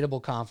debatable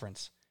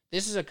conference.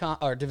 This is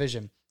a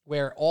division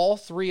where all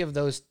 3 of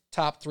those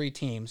top 3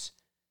 teams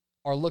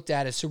are looked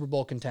at as Super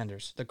Bowl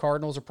contenders. The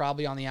Cardinals are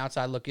probably on the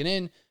outside looking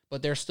in,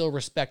 but they're still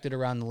respected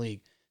around the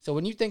league. So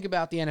when you think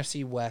about the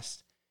NFC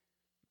West,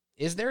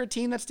 is there a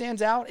team that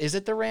stands out? Is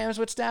it the Rams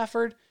with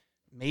Stafford?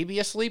 Maybe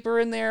a sleeper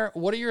in there?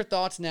 What are your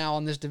thoughts now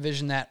on this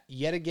division that,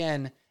 yet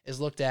again,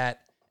 is looked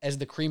at as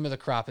the cream of the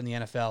crop in the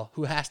NFL,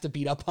 who has to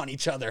beat up on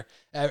each other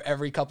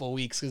every couple of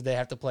weeks because they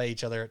have to play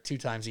each other 2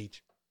 times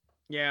each?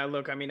 Yeah,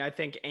 look, I mean, I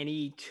think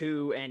any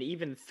 2 and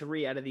even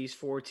 3 out of these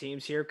 4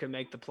 teams here can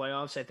make the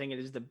playoffs. I think it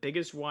is the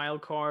biggest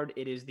wild card.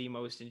 It is the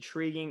most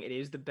intriguing. It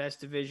is the best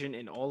division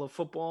in all of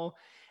football.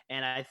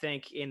 And I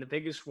think in the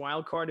biggest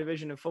wild card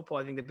division in football,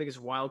 I think the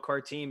biggest wild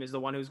card team is the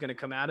one who's going to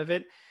come out of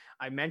it.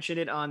 I mentioned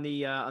it on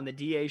the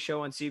DA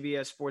show on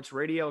CBS Sports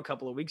Radio a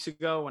couple of weeks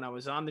ago when I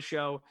was on the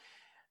show.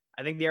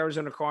 I think the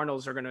Arizona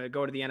Cardinals are going to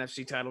go to the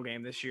NFC title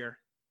game this year.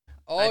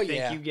 Oh, I think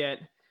yeah. you get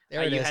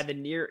There it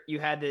is. you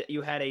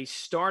had a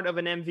start of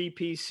an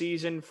MVP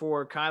season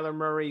for Kyler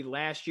Murray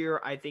last year.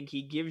 I think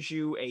he gives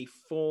you a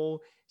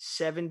full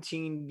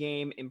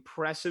 17-game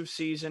impressive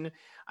season.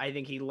 I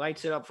think he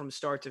lights it up from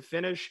start to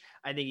finish.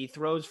 I think he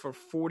throws for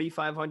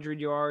 4,500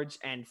 yards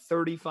and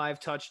 35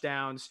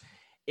 touchdowns,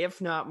 if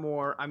not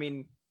more. I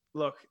mean,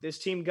 look, this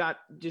team got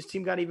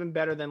even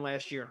better than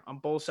last year on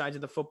both sides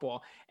of the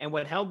football. And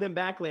what held them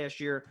back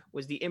last year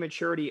was the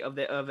immaturity of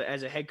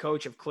as a head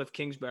coach of Cliff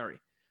Kingsbury.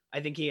 I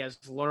think he has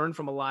learned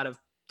from a lot of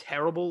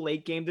terrible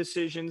late game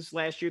decisions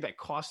last year that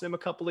cost them a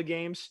couple of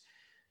games.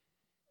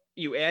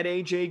 You add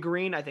AJ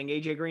Green. I think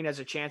AJ Green has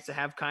a chance to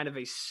have kind of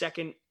a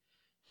second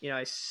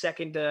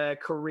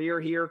career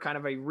here, kind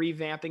of a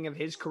revamping of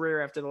his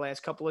career after the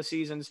last couple of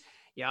seasons.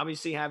 You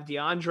obviously have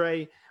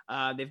DeAndre.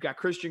 They've got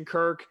Christian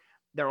Kirk.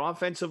 Their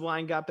offensive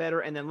line got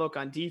better. And then look,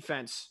 on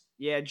defense,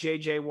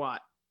 J.J.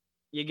 Watt.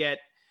 You get,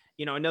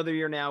 another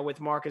year now with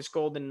Marcus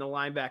Golden in the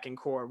linebacking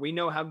core. We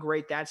know how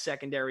great that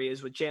secondary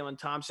is with Jalen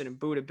Thompson and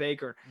Budda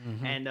Baker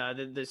and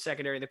the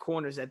secondary, the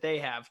corners that they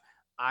have.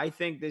 I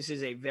think this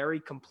is a very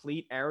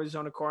complete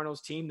Arizona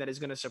Cardinals team that is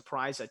going to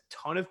surprise a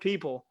ton of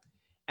people.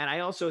 And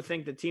I also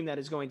think the team that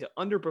is going to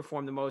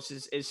underperform the most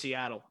is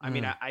Seattle. I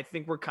mean, I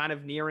think we're kind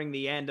of nearing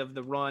the end of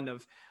the run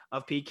of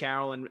Pete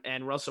Carroll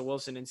and Russell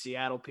Wilson in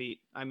Seattle, Pete.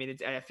 I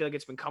memean, I feel like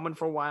it's been coming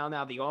for a while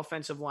now. The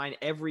offensive line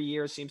every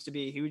year seems to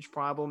be a huge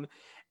problem.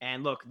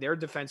 And look, their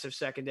defensive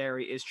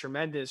secondary is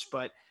tremendous,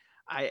 but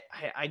I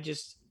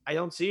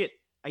don't see it.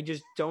 I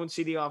just don't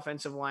see the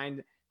offensive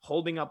line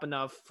holding up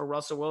enough for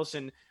Russell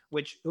Wilson,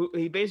 who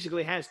he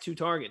basically has 2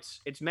 targets.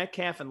 It's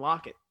Metcalf and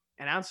Lockett.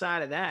 And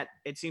outside of that,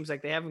 it seems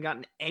like they haven't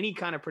gotten any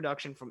kind of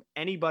production from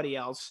anybody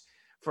else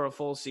for a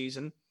full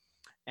season.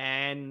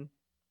 And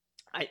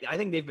I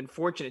think they've been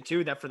fortunate,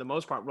 too, that for the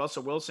most part,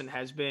 Russell Wilson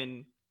has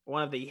been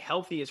one of the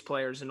healthiest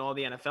players in all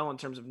the NFL in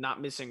terms of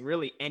not missing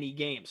really any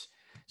games.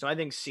 So I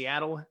think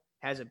Seattle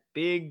has a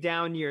big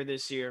down year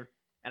this year,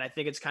 and I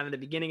think it's kind of the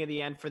beginning of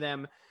the end for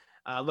them.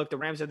 Look, the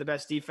Rams have the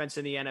best defense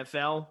in the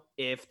NFL.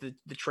 If the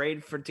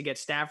trade to get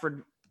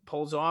Stafford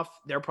pulls off,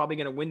 they're probably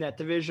going to win that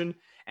division,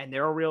 and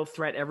they're a real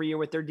threat every year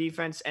with their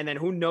defense. And then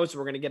who knows what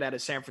we're going to get out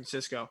of San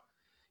Francisco.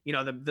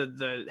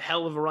 The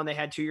hell of a run they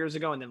had 2 years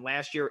ago, and then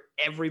last year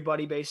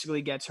everybody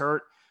basically gets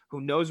hurt.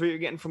 Who knows what you're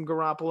getting from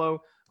Garoppolo?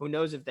 Who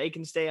knows if they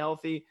can stay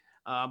healthy,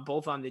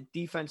 both on the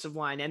defensive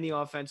line and the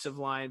offensive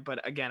line.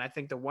 But again, I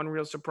think the one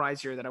real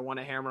surprise here that I want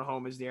to hammer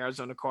home is the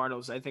Arizona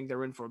Cardinals. I think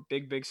they're in for a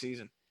big, big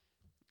season.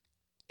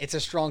 It's a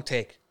strong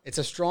take. It's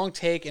a strong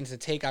take, and it's a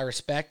take I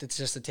respect. It's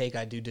just a take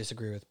I do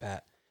disagree with,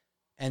 Pat.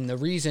 And the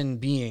reason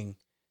being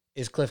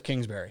is Cliff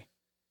Kingsbury.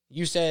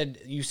 You said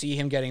you see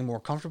him getting more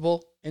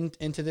comfortable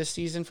into this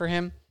season for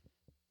him.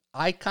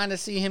 I kind of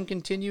see him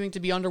continuing to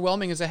be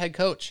underwhelming as a head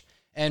coach.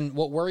 And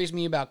what worries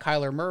me about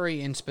Kyler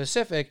Murray in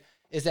specific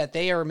is that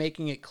they are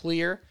making it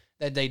clear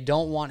that they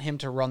don't want him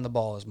to run the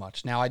ball as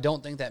much. Now, I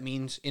don't think that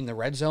means in the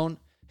red zone,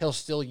 he'll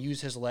still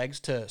use his legs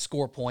to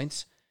score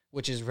points,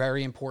 which is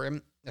very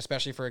important,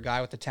 especially for a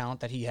guy with the talent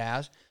that he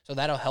has. So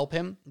that'll help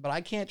him. But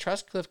I can't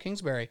trust Cliff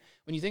Kingsbury.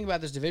 When you think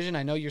about this division,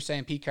 I know you're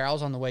saying Pete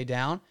Carroll's on the way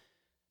down.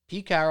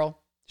 Pete Carroll,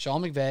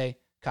 Sean McVay,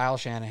 Kyle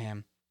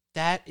Shanahan.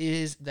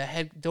 Those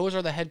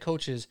are the head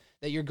coaches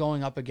that you're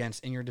going up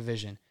against in your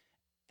division.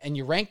 And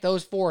you rank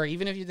those four,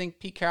 even if you think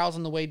Pete Carroll's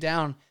on the way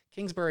down,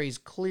 Kingsbury's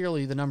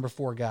clearly the number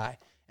 4 guy.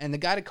 And the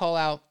guy to call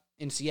out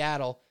in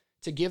Seattle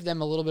to give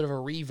them a little bit of a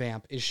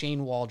revamp is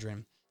Shane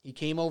Waldron. He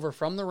came over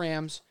from the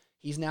Rams.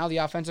 He's now the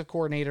offensive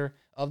coordinator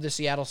of the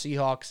Seattle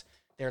Seahawks.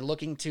 They're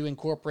looking to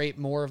incorporate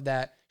more of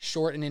that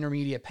short and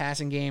intermediate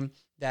passing game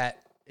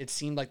that it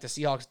seemed like the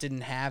Seahawks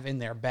didn't have in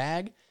their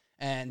bag.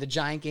 And the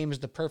Giant game is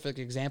the perfect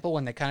example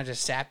when they kind of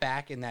just sat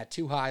back in that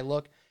too high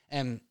look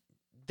and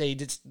they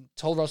just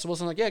told Russell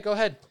Wilson, like, yeah, go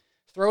ahead.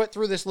 Throw it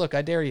through this look.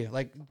 I dare you.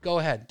 Like, go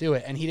ahead. Do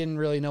it. And he didn't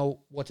really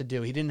know what to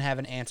do. He didn't have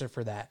an answer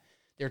for that.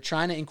 They're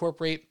trying to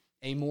incorporate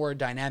a more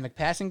dynamic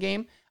passing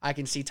game. I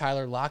can see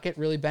Tyler Lockett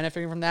really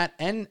benefiting from that,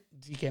 and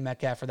DK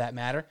Metcalf for that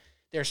matter.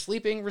 Their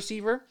sleeping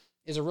receiver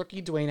is a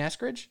rookie, Dwayne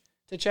Eskridge,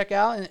 to check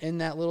out in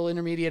that little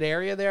intermediate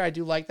area there. I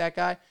do like that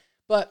guy.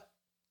 But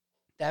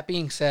that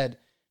being said,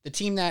 the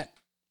team that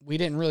we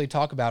didn't really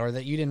talk about or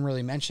that you didn't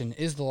really mention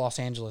is the Los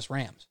Angeles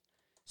Rams.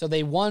 So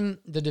they won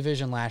the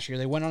division last year.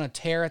 They went on a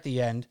tear at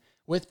the end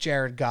with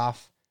Jared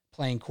Goff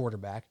playing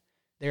quarterback.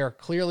 They are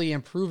clearly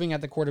improving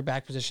at the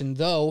quarterback position,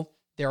 though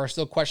there are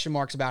still question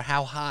marks about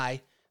how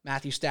high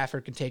Matthew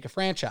Stafford can take a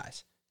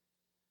franchise.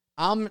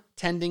 I'm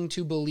tending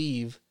to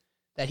believe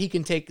that he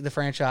can take the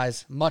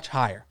franchise much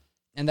higher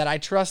and that I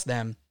trust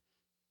them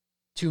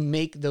to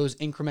make those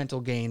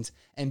incremental gains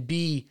and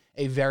be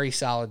a very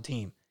solid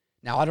team.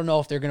 Now, I don't know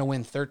if they're going to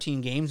win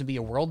 13 games and be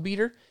a world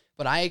beater,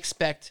 but I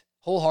expect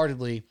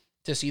wholeheartedly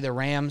to see the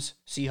Rams,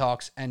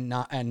 Seahawks, and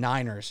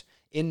Niners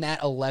in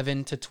that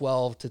 11 to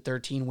 12 to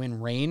 13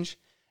 win range,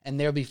 and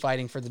they'll be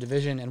fighting for the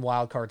division and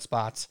wild card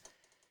spots.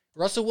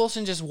 Russell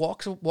Wilson just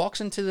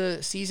walks into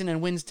the season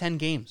and wins 10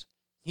 games.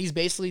 He's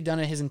basically done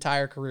it his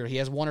entire career. He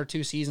has 1 or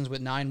 2 seasons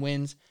with 9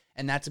 wins,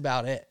 and that's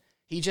about it.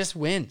 He just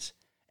wins.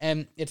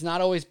 And it's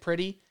not always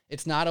pretty.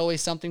 It's not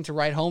always something to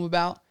write home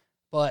about,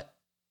 but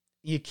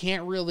you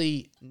can't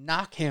really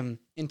knock him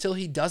until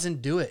he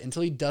doesn't do it,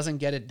 until he doesn't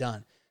get it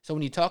done. So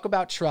when you talk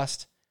about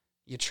trust,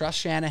 you trust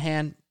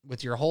Shanahan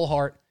with your whole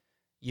heart.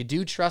 You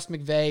do trust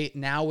McVay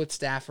now with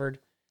Stafford,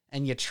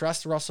 and you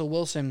trust Russell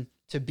Wilson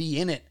to be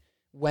in it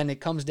when it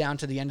comes down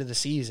to the end of the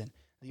season.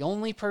 The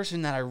only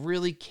person that I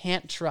really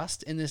can't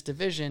trust in this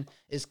division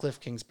is Cliff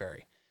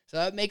Kingsbury. So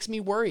that makes me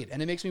worried,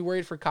 and it makes me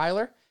worried for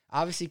Kyler.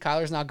 Obviously,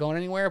 Kyler's not going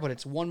anywhere, but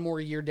it's one more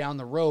year down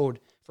the road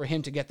for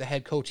him to get the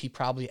head coach he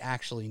probably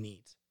actually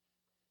needs.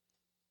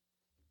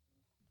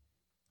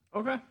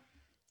 Okay.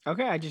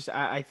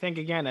 I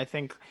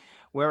think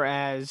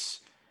whereas,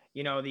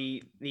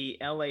 the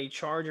LA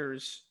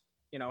Chargers,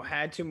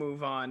 had to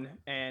move on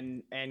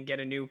and get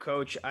a new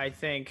coach, I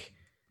think,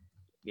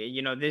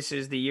 this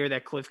is the year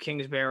that Cliff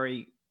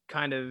Kingsbury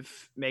kind of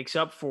makes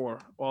up for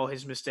all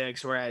his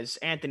mistakes, whereas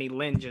Anthony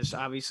Lynn just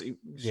obviously,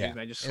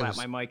 I just slapped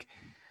my mic.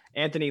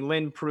 Anthony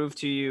Lynn proved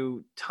to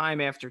you time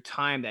after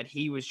time that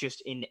he was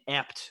just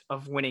inept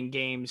of winning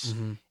games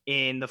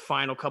in the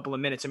final couple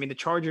of minutes. I mean, the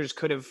Chargers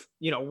could have,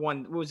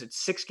 won,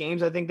 6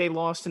 games I think they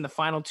lost in the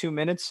final 2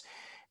 minutes.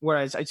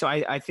 Whereas,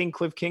 I think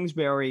Cliff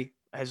Kingsbury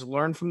has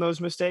learned from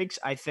those mistakes.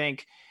 I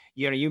think,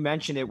 you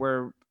mentioned it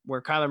where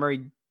Kyler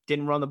Murray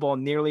didn't run the ball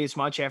nearly as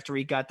much after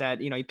he got that,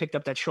 he picked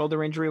up that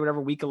shoulder injury,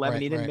 whatever, week 11.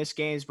 Right, he didn't miss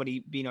games, but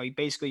he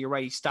basically, you're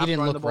right, he stopped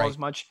running the ball as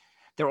much.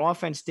 Their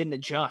offense didn't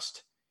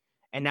adjust.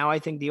 And now I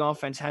think the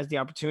offense has the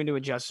opportunity to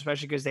adjust,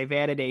 especially because they've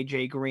added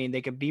AJ Green.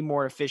 They could be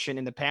more efficient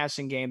in the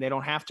passing game. They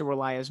don't have to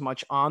rely as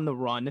much on the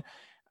run,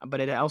 but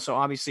it also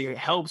obviously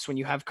helps when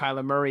you have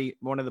Kyler Murray,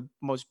 one of the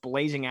most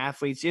blazing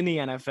athletes in the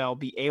NFL,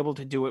 be able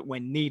to do it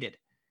when needed.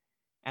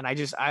 And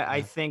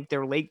I think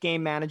their late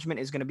game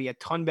management is going to be a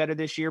ton better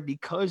this year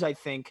because I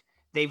think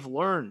they've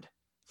learned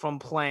from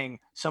playing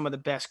some of the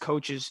best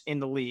coaches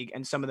in the league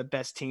and some of the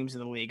best teams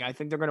in the league. I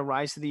think they're going to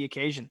rise to the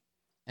occasion.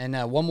 And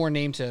one more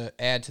name to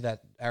add to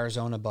that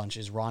Arizona bunch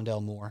is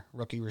Rondell Moore,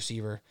 rookie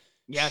receiver.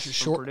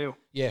 Yes, from Purdue.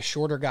 Yeah,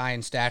 shorter guy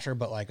in stature,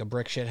 but like a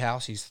brick shit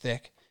house. He's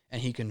thick,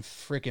 and he can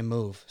freaking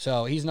move.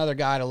 So he's another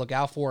guy to look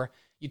out for.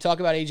 You talk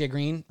about AJ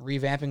Green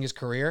revamping his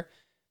career.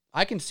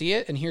 I can see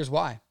it, and here's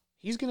why.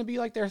 He's going to be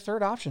like their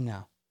third option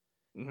now.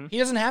 Mm-hmm. He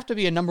doesn't have to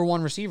be a number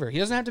 1 receiver. He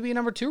doesn't have to be a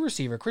number 2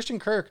 receiver. Christian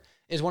Kirk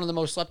is one of the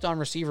most slept-on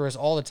receivers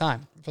all the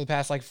time for the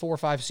past 4 or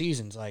 5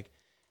 seasons.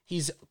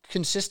 He's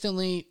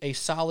consistently a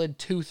solid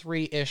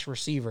 2-3-ish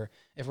receiver.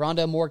 If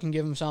Rondell Moore can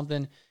give him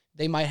something,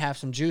 they might have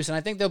some juice. And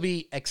I think they'll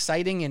be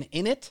exciting and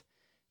in it.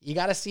 You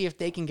got to see if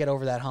they can get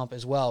over that hump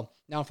as well.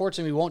 Now,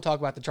 unfortunately, we won't talk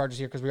about the Chargers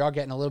here because we are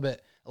getting a little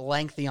bit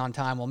lengthy on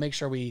time. We'll make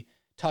sure we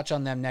touch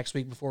on them next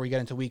week before we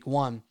get into week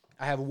 1.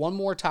 I have one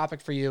more topic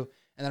for you,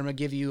 and then I'm going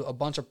to give you a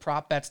bunch of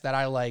prop bets that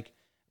I like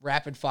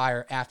rapid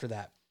fire after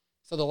that.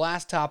 So the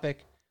last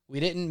topic, we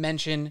didn't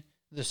mention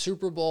the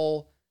Super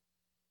Bowl.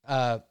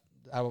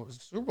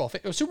 Super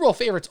Bowl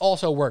favorites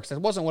also works. That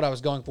wasn't what I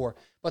was going for,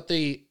 but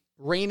the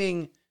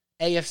reigning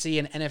AFC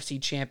and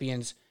NFC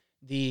champions,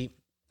 the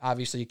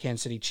obviously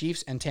Kansas City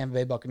Chiefs and Tampa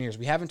Bay Buccaneers.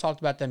 We haven't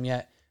talked about them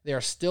yet. They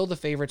are still the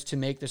favorites to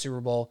make the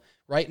Super Bowl.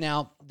 Right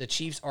now, the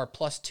Chiefs are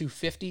plus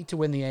 250 to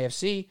win the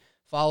AFC,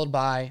 followed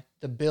by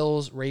the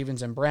Bills,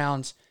 Ravens, and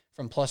Browns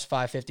from plus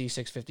 550,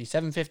 650,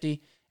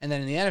 750. And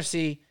then in the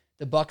NFC,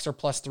 the Bucs are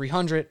plus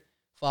 300,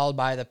 followed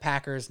by the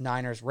Packers,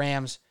 Niners,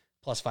 Rams,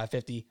 plus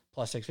 550,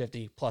 plus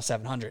 650, plus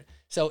 700.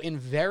 So in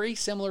very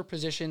similar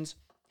positions,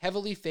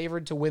 heavily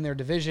favored to win their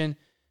division.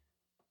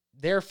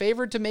 They're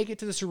favored to make it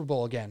to the Super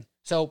Bowl again.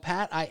 So,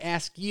 Pat, I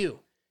ask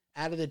you,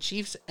 out of the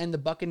Chiefs and the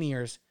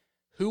Buccaneers,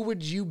 who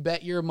would you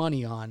bet your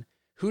money on?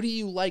 Who do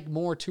you like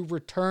more to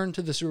return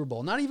to the Super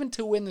Bowl? Not even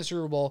to win the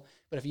Super Bowl,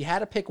 but if you had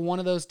to pick one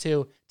of those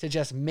two to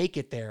just make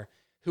it there,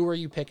 who are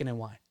you picking and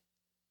why?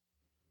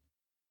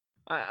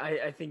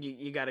 I think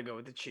you got to go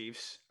with the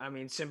Chiefs. I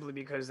mean, simply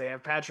because they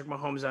have Patrick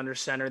Mahomes under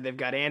center. They've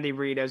got Andy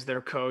Reid as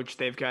their coach.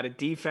 They've got a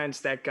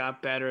defense that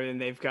got better,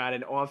 and they've got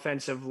an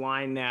offensive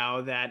line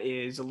now that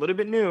is a little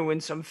bit new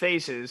in some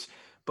phases.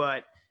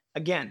 But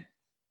again,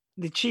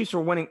 the Chiefs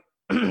were winning.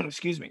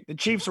 Excuse me. The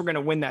Chiefs were going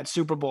to win that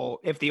Super Bowl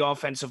if the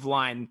offensive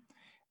line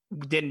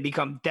didn't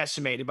become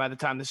decimated by the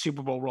time the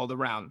Super Bowl rolled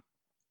around.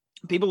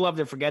 People love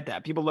to forget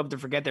that. People love to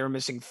forget they were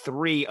missing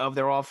 3 of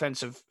their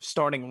offensive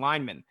starting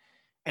linemen.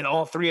 And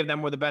all 3 of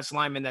them were the best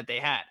linemen that they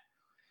had.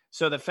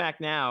 So the fact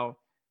now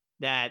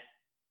that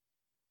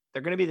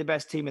they're going to be the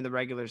best team in the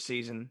regular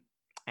season,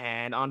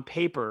 and on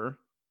paper,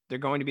 they're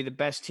going to be the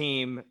best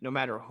team no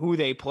matter who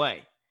they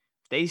play.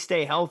 If they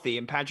stay healthy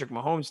and Patrick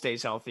Mahomes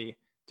stays healthy,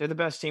 they're the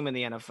best team in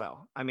the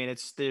NFL. I mean,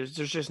 there's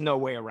just no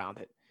way around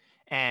it.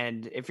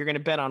 And if you're going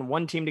to bet on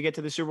one team to get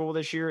to the Super Bowl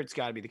this year, it's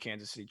got to be the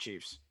Kansas City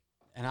Chiefs.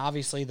 And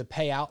obviously the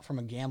payout from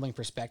a gambling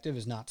perspective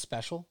is not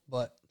special,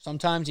 but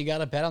sometimes you got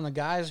to bet on the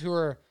guys who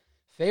are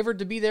favored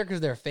to be there because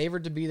they're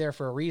favored to be there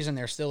for a reason.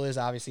 There still is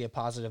obviously a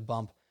positive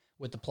bump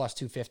with the plus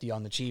 250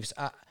 on the Chiefs.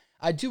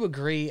 I do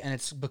agree, and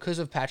it's because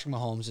of Patrick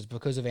Mahomes. It's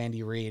because of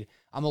Andy Reid.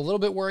 I'm a little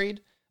bit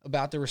worried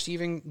about the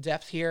receiving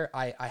depth here.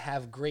 I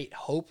have great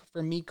hope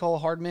for Mecole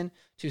Hardman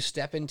to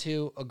step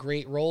into a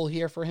great role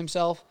here for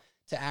himself,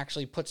 to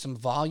actually put some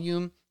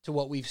volume to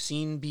what we've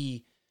seen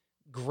be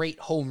great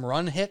home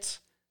run hits,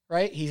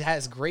 right? He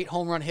has great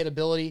home run hit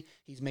ability.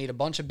 He's made a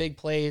bunch of big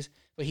plays,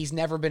 but he's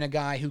never been a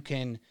guy who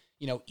can,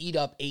 eat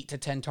up 8 to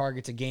 10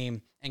 targets a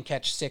game and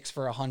catch 6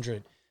 for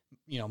 100,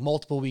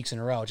 multiple weeks in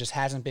a row. It just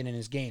hasn't been in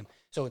his game.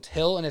 So it's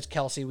Hill and it's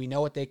Kelsey. We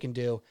know what they can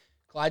do.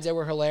 Clyde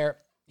Edwards-Helaire,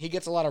 he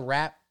gets a lot of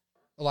rap,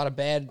 a lot of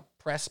bad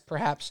press,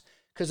 perhaps,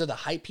 because of the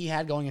hype he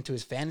had going into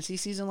his fantasy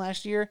season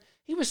last year.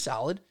 He was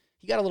solid.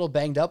 He got a little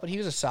banged up, but he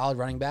was a solid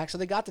running back. So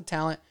they got the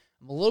talent.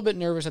 I'm a little bit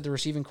nervous that the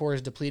receiving core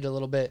is depleted a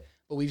little bit,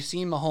 but we've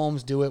seen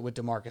Mahomes do it with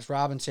Demarcus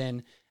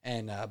Robinson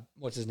and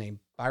what's his name?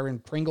 Byron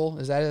Pringle.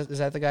 Is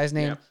that the guy's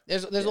name? Yeah.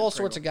 There's all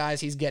sorts of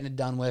guys he's getting it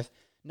done with.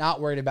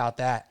 Not worried about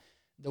that.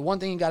 The one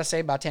thing you got to say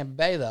about Tampa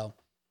Bay, though,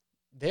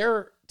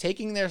 they're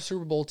taking their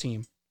Super Bowl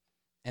team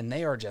and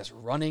they are just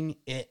running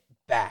it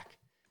back.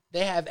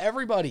 They have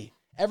everybody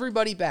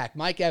back.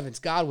 Mike Evans,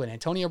 Godwin,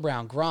 Antonio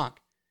Brown, Gronk.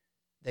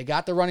 They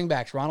got the running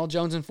backs, Ronald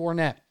Jones and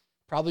Fournette.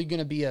 Probably going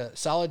to be a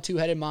solid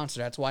 2-headed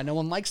monster. That's why no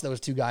one likes those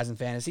 2 guys in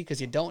fantasy,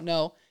 because you don't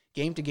know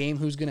game to game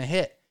who's going to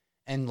hit.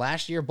 And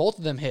last year, both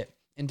of them hit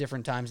in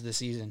different times of the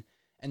season.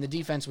 And the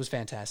defense was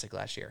fantastic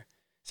last year.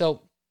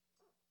 So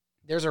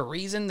there's a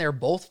reason they're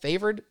both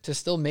favored to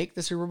still make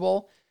the Super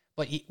Bowl.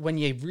 But when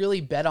you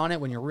really bet on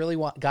it, when you really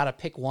got to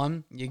pick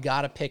one, you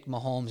got to pick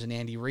Mahomes and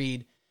Andy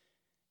Reid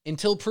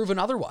until proven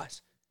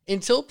otherwise.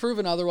 Until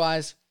proven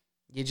otherwise,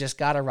 you just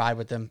got to ride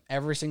with them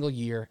every single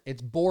year.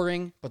 It's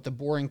boring, but the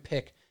boring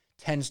pick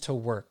tends to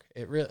work.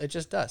 It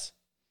just does.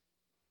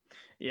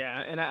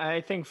 Yeah, and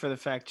I think for the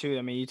fact too,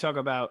 I mean, you talk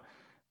about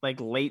like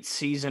late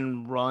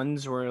season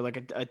runs where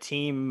like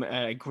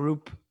a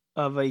group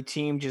of a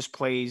team just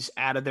plays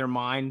out of their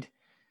mind.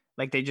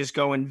 Like they just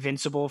go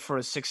invincible for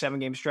a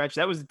 6-7 game stretch.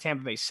 That was the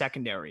Tampa Bay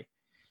secondary.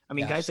 I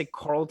mean, guys like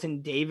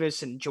Carlton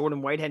Davis and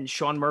Jordan Whitehead and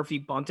Sean Murphy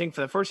Bunting,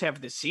 for the first half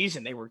of the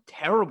season, they were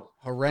terrible.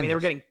 Horrendous. I mean, they were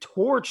getting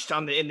torched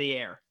in the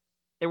air.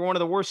 They were one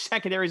of the worst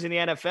secondaries in the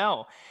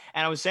NFL.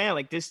 And I was saying,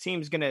 like, this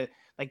team's going to,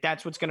 like,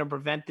 that's what's going to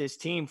prevent this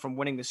team from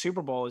winning the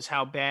Super Bowl, is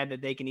how bad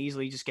that they can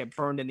easily just get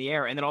burned in the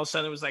air. And then all of a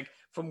sudden it was like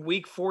from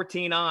week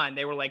 14 on,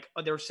 they were like,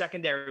 their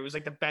secondary was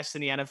like the best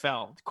in the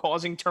NFL,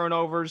 causing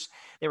turnovers.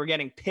 They were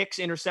getting picks,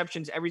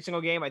 interceptions every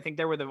single game. I think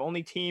they were the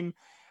only team,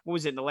 what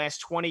was it, in the last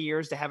 20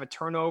 years to have a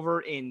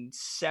turnover in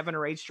 7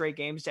 or 8 straight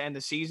games to end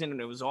the season,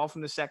 and it was all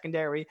from the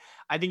secondary.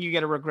 I think you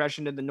get a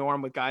regression to the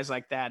norm with guys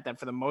like that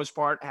for the most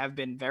part have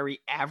been very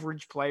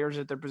average players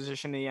at their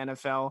position in the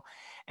NFL.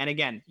 And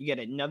again, you get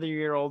another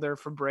year older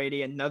for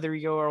Brady, another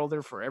year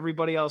older for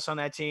everybody else on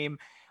that team.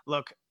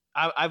 Look,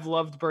 I've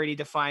loved Brady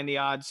defying the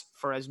odds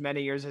for as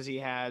many years as he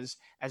has,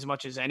 as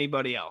much as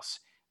anybody else.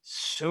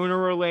 Sooner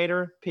or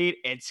later, Pete,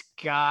 it's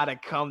gotta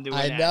come to an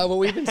end. I know, but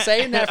we've been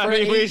saying that for I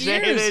mean, 8 we years.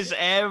 say this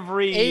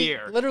every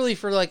year. Literally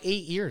for like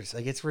 8 years.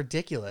 Like, it's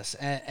ridiculous.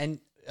 And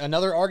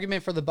another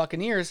argument for the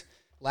Buccaneers,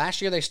 last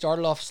year they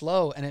started off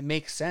slow, and it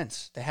makes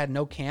sense. They had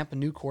no camp, a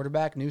new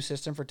quarterback, new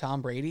system for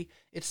Tom Brady.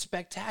 It's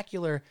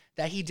spectacular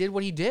that he did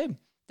what he did,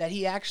 that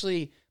he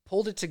actually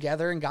pulled it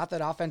together and got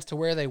that offense to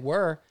where they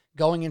were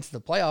going into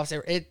the playoffs.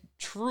 It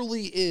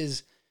truly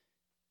is,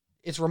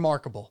 it's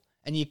remarkable.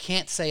 And you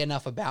can't say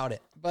enough about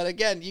it. But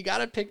again, you got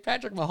to pick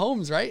Patrick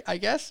Mahomes, right? I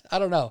guess. I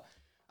don't know.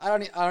 I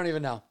don't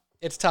even know.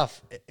 It's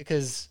tough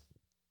because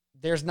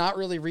there's not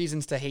really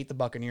reasons to hate the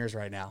Buccaneers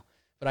right now.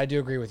 But I do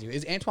agree with you.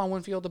 Is Antoine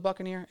Winfield the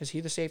Buccaneer? Is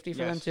he the safety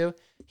for them too?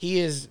 He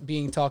is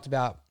being talked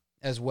about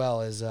as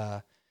well as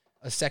a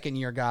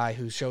second-year guy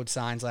who showed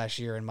signs last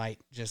year and might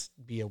just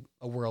be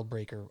a world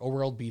breaker, a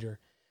world beater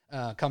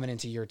coming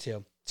into year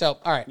 2. So,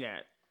 all right. Yeah.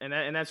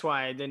 And that's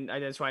why I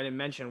didn't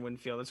mention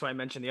Winfield. That's why I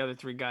mentioned the other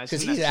 3 guys.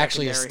 Because he's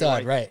actually a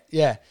stud, right?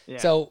 Yeah.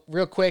 So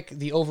real quick,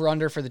 the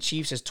over/under for the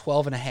Chiefs is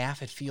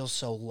 12.5. It feels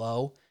so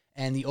low.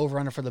 And the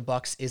over/under for the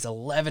Bucs is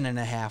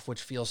 11.5,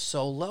 which feels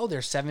so low.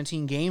 There's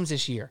 17 games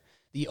this year.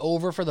 The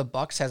over for the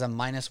Bucs has a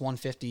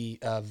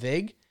 -150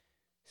 vig.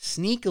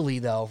 Sneakily,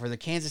 though, for the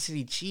Kansas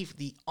City Chiefs,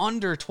 the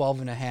under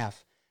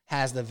 12.5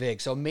 has the vig.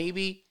 So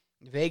maybe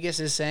Vegas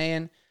is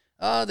saying,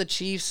 the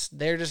Chiefs,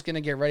 they're just going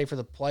to get ready for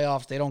the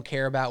playoffs. They don't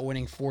care about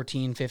winning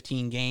 14,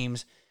 15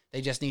 games.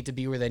 They just need to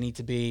be where they need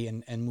to be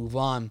and move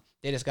on.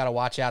 They just got to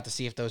watch out to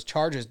see if those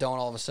Chargers don't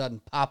all of a sudden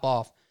pop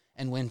off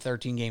and win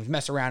 13 games,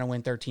 mess around and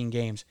win 13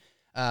 games.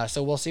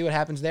 So we'll see what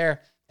happens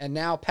there. And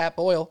now, Pat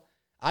Boyle,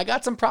 I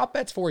got some prop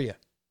bets for you.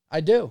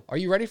 I do. Are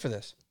you ready for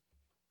this?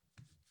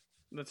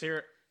 Let's hear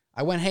it.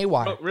 I went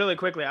haywire. But really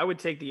quickly, I would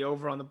take the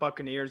over on the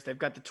Buccaneers. They've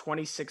got the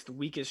 26th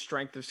weakest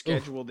strength of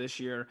schedule this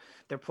year.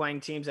 They're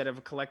playing teams that have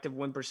a collective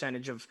win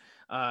percentage of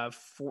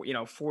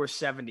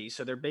 470.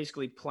 So they're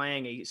basically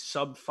playing a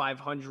sub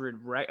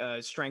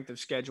 500 strength of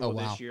schedule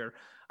this year.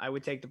 I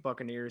would take the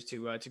Buccaneers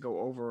to go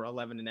over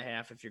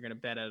 11.5 if you're going to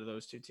bet out of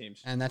those 2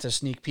 teams. And that's a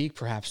sneak peek,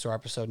 perhaps, to our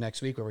episode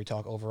next week where we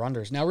talk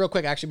over-unders. Now, real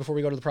quick, actually, before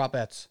we go to the prop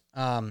bets,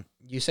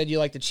 you said you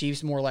like the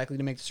Chiefs more likely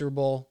to make the Super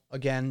Bowl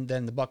again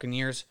than the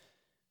Buccaneers.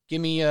 Give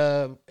me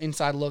a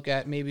inside look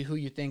at maybe who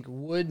you think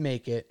would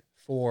make it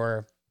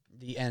for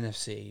the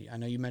NFC. I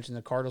know you mentioned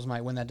the Cardinals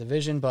might win that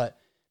division, but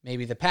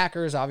maybe the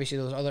Packers. Obviously,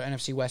 those other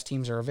NFC West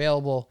teams are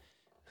available.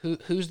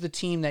 Who's the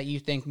team that you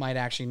think might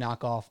actually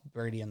knock off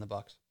Brady and the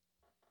Bucs?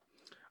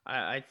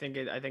 I think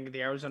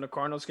the Arizona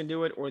Cardinals can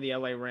do it, or the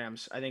LA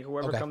Rams. I think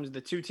whoever comes, the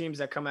 2 teams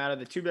that come out of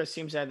the 2 best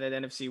teams out of that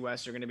NFC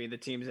West are going to be the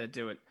teams that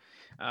do it.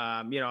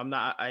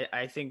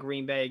 I think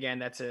Green Bay again.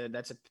 That's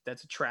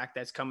a track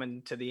that's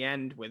coming to the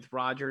end with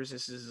Rodgers.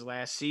 This is his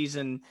last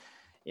season.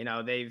 You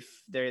know, they've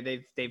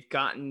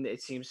gotten,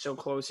 it seems, so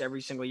close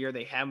every single year.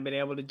 They haven't been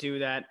able to do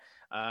that.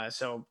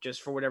 So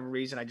just for whatever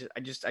reason, I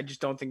just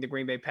don't think the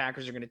Green Bay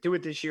Packers are going to do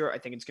it this year. I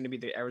think it's going to be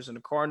the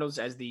Arizona Cardinals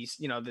as this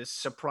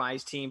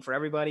surprise team for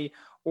everybody,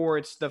 or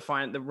it's the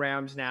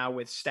Rams now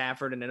with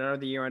Stafford, and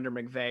another year under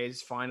McVay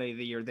is finally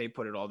the year they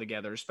put it all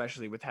together,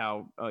 especially with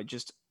how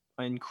just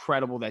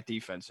incredible that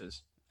defense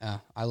is. Yeah,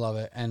 I love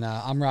it. And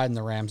I'm riding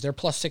the Rams. They're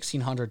plus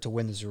 1,600 to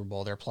win the Super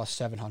Bowl. They're plus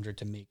 700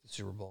 to make the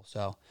Super Bowl.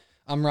 So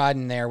I'm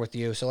riding there with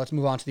you. So let's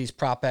move on to these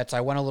prop bets.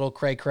 I went a little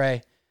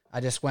cray-cray. I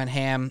just went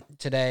ham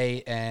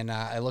today, and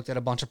I looked at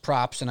a bunch of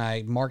props, and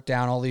I marked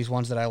down all these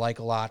ones that I like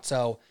a lot.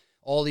 So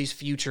all these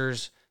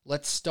futures,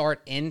 let's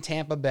start in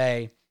Tampa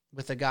Bay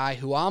with a guy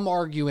who I'm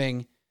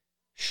arguing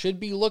should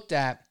be looked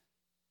at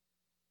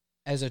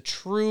as a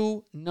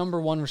true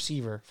number 1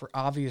 receiver for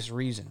obvious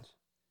reasons.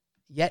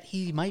 Yet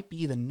he might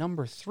be the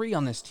number 3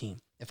 on this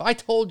team. If I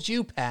told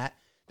you, Pat,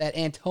 that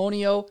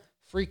Antonio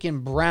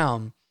freaking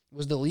Brown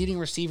was the leading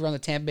receiver on the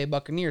Tampa Bay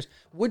Buccaneers,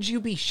 would you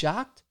be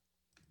shocked?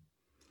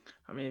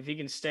 I mean, if he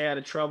can stay out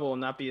of trouble and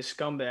not be a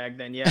scumbag,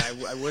 then yeah,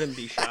 I wouldn't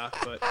be shocked.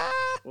 But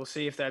we'll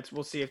see if that's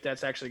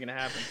actually going to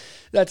happen.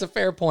 That's a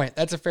fair point.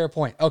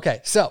 Okay,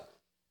 so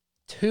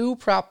 2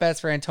 prop bets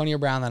for Antonio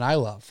Brown that I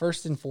love.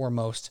 First and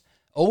foremost,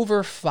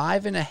 over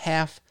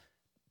 5.5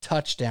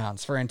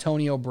 touchdowns for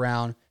Antonio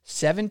Brown.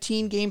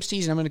 17-game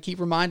season. I'm going to keep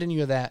reminding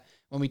you of that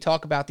when we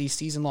talk about these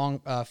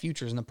season-long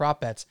futures and the prop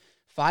bets.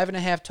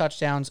 5.5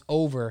 touchdowns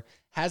over.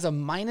 Has a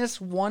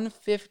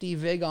 -150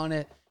 vig on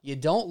it. You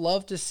don't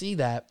love to see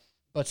that,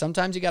 but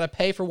sometimes you got to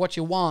pay for what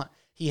you want.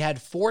 He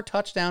had 4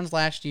 touchdowns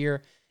last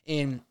year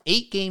in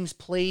 8 games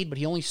played, but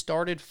he only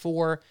started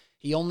 4.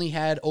 He only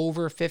had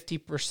over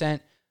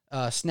 50%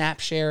 snap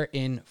share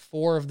in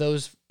 4 of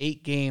those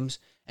 8 games,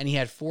 and he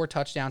had 4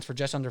 touchdowns for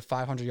just under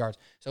 500 yards.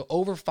 So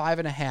over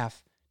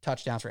 5.5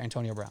 touchdowns for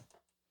Antonio Brown.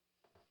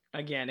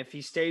 Again, if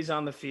he stays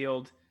on the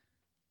field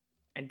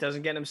and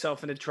doesn't get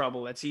himself into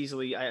trouble, I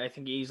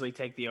think you easily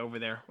take the over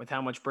there with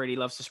how much Brady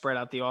loves to spread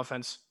out the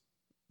offense.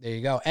 There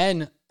you go.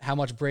 And how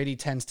much Brady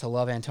tends to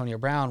love Antonio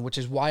Brown, which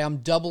is why I'm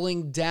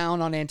doubling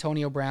down on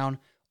Antonio Brown.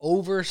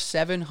 Over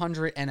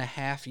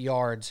 700.5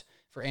 yards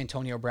for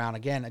Antonio Brown.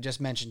 Again, I just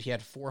mentioned he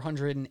had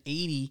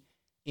 480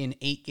 in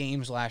 8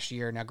 games last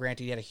year. Now,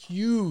 granted, he had a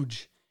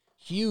huge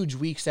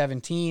week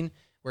 17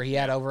 where he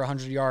had over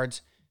 100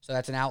 yards. So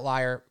that's an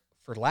outlier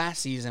for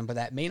last season, but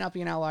that may not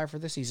be an outlier for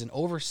this season.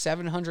 Over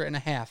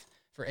 700.5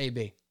 for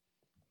AB.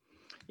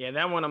 Yeah,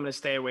 that one I'm going to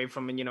stay away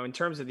from. And, in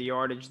terms of the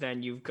yardage,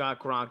 then you've got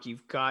Gronk,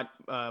 you've got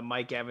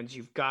Mike Evans,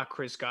 you've got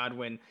Chris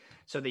Godwin.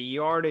 So the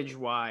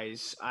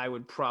yardage-wise, I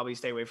would probably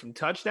stay away from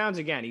touchdowns.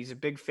 Again, he's a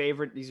big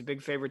favorite. He's a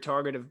big favorite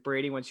target of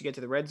Brady once you get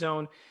to the red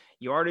zone.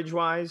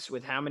 Yardage-wise,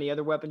 with how many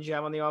other weapons you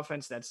have on the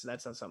offense, that's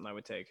not something I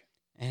would take.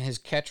 And his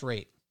catch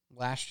rate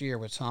last year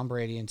with Tom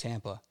Brady in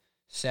Tampa,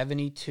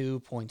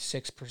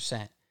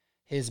 72.6%.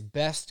 His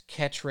best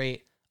catch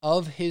rate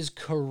of his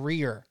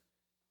career.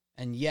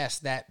 And yes,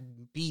 that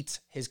beats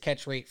his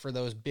catch rate for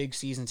those big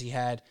seasons he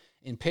had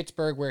in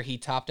Pittsburgh, where he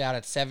topped out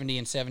at 70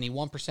 and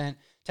 71%.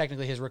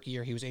 Technically, his rookie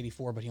year, he was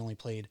 84, but he only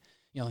played,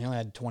 he only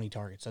had 20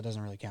 targets, so it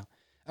doesn't really count.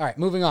 All right,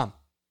 moving on.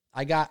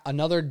 I got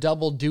another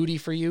double duty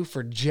for you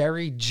for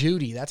Jerry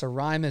Jeudy. That's a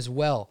rhyme as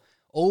well.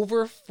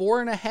 Over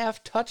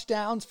 4.5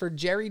 touchdowns for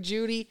Jerry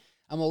Jeudy.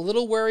 I'm a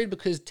little worried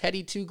because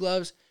Teddy Two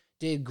Gloves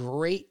did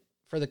great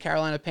for the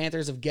Carolina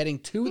Panthers of getting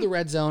to the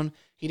red zone.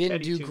 He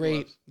didn't do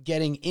great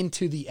getting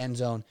into the end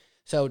zone.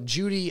 So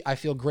Jeudy, I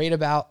feel great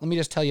about. Let me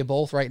just tell you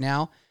both right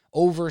now.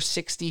 Over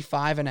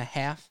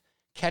 65.5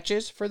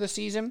 catches for the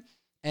season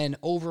and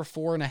over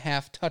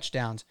 4.5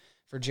 touchdowns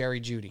for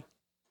Jerry Jeudy.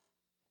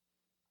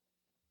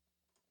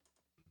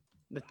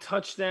 The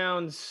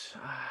touchdowns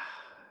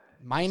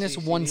minus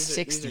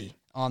 160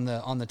 on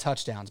the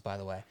touchdowns, by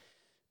the way.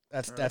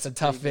 That's a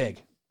tough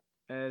vig.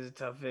 That is a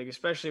tough vig,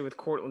 especially with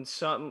Cortland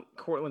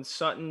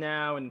Sutton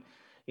now, and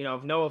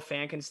if Noah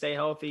Fant can stay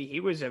healthy, he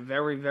was a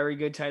very, very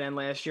good tight end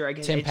last year. I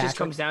guess it just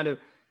comes down to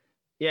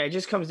you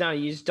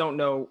just don't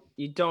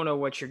know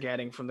what you're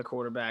getting from the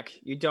quarterback.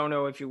 You don't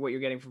know what you're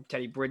getting from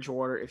Teddy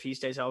Bridgewater if he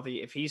stays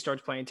healthy. If he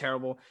starts playing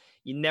terrible,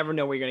 you never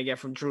know what you're going to get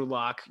from Drew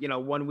Lock.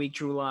 1 week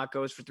Drew Lock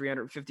goes for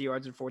 350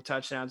 yards and 4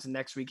 touchdowns, and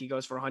next week he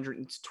goes for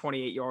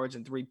 128 yards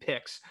and 3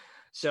 picks.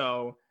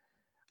 So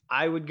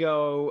I would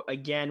go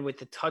again with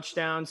the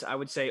touchdowns. I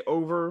would say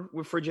over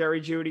for Jerry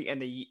Jeudy,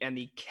 and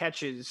the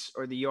catches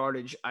or the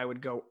yardage, I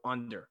would go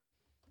under.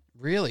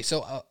 Really?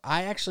 So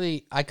I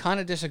kind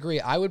of disagree.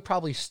 I would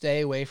probably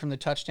stay away from the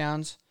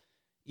touchdowns,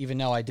 even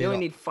though I did. You only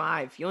need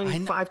 5. You only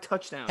need 5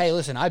 touchdowns. Hey,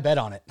 listen, I bet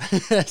on it,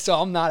 so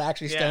I'm not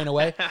actually staying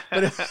away.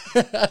 But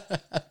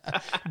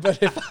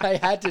if I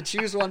had to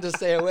choose one to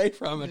stay away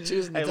from, and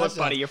choosing the touchdowns.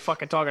 Look, buddy, you're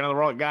fucking talking to the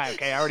wrong guy.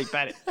 Okay, I already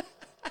bet it.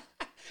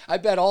 I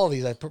bet all of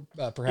these.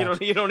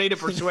 Perhaps you don't need to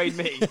persuade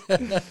me.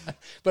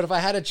 But if I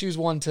had to choose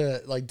one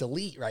to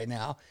delete right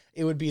now,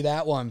 it would be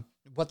that one.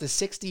 But the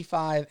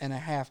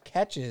 65.5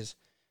 catches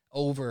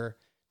over,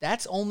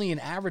 that's only an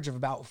average of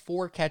about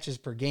 4 catches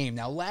per game.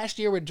 Now, last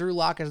year with Drew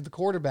Lock as the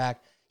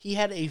quarterback, he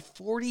had a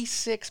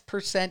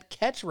 46%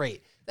 catch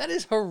rate. That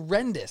is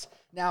horrendous.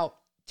 Now,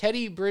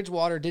 Teddy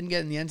Bridgewater didn't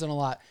get in the end zone a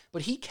lot,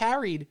 but he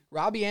carried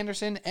Robbie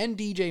Anderson and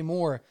DJ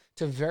Moore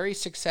to very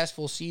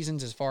successful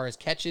seasons as far as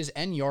catches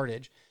and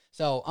yardage.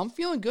 So I'm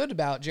feeling good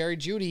about Jerry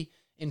Jeudy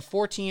in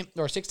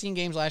 16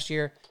 games last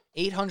year,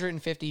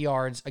 850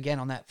 yards, again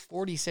on that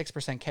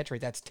 46% catch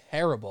rate. That's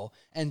terrible,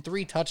 and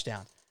 3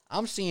 touchdowns.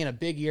 I'm seeing a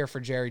big year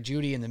for Jerry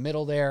Jeudy in the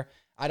middle there.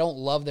 I don't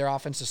love their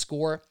offensive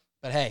score,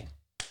 but hey,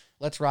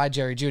 let's ride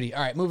Jerry Jeudy.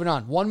 All right, moving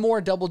on. One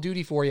more double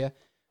duty for you,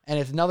 and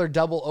it's another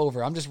double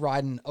over. I'm just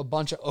riding a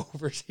bunch of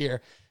overs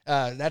here.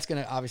 That's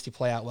going to obviously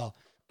play out well.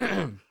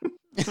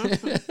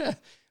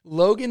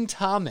 Logan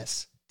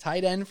Thomas,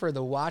 tight end for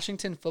the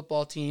Washington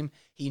football team.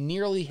 He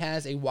nearly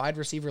has a wide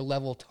receiver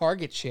level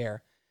target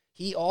share.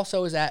 He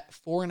also is at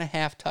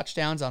 4.5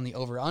 touchdowns on the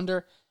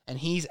over-under, and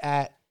he's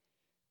at,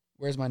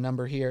 where's my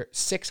number here,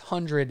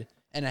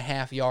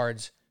 600.5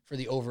 yards for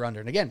the over-under.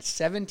 And again,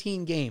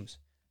 17 games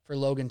for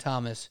Logan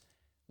Thomas.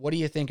 What do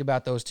you think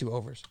about those 2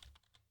 overs?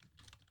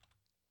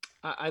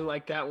 I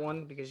like that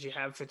one because you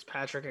have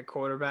Fitzpatrick at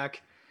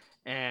quarterback,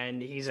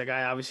 and he's a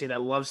guy obviously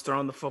that loves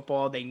throwing the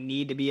football. They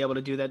need to be able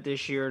to do that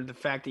this year. The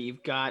fact that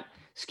you've got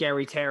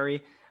Scary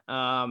Terry,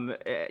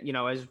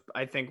 as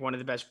I think one of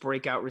the best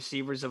breakout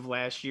receivers of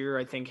last year,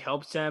 I think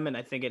helps them, and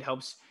I think it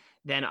helps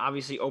then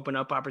obviously open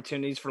up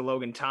opportunities for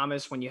Logan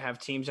Thomas when you have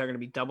teams that are going to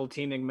be double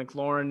teaming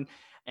McLaurin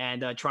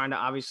and trying to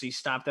obviously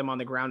stop them on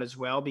the ground as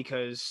well,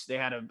 because they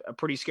had a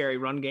pretty scary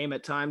run game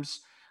at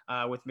times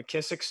with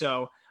McKissick.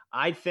 So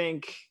I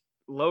think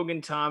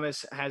Logan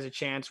Thomas has a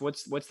chance.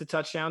 What's the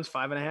touchdowns?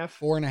 5.5?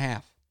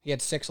 4.5. He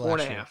had 6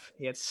 last year. 4.5.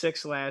 He had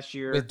 6 last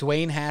year. With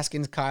Dwayne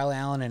Haskins, Kyle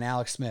Allen, and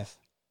Alex Smith.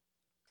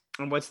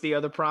 And what's the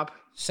other prop?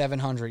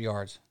 700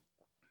 yards.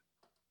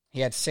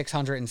 He had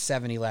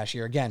 670 last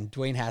year. Again,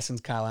 Dwayne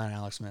Haskins, Kyle Allen, and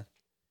Alex Smith.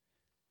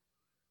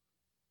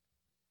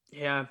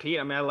 Yeah, Pete,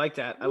 I like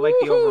that. I like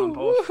the over on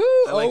both.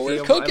 I like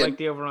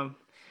the over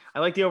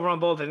on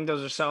both. I think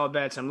those are solid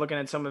bets. I'm looking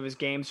at some of his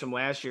games from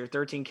last year.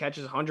 13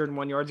 catches,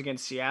 101 yards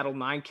against Seattle,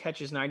 9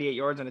 catches, 98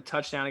 yards, and a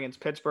touchdown against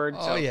Pittsburgh.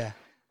 Oh, yeah.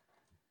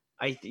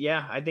 I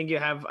think you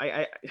have.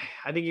 I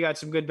think you got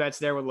some good bets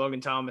there with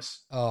Logan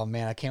Thomas. Oh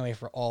man, I can't wait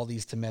for all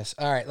these to miss.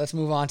 All right, let's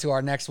move on to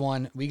our next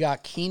one. We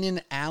got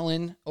Keenan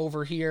Allen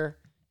over here.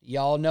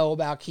 Y'all know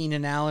about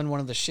Keenan Allen, one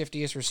of the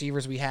shiftiest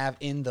receivers we have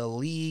in the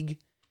league.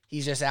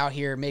 He's just out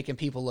here making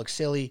people look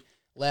silly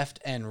left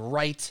and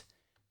right.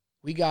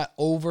 We got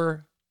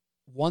over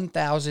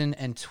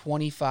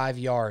 1,025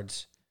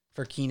 yards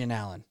for Keenan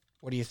Allen.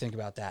 What do you think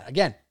about that?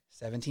 Again,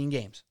 17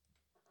 games.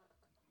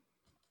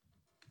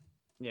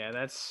 Yeah,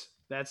 that's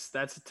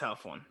a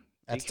tough one.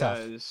 That's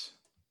because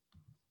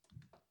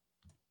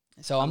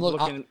tough. So I'm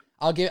looking.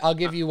 I'll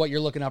give you what you're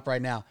looking up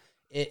right now.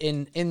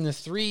 In the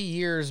 3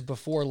 years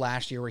before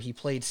last year, where he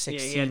played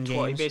 16 games,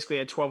 he basically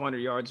had 1,200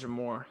 yards or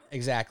more.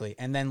 Exactly,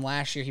 and then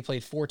last year he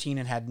played 14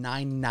 and had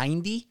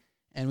 990.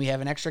 And we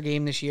have an extra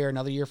game this year,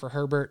 another year for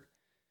Herbert.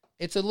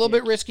 It's a little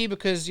bit risky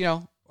because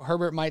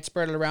Herbert might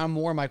spread it around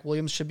more. Mike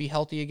Williams should be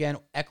healthy again.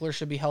 Eckler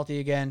should be healthy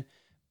again.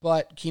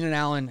 But Keenan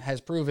Allen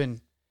has proven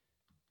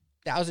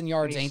 1,000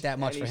 yards ain't that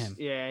much for him.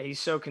 Yeah,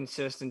 he's so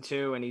consistent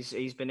too, and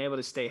he's been able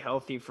to stay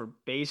healthy for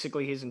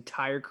basically his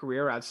entire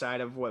career outside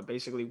of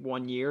basically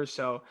 1 year.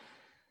 So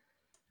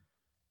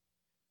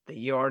the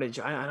yardage,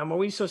 I'm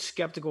always so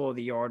skeptical of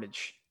the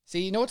yardage.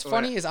 See, you know what's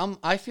funny is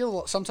I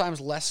feel sometimes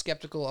less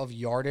skeptical of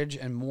yardage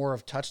and more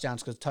of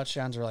touchdowns because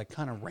touchdowns are like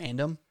kind of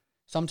random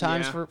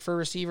sometimes for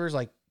receivers.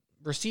 Like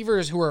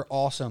receivers who are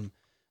awesome.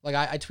 Like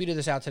I tweeted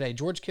this out today.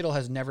 George Kittle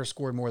has never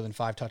scored more than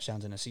 5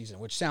 touchdowns in a season,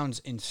 which sounds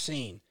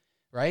insane.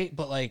 Right?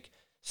 But like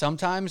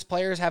sometimes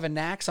players have a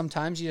knack.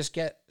 Sometimes you just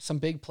get some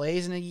big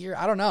plays in a year.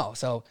 I don't know.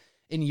 So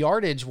in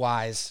yardage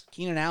wise,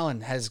 Keenan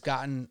Allen has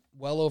gotten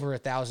well over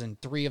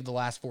 1,000 3 of the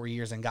last 4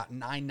 years and got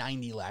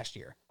 990 last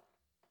year.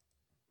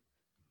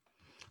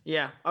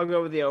 Yeah, I'll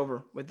go with the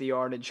over with the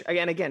yardage.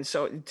 Again,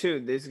 so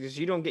too, because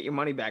you don't get your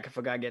money back if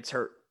a guy gets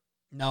hurt.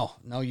 No,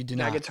 you do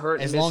not. Guy gets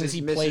hurt as long as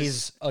he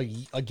plays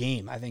a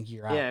game, I think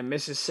you're out. Yeah,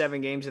 misses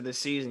 7 games of the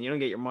season, you don't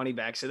get your money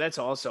back. So that's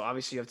also,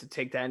 obviously, you have to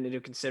take that into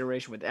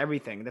consideration with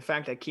everything. The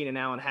fact that Keenan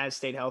Allen has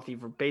stayed healthy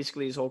for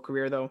basically his whole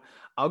career, though,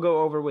 I'll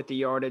go over with the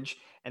yardage.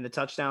 And the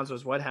touchdowns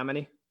was what? How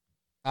many?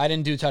 I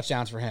didn't do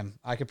touchdowns for him.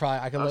 I could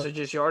Also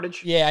just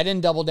yardage? Yeah, I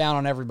didn't double down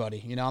on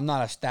everybody. I'm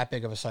not that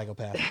big of a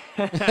psychopath.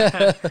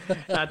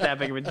 Not that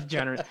big of a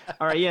degenerate.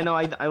 All right, yeah, no,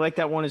 I like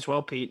that one as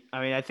well, Pete.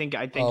 I mean, I think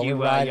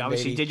you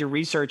obviously did your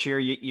research here.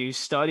 You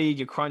studied,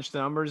 you crunched the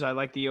numbers. I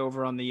like the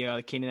over on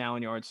the Keenan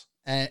Allen yards.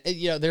 And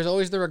there's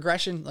always the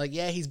regression. Like,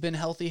 yeah, he's been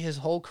healthy his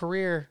whole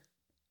career.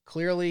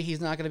 Clearly,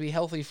 he's not going to be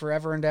healthy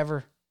forever and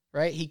ever,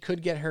 right? He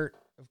could get hurt.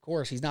 Of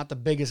course, he's not the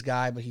biggest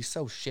guy, but he's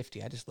so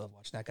shifty. I just love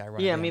watching that guy run.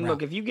 Yeah, I mean,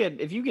 look, if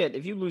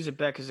you lose a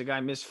bet because the guy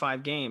missed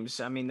 5 games,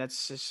 I mean,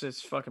 that's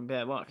just fucking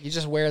bad luck. You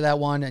just wear that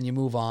one and you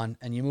move on,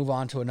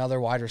 to another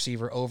wide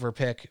receiver over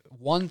pick.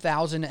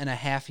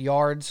 1,000.5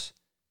 yards,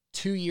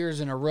 2 years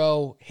in a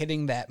row,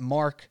 hitting that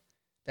mark.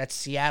 That's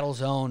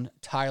Seattle's own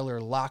Tyler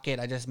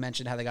Lockett. I just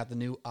mentioned how they got the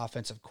new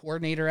offensive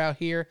coordinator out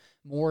here.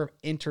 More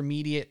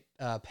intermediate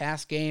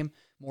pass game.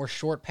 More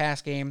short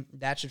pass game.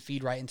 That should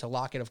feed right into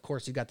Lockett. Of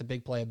course, he got the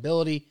big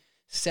playability.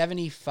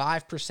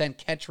 75%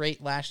 catch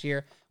rate last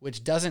year,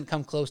 which doesn't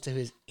come close to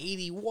his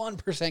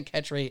 81%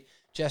 catch rate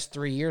just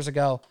 3 years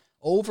ago.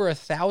 Over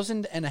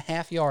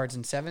 1,000.5 yards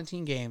in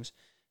 17 games,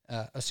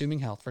 assuming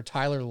health, for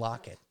Tyler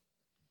Lockett.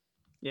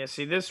 Yeah,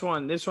 see this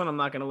one I'm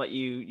not going to let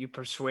you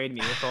persuade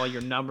me with all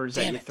your numbers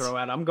that you throw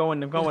out. I'm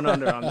going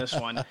under on this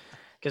one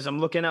because I'm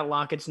looking at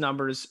Lockett's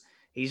numbers.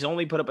 He's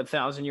only put up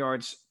 1,000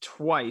 yards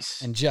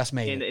twice and just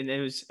made it.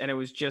 And it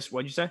was just,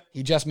 what'd you say?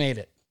 He just made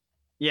it.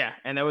 Yeah,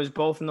 and that was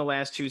both in the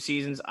last 2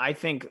 seasons. I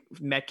think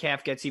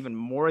Metcalf gets even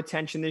more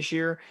attention this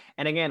year.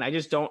 And again, I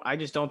just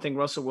don't think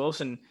Russell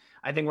Wilson.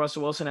 I think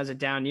Russell Wilson has a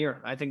down year.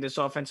 I think this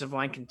offensive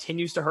line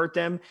continues to hurt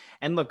them.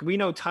 And look, we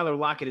know Tyler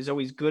Lockett is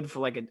always good for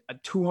like a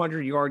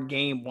 200-yard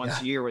game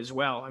once a year as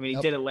well. I mean,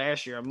 he did it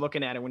last year. I'm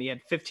looking at it when he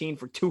had 15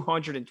 for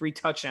 203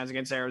 touchdowns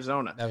against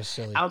Arizona. That was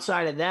silly.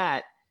 Outside of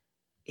that,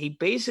 he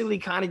basically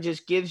kind of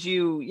just gives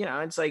you,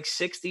 it's like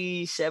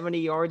 60, 70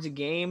 yards a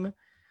game.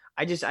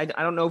 I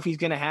don't know if he's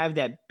going to have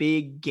that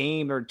big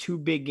game or 2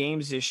 big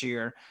games this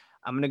year.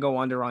 I'm going to go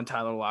under on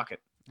Tyler Lockett.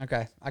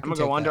 Okay. I'm going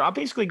to go under. I'll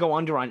basically go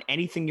under on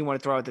anything you want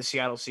to throw at the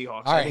Seattle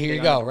Seahawks. All right, here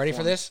you go. Ready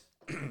for this?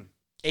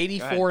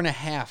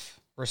 84.5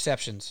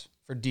 receptions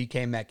for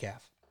DK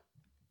Metcalf.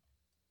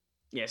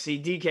 Yeah,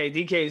 see,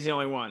 DK is the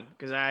only one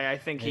because I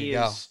think he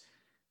is.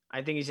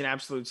 I think he's an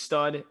absolute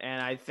stud,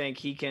 and I think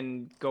he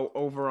can go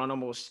over on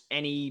almost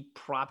any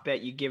prop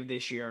bet you give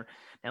this year.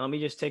 Now, let me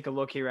just take a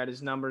look here at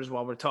his numbers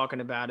while we're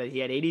talking about it. He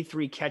had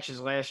 83 catches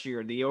last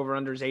year. The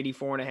over-under is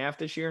 84.5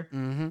 this year.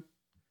 Mm-hmm.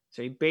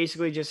 So he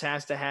basically just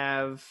has to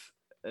have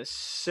a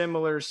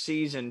similar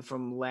season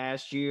from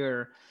last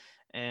year,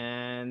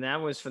 and that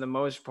was for the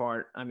most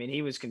part. I mean,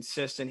 he was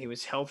consistent. He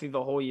was healthy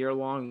the whole year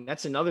long.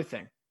 That's another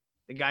thing.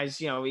 The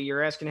guys,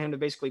 you're asking him to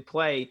basically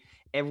play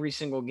every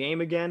single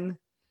game again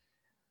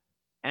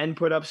and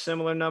put up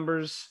similar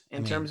numbers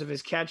in terms of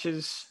his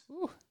catches.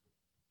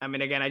 I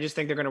mean, again, I just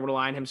think they're going to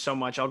rely on him so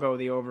much. I'll go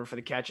the over for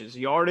the catches.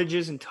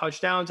 Yardages and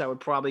touchdowns, I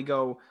probably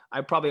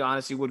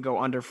honestly would go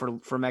under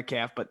for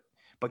Metcalf, but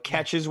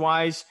catches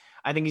wise,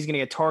 I think he's going to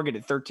get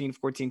targeted 13,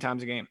 14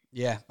 times a game.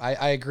 Yeah,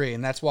 I agree.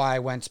 And that's why I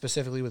went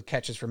specifically with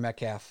catches for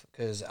Metcalf,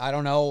 because I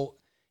don't know,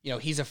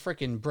 he's a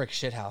freaking brick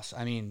shithouse.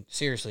 I mean,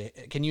 seriously,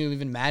 can you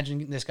even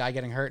imagine this guy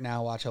getting hurt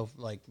now? Watch, he'll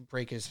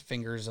break his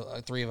fingers,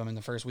 3 of them in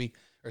the first week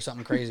or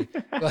something crazy.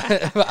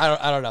 But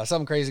I don't know.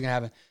 Something crazy going to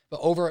happen. But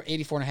over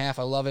 84.5,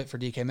 I love it for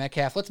DK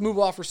Metcalf. Let's move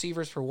off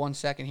receivers for 1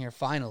 second here,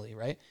 finally,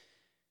 right?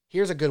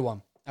 Here's a good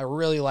one. I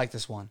really like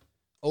this one.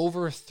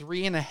 Over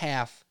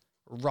 3.5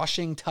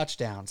 rushing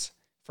touchdowns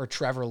for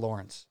Trevor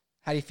Lawrence.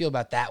 How do you feel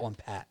about that one,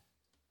 Pat?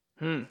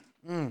 Over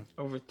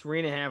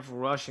 3.5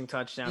 rushing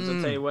touchdowns.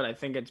 I'll tell you what, I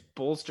think it's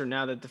bolstered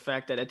now that the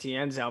fact that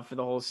Etienne's out for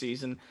the whole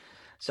season.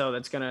 So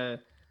that's going to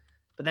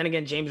 – but then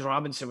again, James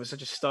Robinson was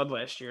such a stud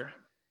last year.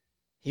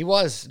 He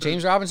was.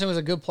 James Robinson was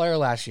a good player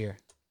last year.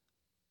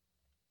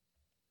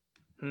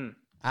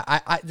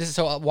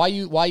 So why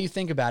you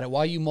think about it,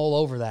 why you mull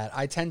over that,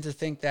 I tend to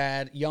think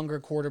that younger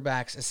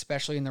quarterbacks,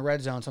 especially in the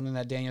red zone, something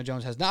that Daniel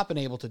Jones has not been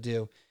able to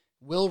do,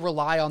 will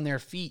rely on their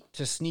feet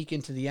to sneak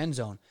into the end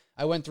zone.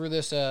 I went through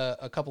this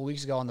a couple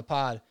weeks ago on the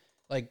pod.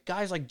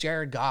 Guys like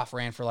Jared Goff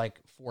ran for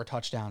 4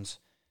 touchdowns.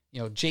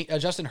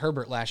 Justin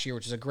Herbert last year,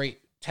 which is a great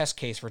test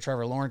case for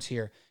Trevor Lawrence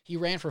here. He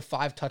ran for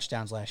 5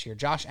 touchdowns last year.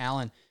 Josh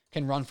Allen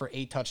can run for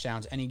 8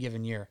 touchdowns any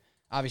given year.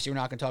 Obviously, we're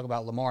not going to talk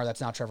about Lamar.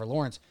 That's not Trevor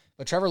Lawrence.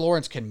 But Trevor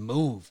Lawrence can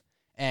move.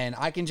 And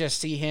I can just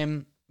see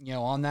him,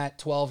 on that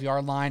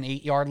 12-yard line,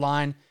 8-yard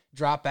line,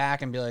 drop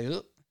back and be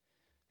like,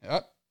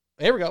 oh,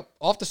 there we go.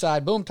 Off the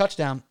side. Boom,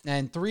 touchdown.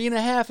 And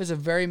 3.5 is a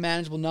very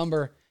manageable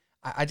number.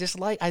 I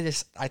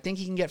think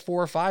he can get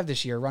 4 or 5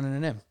 this year running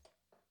in him.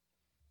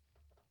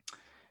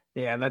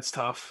 Yeah, that's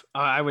tough.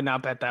 I would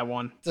not bet that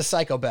one. It's a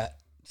psycho bet.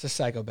 It's a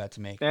psycho bet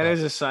to make. That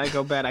is a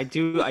psycho bet. I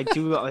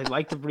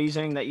like the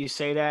reasoning that you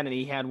say that. And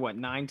he had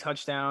 9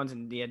 touchdowns,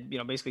 and he had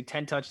basically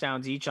 10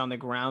 touchdowns each on the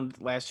ground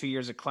last 2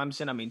 years at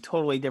Clemson. I mean,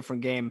 totally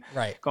different game,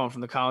 right? Going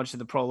from the college to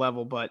the pro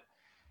level. But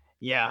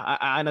yeah,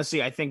 I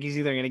honestly, I think he's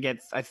either going to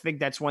get. I think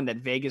that's one that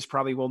Vegas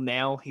probably will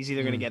nail. He's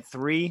either going to get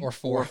 3 or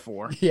 4. Or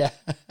 4. Yeah.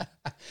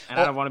 And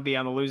I don't want to be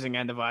on the losing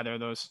end of either of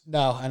those.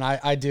 No, and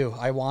I do.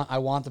 I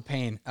want the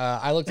pain.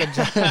 I looked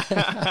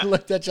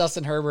at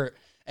Justin Herbert.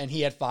 And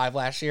he had 5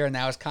 last year, and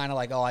that was kind of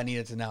all I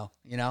needed to know,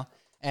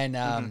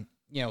 And,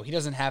 he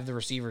doesn't have the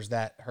receivers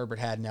that Herbert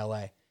had in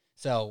L.A.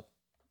 So,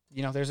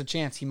 there's a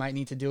chance he might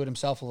need to do it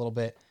himself a little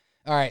bit.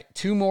 All right,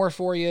 2 more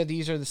for you.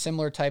 These are the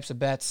similar types of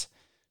bets.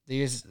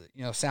 These,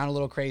 sound a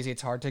little crazy.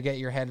 It's hard to get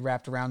your head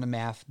wrapped around the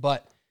math.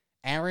 But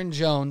Aaron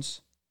Jones,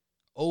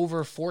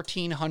 over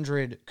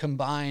 1,400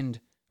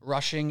 combined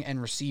rushing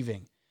and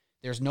receiving.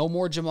 There's no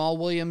more Jamal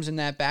Williams in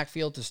that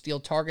backfield to steal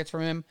targets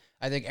from him.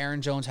 I think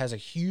Aaron Jones has a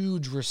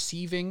huge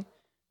receiving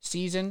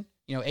season.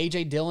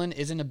 A.J. Dillon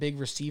isn't a big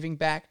receiving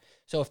back.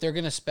 So if they're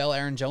going to spell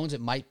Aaron Jones,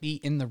 it might be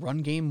in the run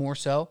game more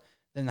so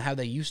than how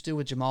they used to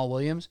with Jamal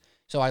Williams.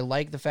 So I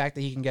like the fact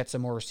that he can get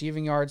some more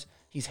receiving yards.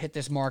 He's hit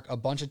this mark a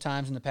bunch of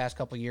times in the past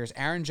couple of years.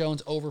 Aaron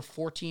Jones over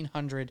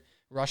 1,400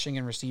 rushing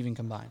and receiving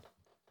combined.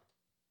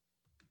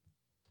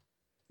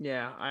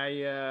 Yeah,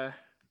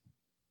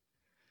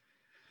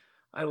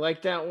 I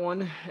like that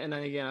one. And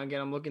again,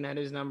 I'm looking at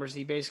his numbers.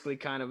 He basically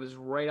kind of was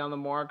right on the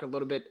mark, a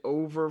little bit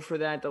over for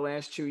that the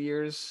last 2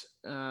 years.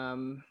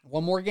 One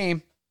more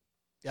game.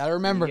 Got to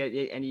remember. I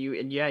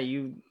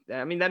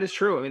mean, that is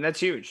true. I mean, that's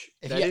huge.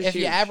 If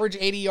you average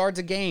 80 yards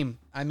a game,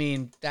 I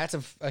mean, that's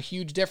a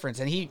huge difference.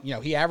 And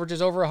he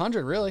averages over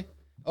 100, really.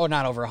 Oh,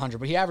 not over 100,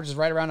 but he averages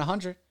right around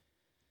 100.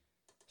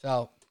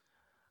 So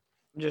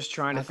I'm just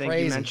trying to think.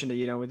 Crazy. You mentioned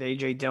it, with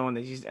A.J. Dillon,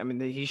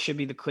 he should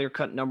be the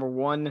clear-cut number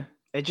 1.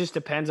 It just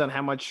depends on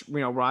how much,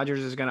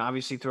 Rodgers is going to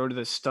obviously throw to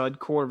the stud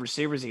core of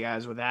receivers he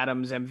has with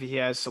Adams,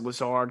 MVS,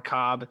 Lazard,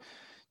 Cobb,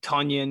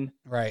 Tunyon.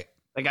 Right.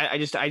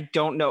 I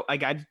don't know.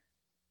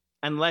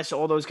 Unless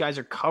all those guys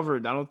are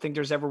covered, I don't think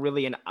there's ever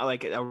really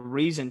a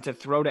reason to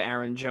throw to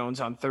Aaron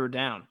Jones on 3rd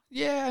down.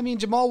 Yeah, I mean,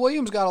 Jamal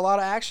Williams got a lot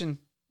of action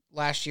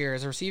last year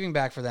as a receiving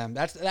back for them.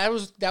 That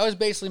was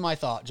basically my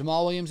thought.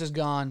 Jamal Williams is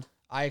gone.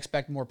 I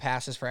expect more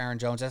passes for Aaron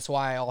Jones. That's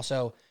why I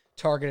also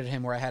targeted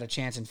him where I had a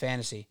chance in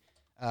fantasy.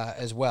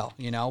 As well,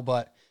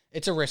 but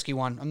it's a risky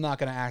one. I'm not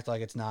going to act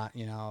like it's not,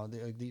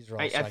 these are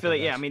all I feel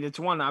like, I mean, it's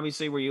one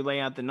obviously where you lay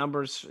out the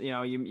numbers,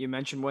 you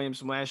mentioned Williams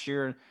from last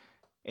year.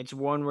 It's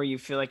one where you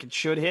feel like it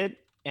should hit,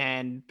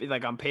 and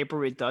on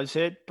paper it does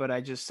hit, but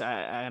I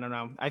don't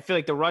know. I feel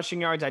like the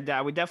rushing yards,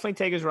 I would definitely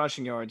take his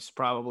rushing yards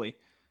probably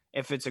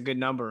if it's a good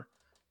number.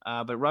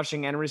 But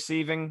rushing and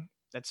receiving,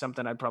 that's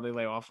something I'd probably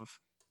lay off of.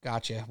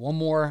 Gotcha. One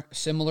more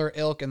similar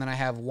ilk, and then I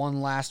have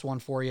one last one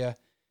for you.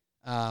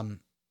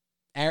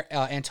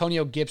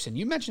 Antonio Gibson.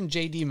 You mentioned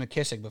J.D.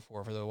 McKissick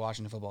before for the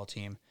Washington football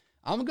team.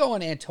 I'm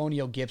going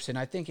Antonio Gibson.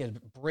 I think a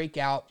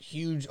breakout,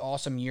 huge,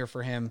 awesome year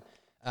for him.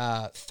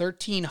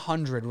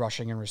 1,300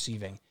 rushing and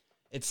receiving.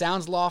 It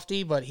sounds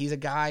lofty, but he's a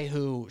guy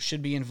who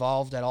should be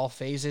involved at all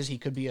phases. He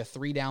could be a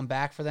 3-down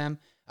back for them.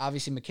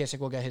 Obviously, McKissick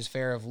will get his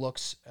fair of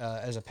looks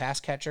as a pass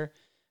catcher,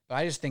 but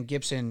I just think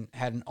Gibson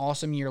had an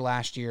awesome year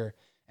last year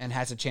and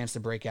has a chance to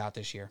break out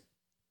this year.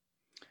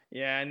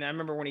 Yeah, and I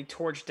remember when he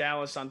torched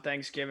Dallas on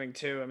Thanksgiving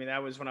too. I mean,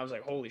 that was when I was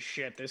like, "Holy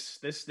shit,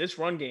 this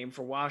run game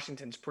for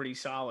Washington's pretty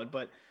solid."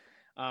 But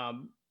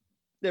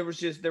there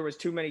was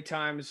too many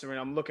times. I mean,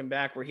 I'm looking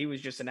back where he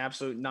was just an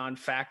absolute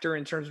non-factor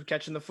in terms of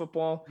catching the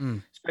football,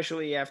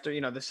 especially after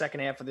the second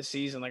half of the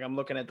season. Like I'm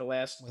looking at the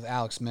last with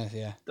Alex Smith,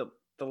 yeah,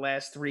 the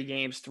last 3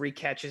 games: 3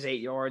 catches,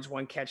 8 yards,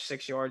 1 catch,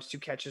 6 yards, 2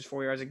 catches,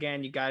 4 yards.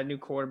 Again, you got a new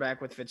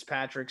quarterback with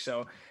Fitzpatrick,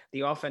 so the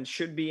offense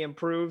should be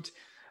improved.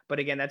 But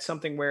again, that's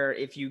something where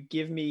if you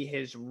give me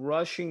his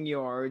rushing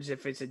yards,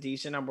 if it's a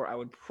decent number, I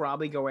would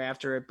probably go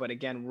after it. But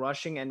again,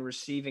 rushing and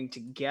receiving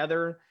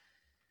together,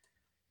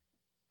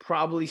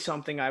 probably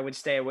something I would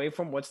stay away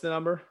from. What's the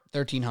number?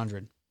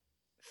 1,300.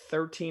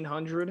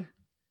 1,300.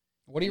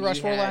 What did he rush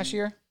for last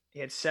year?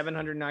 He had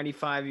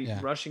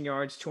 795 rushing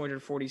yards,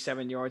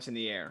 247 yards in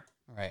the air.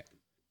 All right.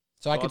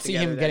 So I could see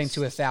him getting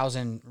to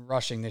 1,000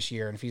 rushing this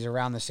year, and if he's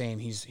around the same,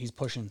 he's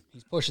pushing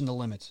the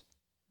limits.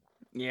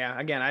 Yeah,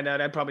 again,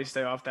 I'd probably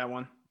stay off that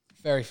one.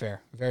 Very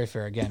fair. Very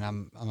fair. Again,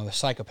 I'm a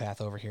psychopath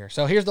over here.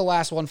 So here's the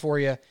last one for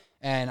you.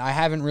 And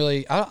I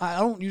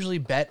don't usually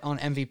bet on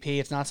MVP.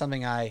 It's not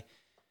something I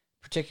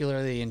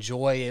particularly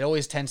enjoy. It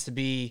always tends to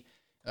be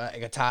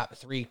like a top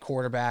 3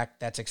 quarterback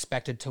that's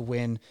expected to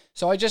win.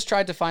 So I just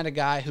tried to find a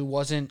guy who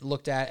wasn't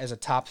looked at as a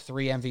top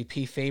 3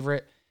 MVP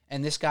favorite.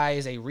 And this guy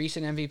is a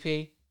recent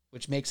MVP,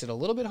 which makes it a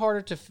little bit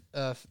harder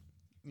to,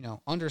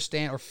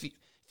 understand or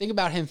think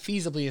about him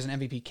feasibly as an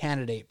MVP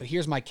candidate, but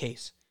here's my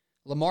case.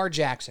 Lamar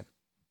Jackson,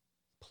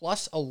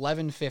 plus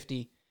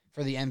 1150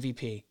 for the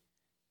MVP.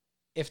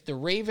 If the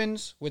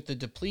Ravens, with the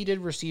depleted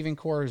receiving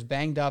core who's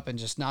banged up and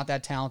just not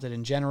that talented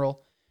in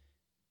general,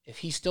 if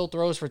he still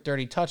throws for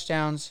 30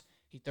 touchdowns,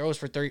 he throws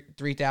for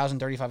 3,000,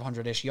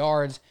 3,500-ish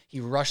yards,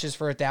 he rushes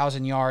for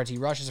 1,000 yards, he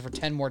rushes for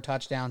 10 more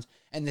touchdowns,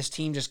 and this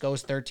team just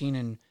goes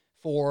 13-4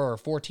 or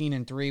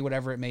 14-3,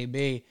 whatever it may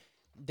be,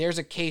 there's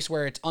a case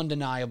where it's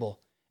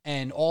undeniable.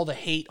 And all the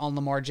hate on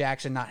Lamar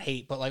Jackson, not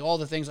hate, but like all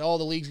the things, the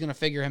league's going to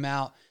figure him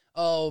out.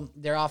 Oh,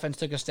 their offense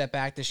took a step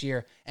back this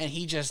year. And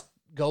he just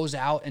goes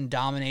out and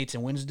dominates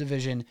and wins the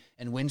division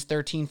and wins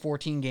 13,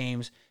 14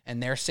 games.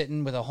 And they're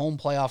sitting with a home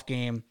playoff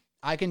game.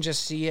 I can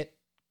just see it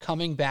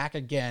coming back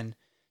again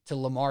to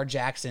Lamar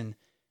Jackson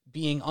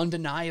being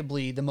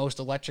undeniably the most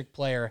electric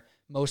player,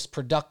 most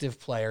productive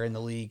player in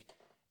the league.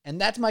 And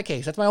that's my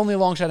case. That's my only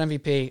long shot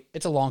MVP.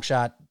 It's a long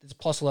shot. It's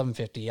plus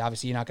 1150.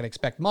 Obviously, you're not going to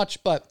expect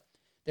much, but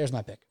there's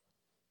my pick.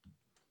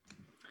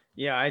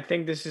 Yeah, I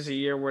think this is a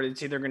year where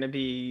it's either going to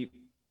be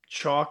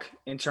chalk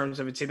in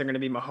terms of it's either going to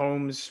be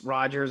Mahomes,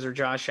 Rodgers, or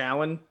Josh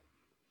Allen.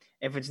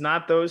 If it's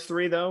not those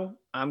 3, though,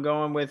 I'm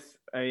going with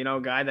a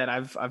guy that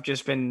I've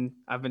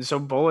been so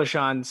bullish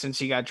on since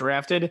he got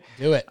drafted.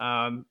 Do it.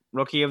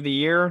 Rookie of the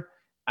year.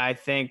 I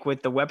think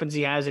with the weapons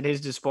he has at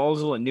his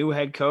disposal, a new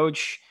head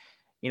coach,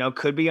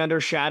 could be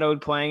undershadowed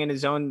playing in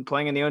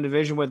the own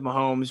division with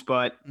Mahomes.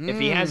 But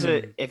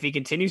if he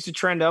continues to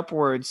trend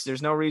upwards,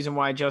 there's no reason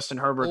why Justin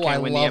Herbert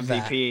can't win the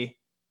MVP.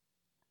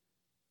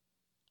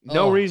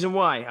 No reason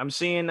why. I'm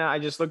seeing, I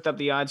just looked up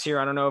the odds here.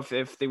 I don't know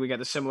if we got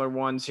the similar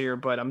ones here,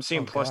 but I'm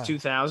seeing plus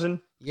 2,000.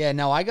 Yeah,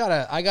 no, I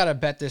gotta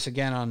bet this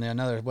again on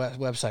another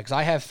website because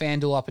I have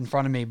FanDuel up in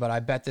front of me, but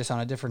I bet this on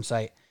a different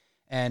site.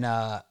 And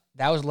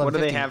that was 1150. What do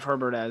they have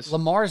Herbert as?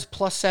 Lamar's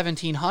plus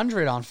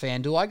 1,700 on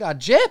FanDuel. I got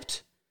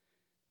gypped.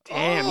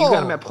 Damn, you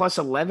got him at plus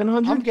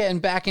 1,100? I'm getting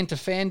back into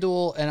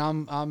FanDuel,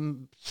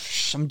 and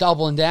I'm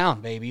doubling down,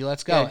 baby.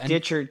 Let's go. Yeah,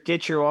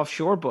 ditch your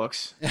offshore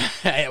books.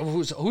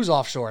 Who's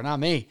offshore? Not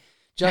me.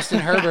 Justin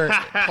Herbert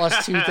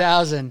plus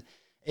 2,000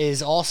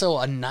 is also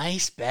a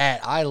nice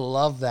bet. I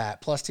love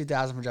that. Plus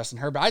 2,000 for Justin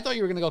Herbert. I thought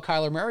you were going to go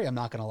Kyler Murray. I'm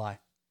not going to lie.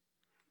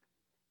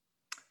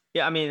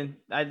 Yeah, I mean,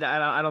 I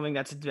don't think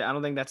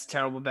that's a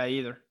terrible bet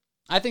either.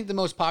 I think the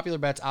most popular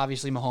bet's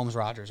obviously Mahomes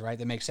Rodgers, right?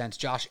 That makes sense.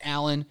 Josh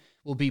Allen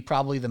will be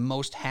probably the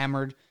most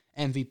hammered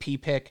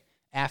MVP pick.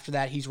 After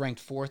that, he's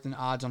ranked 4th in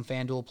odds on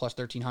FanDuel, plus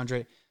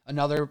 1,300.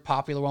 Another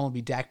popular one will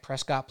be Dak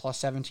Prescott,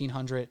 plus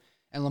 1,700.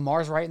 And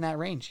Lamar's right in that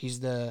range. He's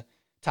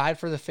tied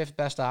for the 5th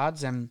best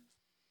odds. And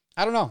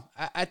I don't know.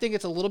 I think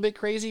it's a little bit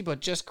crazy,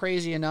 but just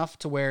crazy enough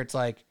to where it's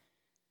like,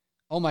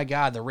 oh my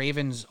God, the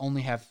Ravens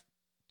only have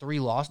 3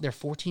 losses. They're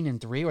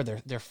 14-3, or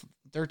they're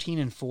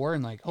 13-4,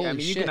 and like, holy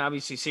shit. You can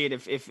obviously see it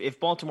if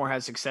Baltimore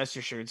has success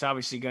this year, it's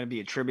obviously going to be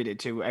attributed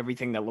to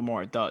everything that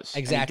Lamar does.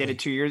 Exactly. And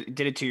he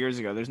did it 2 years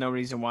ago. There's no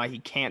reason why he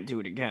can't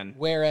do it again.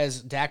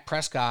 Whereas Dak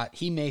Prescott,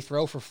 he may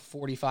throw for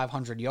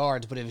 4,500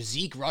 yards, but if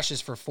Zeke rushes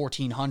for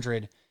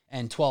 1,400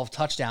 and 12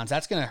 touchdowns,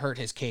 that's going to hurt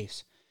his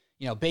case.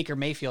 Baker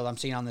Mayfield, I'm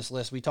seeing on this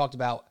list. We talked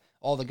about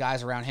all the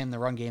guys around him, the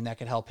run game that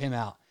could help him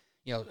out.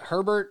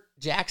 Herbert,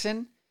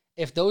 Jackson,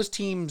 if those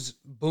teams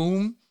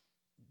boom,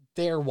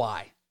 they're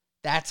why.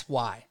 That's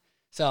why.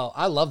 So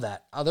I love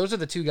that. Those are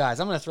the 2 guys.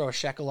 I'm going to throw a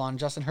shekel on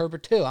Justin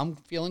Herbert too. I'm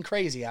feeling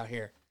crazy out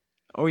here.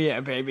 Oh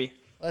yeah, baby.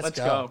 Let's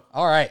go.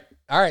 All right.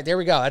 There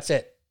we go. That's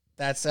it.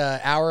 That's an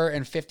hour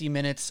and 50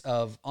 minutes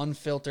of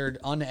unfiltered,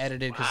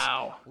 unedited.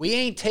 Wow. We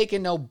ain't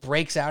taking no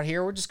breaks out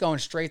here. We're just going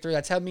straight through.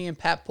 That's how me and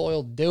Pat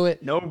Boyle do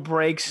it. No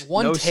breaks,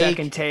 One no take.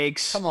 second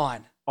takes. Come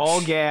on.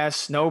 All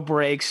gas, no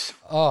breaks.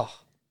 Oh,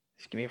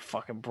 Just give me a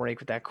fucking break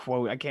with that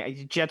quote. I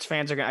can't. Jets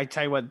fans are gonna. I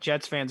tell you what,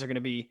 Jets fans are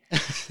gonna be.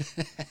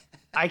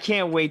 I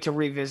can't wait to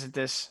revisit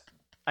this.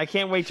 I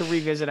can't wait to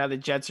revisit how the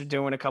Jets are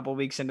doing a couple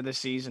weeks into the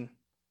season.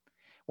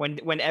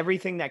 When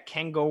everything that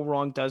can go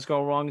wrong does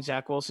go wrong,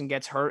 Zach Wilson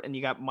gets hurt, and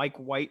you got Mike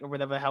White or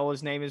whatever the hell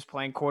his name is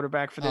playing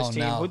quarterback for this team.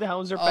 No. Who the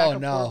hell is their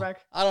backup no.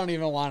 quarterback? I don't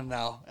even want to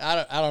know.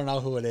 I don't know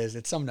who it is.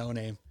 It's some no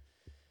name.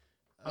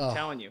 I'm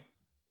telling you.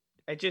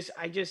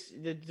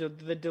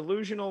 The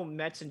delusional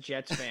Mets and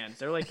Jets fans,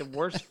 they're like the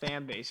worst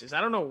fan bases.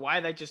 I don't know why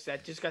that just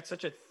got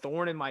such a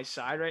thorn in my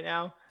side right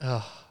now.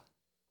 Oh,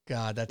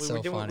 God, that's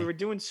so funny. We were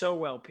doing so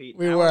well, Pete.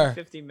 We Hour were. and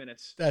 50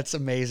 minutes. That's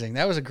amazing.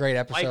 That was a great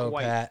episode,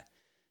 White. Pat.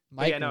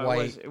 Mike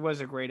White. It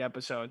was a great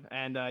episode.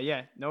 And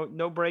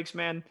no breaks,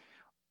 man.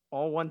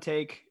 All one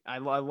take. I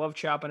love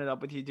chopping it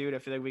up with you, dude. I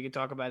feel like we could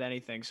talk about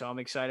anything. So I'm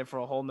excited for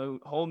a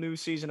whole new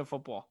season of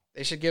football.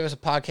 They should give us a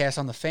podcast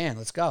on the Fan.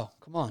 Let's go.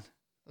 Come on.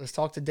 Let's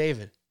talk to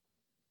David.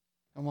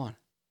 Come on.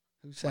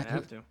 Who's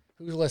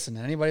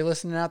listening? Anybody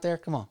listening out there?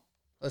 Come on.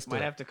 Let's do it.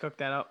 Might have to cook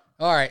that up.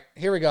 All right,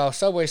 here we go.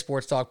 Subway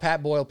Sports Talk.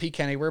 Pat Boyle, Pete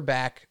Kenny. We're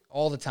back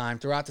all the time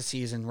throughout the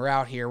season. We're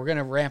out here. We're going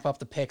to ramp up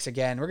the picks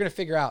again. We're going to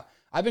figure out.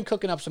 I've been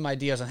cooking up some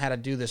ideas on how to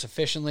do this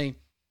efficiently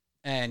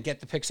and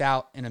get the picks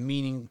out in a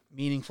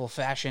meaningful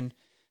fashion.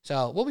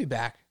 So we'll be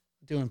back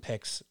doing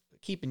picks,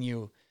 keeping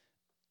you,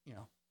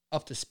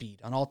 up to speed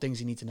on all things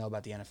you need to know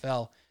about the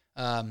NFL.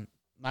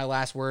 My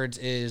last words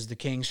is the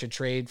Kings should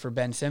trade for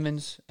Ben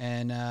Simmons,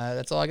 and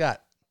that's all I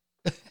got.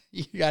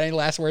 You got any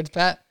last words,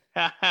 Pat?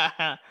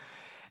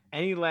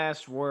 Any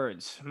last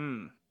words?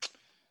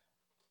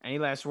 Any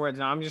last words?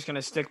 No, I'm just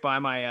gonna stick by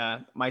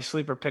my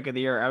sleeper pick of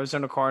the year,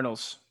 Arizona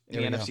Cardinals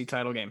in the NFC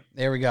title game.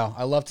 There we go.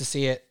 I love to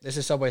see it. This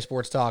is Subway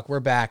Sports Talk. We're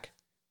back,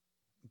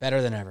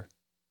 better than ever.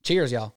 Cheers, y'all.